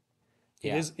rarer.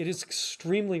 Yeah. It is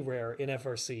extremely rare in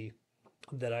FRC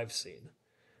that I've seen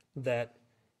that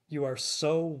you are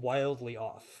so wildly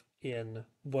off in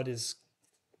what is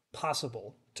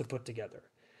possible to put together.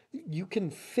 You can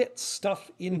fit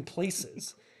stuff in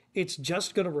places. It's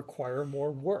just going to require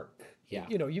more work. Yeah.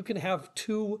 You can have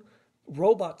two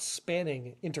robot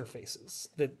spanning interfaces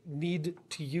that need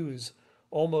to use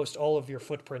almost all of your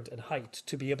footprint and height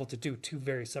to be able to do two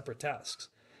very separate tasks.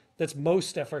 That's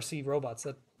most FRC robots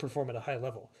that perform at a high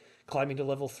level, climbing to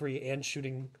level 3 and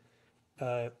shooting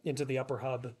into the upper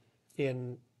hub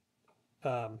in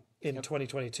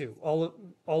 2022.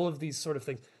 All of these sort of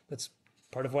things. That's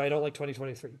part of why I don't like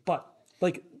 2023. But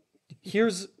like,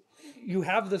 you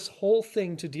have this whole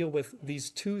thing to deal with, these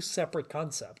two separate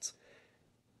concepts,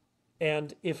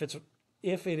 and if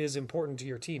it is important to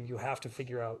your team, you have to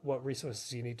figure out what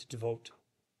resources you need to devote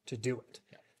to do it.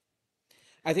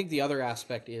 I think the other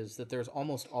aspect is that there's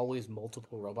almost always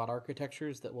multiple robot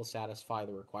architectures that will satisfy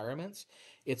the requirements.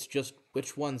 It's just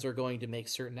which ones are going to make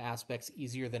certain aspects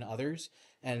easier than others,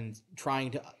 and trying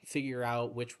to figure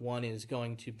out which one is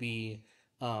going to be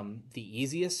the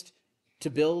easiest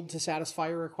to build to satisfy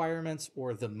your requirements,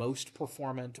 or the most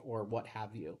performant, or what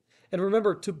have you. And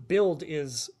remember, to build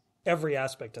is every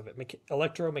aspect of it,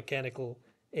 electromechanical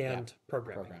and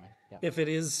programming. Yeah. If it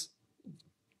is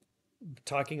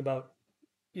talking about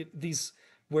these,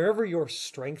 wherever your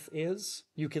strength is,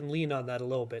 you can lean on that a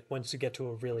little bit once you get to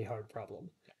a really hard problem.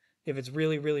 If it's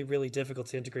really, really, really difficult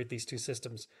to integrate these two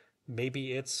systems,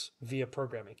 maybe it's via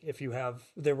programming.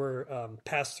 There were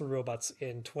pass-through robots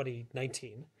in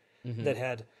 2019 that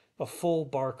had a full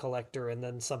bar collector and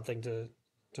then something to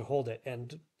hold it,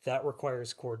 and that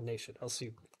requires coordination, else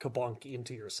you kabonk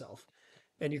into yourself.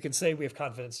 And you can say we have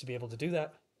confidence to be able to do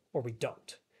that, or we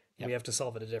don't. Yep. We have to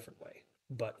solve it a different way.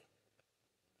 But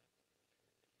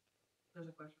There's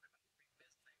a question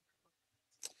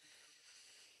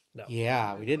no.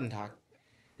 Yeah, we didn't talk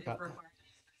about about that.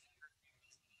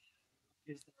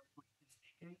 is there a point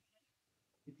in making?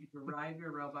 If you derive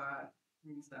your robot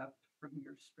concept from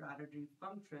your strategy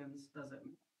functions, does it?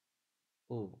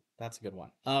 Ooh, that's a good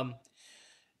one.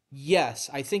 Yes,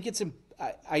 I think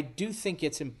I do think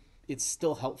it's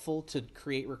still helpful to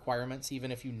create requirements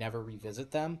even if you never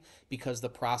revisit them, because the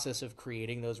process of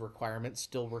creating those requirements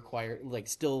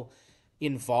still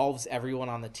involves everyone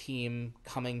on the team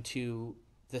coming to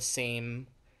the same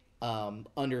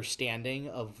understanding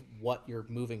of what you're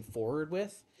moving forward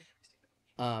with.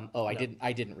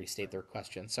 I didn't restate their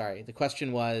question. Sorry. The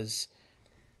question was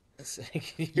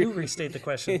You restate the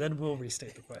question, then we'll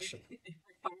restate the question.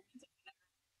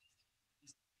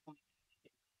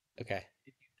 Okay.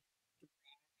 If you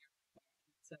derive your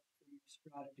concept from your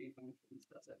strategy functions,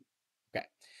 does it? Okay.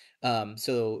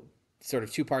 So sort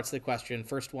of two parts of the question.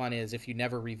 First one is, if you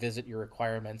never revisit your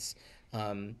requirements,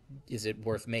 is it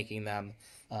worth making them?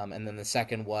 And then the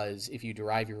second was, if you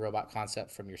derive your robot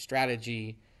concept from your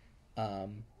strategy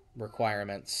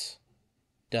requirements,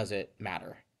 does it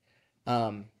matter?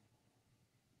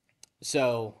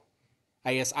 So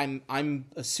I guess I'm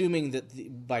assuming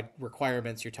that by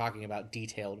requirements you're talking about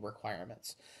detailed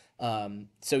requirements.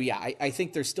 So yeah, I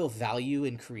think there's still value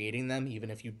in creating them,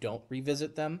 even if you don't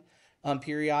revisit them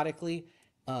periodically.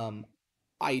 Um,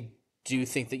 I do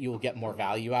think that you will get more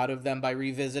value out of them by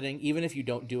revisiting, even if you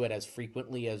don't do it as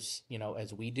frequently as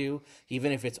as we do.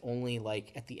 Even if it's only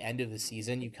like at the end of the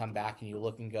season, you come back and you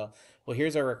look and go, well,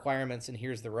 here's our requirements and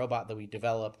here's the robot that we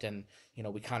developed, and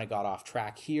we kind of got off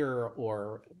track here,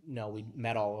 or we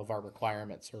met all of our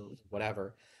requirements or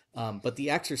whatever. But the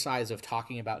exercise of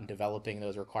talking about and developing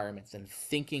those requirements and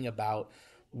thinking about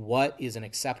what is an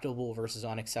acceptable versus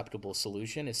unacceptable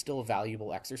solution is still a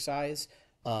valuable exercise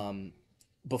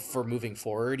for moving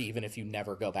forward, even if you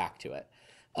never go back to it.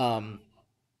 Um,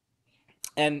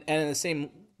 and in the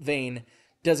same vein,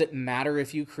 does it matter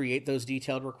if you create those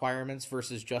detailed requirements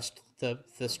versus just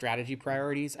the strategy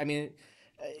priorities? I mean,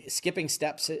 skipping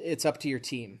steps, it's up to your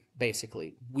team.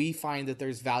 Basically, we find that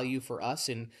there's value for us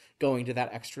in going to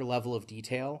that extra level of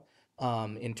detail,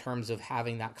 in terms of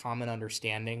having that common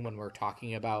understanding when we're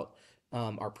talking about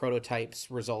our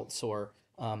prototypes results, or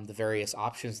the various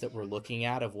options that we're looking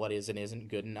at of what is and isn't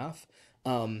good enough.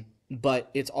 But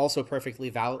it's also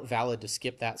perfectly valid to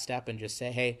skip that step and just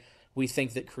say, hey, we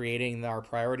think that creating our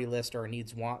priority list or our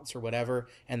needs, wants, or whatever,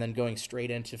 and then going straight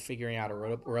into figuring out a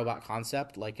robot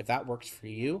concept, like if that works for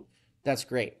you, that's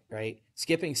great, right?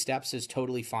 Skipping steps is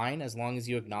totally fine as long as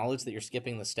you acknowledge that you're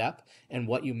skipping the step and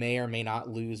what you may or may not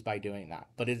lose by doing that.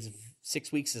 But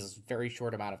 6 weeks is a very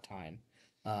short amount of time.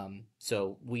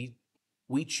 So we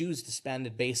choose to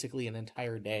spend basically an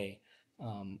entire day,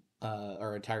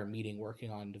 our entire meeting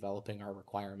working on developing our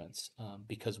requirements,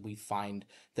 because we find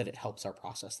that it helps our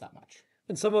process that much.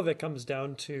 And some of it comes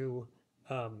down to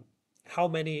how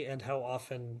many and how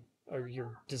often are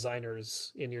your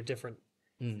designers in your different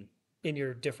Mm.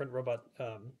 robot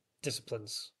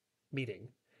disciplines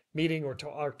meeting or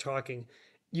talking.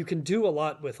 You can do a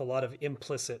lot with a lot of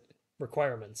implicit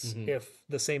requirements if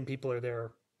the same people are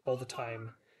there all the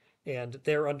time and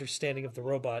their understanding of the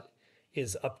robot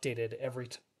is updated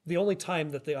the only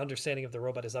time that the understanding of the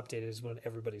robot is updated is when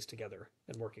everybody's together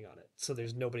and working on it. So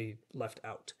there's nobody left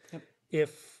out. Yep.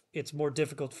 If it's more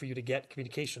difficult for you to get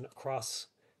communication across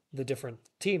the different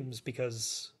teams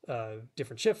because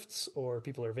different shifts or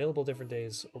people are available different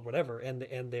days or whatever, and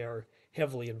they are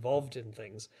heavily involved in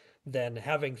things, then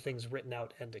having things written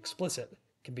out and explicit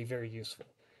can be very useful.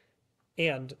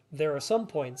 And there are some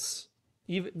points,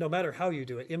 even no matter how you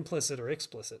do it, implicit or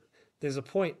explicit, there's a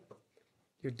point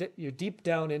you're deep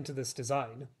down into this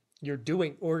design, you're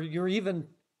doing, or you're even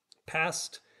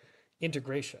past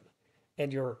integration,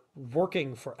 and you're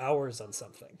working for hours on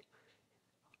something,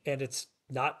 and it's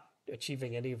not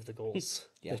achieving any of the goals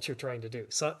that you're trying to do.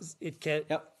 So it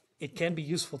can be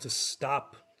useful to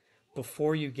stop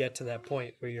before you get to that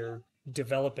point where you're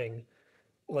developing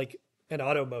like an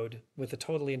auto mode with a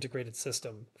totally integrated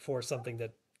system for something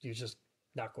that you're just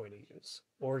not going to use,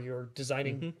 or you're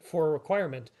designing for a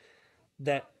requirement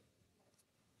that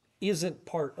isn't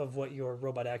part of what your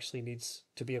robot actually needs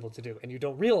to be able to do, and you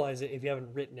don't realize it if you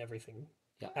haven't written everything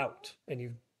out, and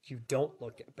you don't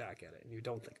look back at it and you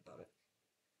don't think about it.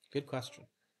 Good question.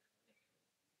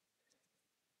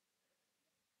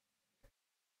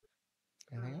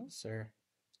 Anything else, or?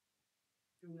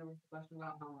 There was a question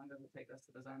about how long does it take us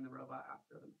to design the robot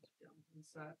after the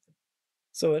set.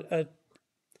 So a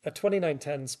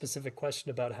 2910 specific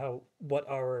question about what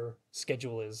our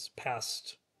schedule is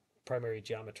past primary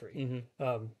geometry.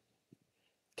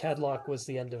 CAD lock was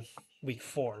the end of week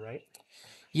 4, right?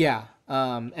 Yeah.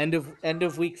 End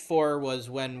of week 4 was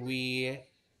when we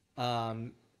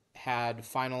had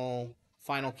final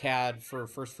CAD for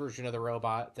first version of the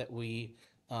robot that we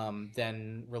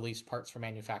then released parts for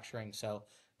manufacturing. So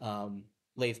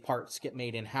lathe parts get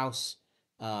made in house.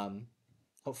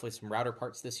 Hopefully some router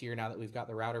parts this year now that we've got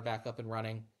the router back up and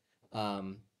running.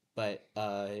 But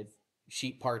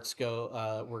sheet parts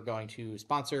we're going to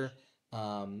sponsor,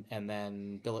 and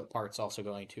then billet parts also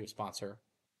going to sponsor.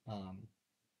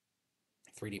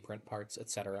 3D print parts,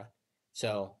 etc.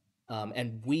 So,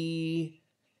 and we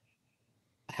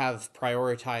have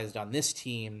prioritized on this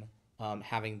team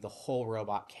having the whole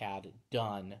robot CAD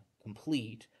done,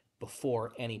 complete,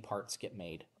 before any parts get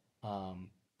made.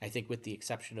 I think with the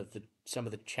exception of some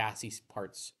of the chassis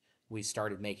parts, we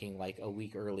started making like a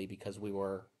week early because we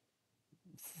were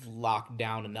locked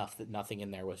down enough that nothing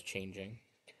in there was changing.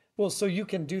 Well, so you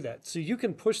can do that. So you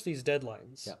can push these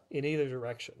deadlines in either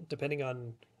direction, depending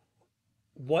on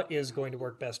what is going to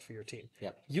work best for your team.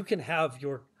 You can have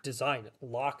your design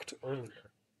locked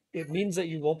earlier. It means that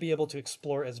you won't be able to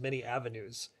explore as many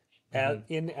avenues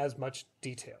in as much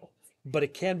detail. but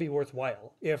it can be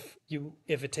worthwhile if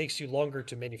it takes you longer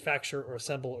to manufacture or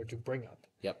assemble or to bring up.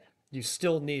 Yep. You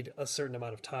still need a certain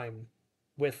amount of time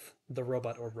with the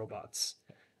robot or robots.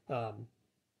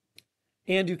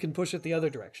 And you can push it the other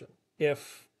direction.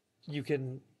 If you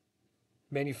can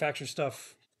manufacture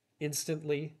stuff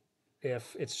instantly,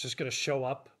 if it's just going to show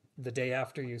up the day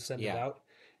after you send it Yeah. out,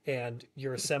 and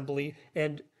your assembly,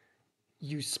 and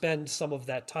you spend some of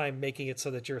that time making it so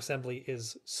that your assembly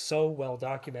is so well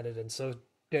documented and so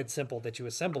dead simple that you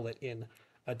assemble it in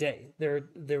a day.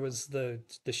 There was the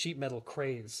sheet metal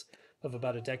craze of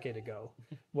about a decade ago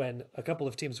when a couple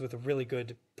of teams with a really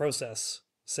good process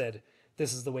said,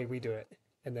 "This is the way we do it,"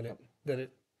 and then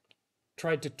it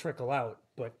tried to trickle out,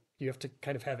 but you have to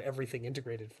kind of have everything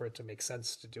integrated for it to make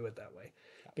sense to do it that way,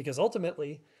 because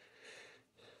ultimately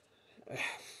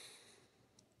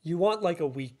you want like a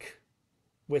week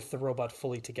with the robot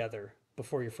fully together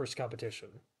before your first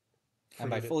competition. And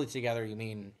by fully together, you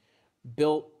mean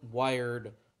built,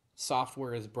 wired,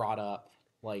 software is brought up,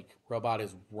 like robot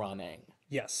is running.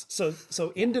 Yes.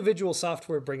 So individual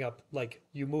software bring up, like,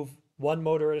 you move one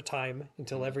motor at a time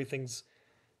until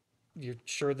you're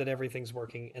sure that everything's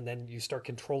working, and then you start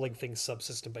controlling things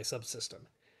subsystem by subsystem.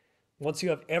 Once you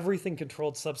have everything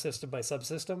controlled subsystem by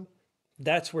subsystem,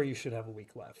 that's where you should have a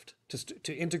week left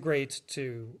to integrate,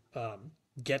 to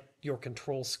get your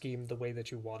control scheme the way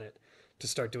that you want it, to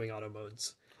start doing auto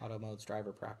modes. Auto modes,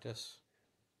 driver practice,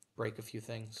 break a few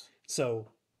things. So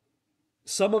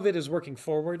some of it is working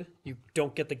forward. You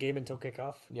don't get the game until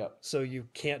kickoff. Yep. So you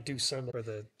can't do some for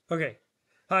the. Okay.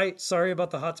 Hi. Sorry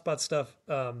about the hotspot stuff.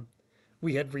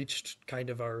 We had reached kind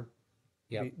of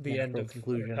the end of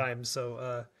conclusion. time.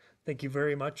 So thank you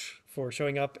very much for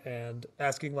showing up and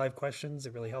asking live questions.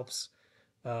 It really helps.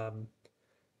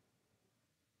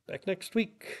 Back next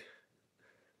week.